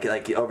tell,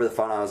 like over the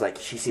phone, I was like,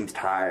 she seems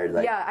tired.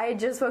 Like, yeah, I had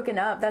just woken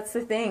up. That's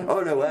the thing.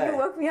 Oh, no way. You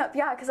woke me up.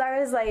 Yeah, because I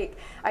was like,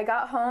 I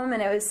got home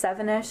and it was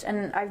 7-ish,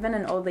 and I've been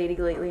an old lady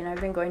lately, and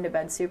I've been going to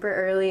bed super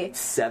early.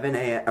 7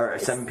 a.m. or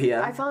 7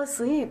 p.m.? I fell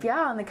asleep,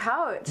 on the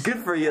couch. Good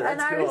for you.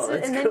 That's cool.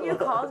 And then you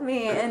called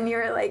me, and you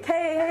were like,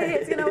 hey,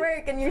 it's going to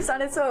work, and you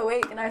sounded so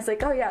awake, and I was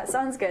like, oh, yeah,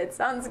 sounds good.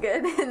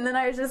 And then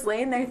I was just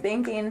laying there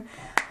thinking,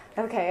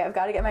 okay, I've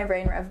got to get my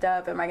brain revved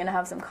up. Am I going to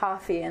have some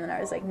coffee? And then I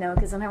was like, no,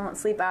 because then I won't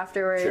sleep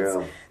afterwards.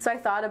 True. So I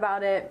thought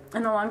about it,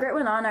 and the longer it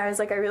went on, I was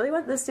like, I really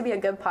want this to be a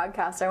good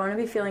podcast. I want to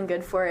be feeling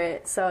good for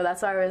it. So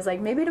that's why I was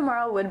like, maybe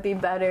tomorrow would be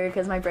better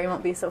because my brain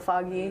won't be so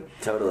foggy.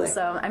 Totally.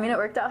 So, I mean, it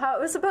worked out how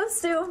it was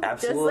supposed to.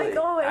 Absolutely. Just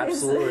like always.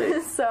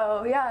 Absolutely.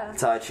 So, yeah.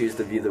 That's how I choose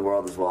to view the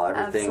world as well.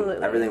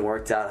 Everything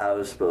worked out how it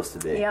was supposed to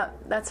be.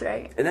 Yep, that's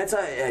right. And that's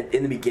how,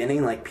 in the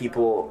beginning, like,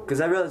 people,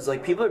 because I realized,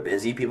 like, people are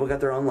busy, people got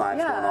their own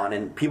lives going on,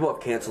 and people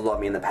have canceled on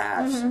me in the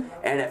past.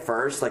 And at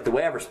first, like, the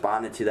way I've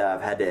responded to that,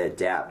 I've had to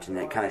adapt, and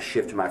it kind of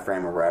shifted my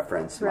frame of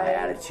reference, my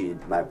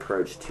attitude, my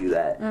approach to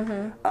that.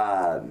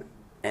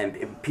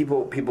 And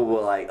people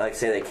will, like,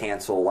 say they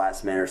cancel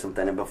last minute or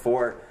something, and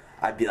before,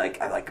 I'd be like,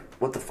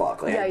 what the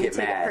fuck? Like, I'd get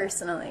take mad. It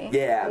personally.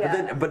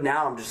 Yeah. But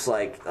now I'm just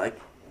like,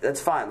 that's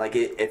fine. Like,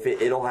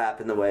 it'll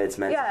happen the way it's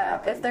meant to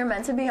happen. Yeah, if they're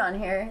meant to be on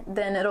here,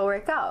 then it'll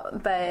work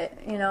out. But,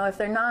 you know, if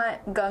they're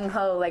not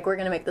gung-ho, like, we're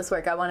going to make this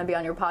work, I want to be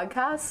on your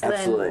podcast,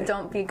 then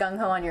don't be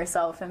gung-ho on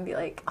yourself and be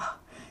like, oh,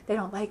 they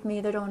don't like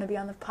me, they don't want to be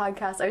on the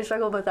podcast. I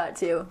struggled with that,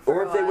 too.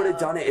 Or if they would have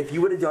done it, if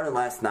you would have done it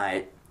last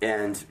night,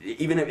 and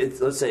even if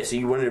it's, let's say, so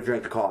you wouldn't have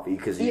drank the coffee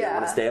because you didn't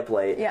want to stay up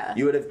late. Yeah.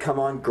 You would have come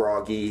on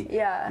groggy.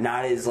 Yeah.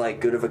 Not as,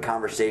 like, good of a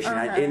conversation.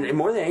 And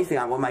more than anything,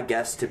 I want my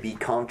guests to be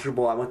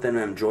comfortable. I want them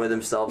to enjoy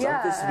themselves. I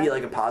want this to be,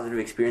 like, a positive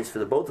experience for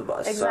the both of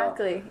us.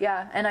 Exactly.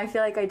 Yeah. And I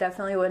feel like I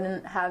definitely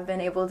wouldn't have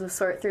been able to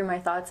sort through my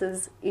thoughts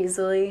as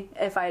easily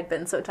if I had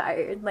been so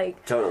tired.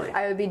 Like, totally.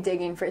 I would be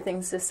digging for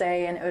things to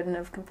say, and it wouldn't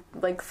have,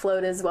 like,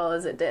 flowed as well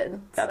as it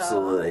did.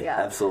 Absolutely. So, yeah.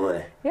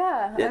 Absolutely.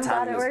 Yeah. I'm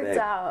glad it worked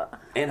out.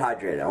 And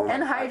hydrated.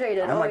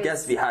 Hydrated. I want my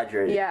guests to be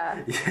hydrated.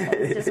 Yeah.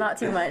 Just not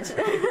too much.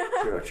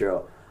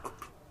 True.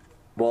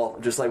 Well,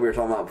 just like we were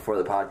talking about before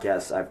the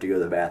podcast, I have to go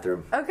to the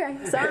bathroom. Okay,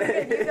 sounds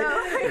good. You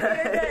go. You're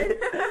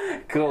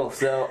good. Cool.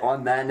 So,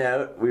 on that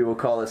note, we will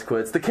call this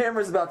quits. The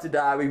camera's about to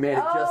die. We made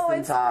it just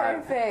in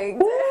time.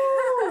 Perfect.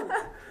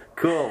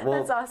 Cool. Well,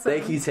 that's awesome.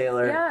 Thank you,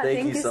 Taylor. Yeah,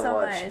 thank you so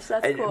much.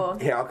 That's cool.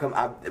 Here, I'll come.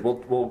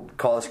 We'll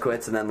call us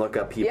quits and then look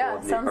up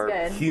people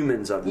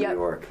humans of New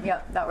York.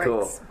 Yep, that works.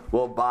 Cool.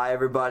 Well, bye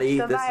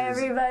everybody. Bye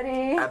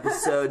everybody.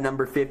 Episode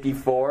number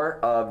 54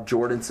 of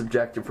Jordan's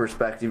Subjective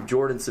Perspective.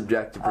 Jordan's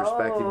Subjective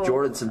Perspective.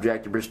 Jordan's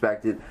Subjective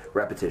Perspective.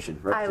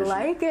 Repetition. I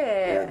like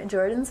it. Yeah.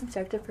 Jordan's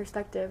Subjective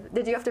Perspective.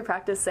 Did you have to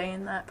practice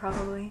saying that?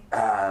 Probably.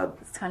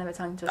 It's kind of a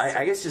tongue twister.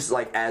 I guess just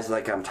like as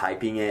like I'm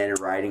typing it and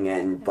writing it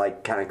and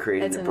like kind of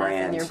creating the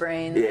brand. In your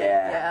brain.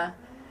 Yeah.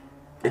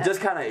 It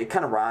just kind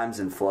of rhymes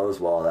and flows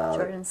well though.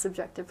 Jordan's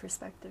Subjective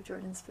Perspective.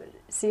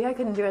 See, I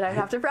couldn't do it. I'd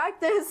have to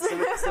practice.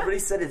 Somebody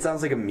said it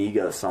sounds like a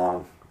Migos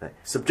song.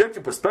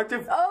 Subjective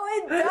Perspective.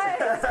 Oh, it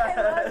does.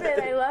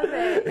 I love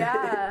it.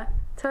 Yeah,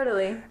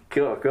 totally.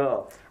 Cool.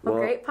 Well,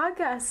 great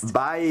podcast.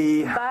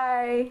 Bye.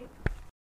 Bye.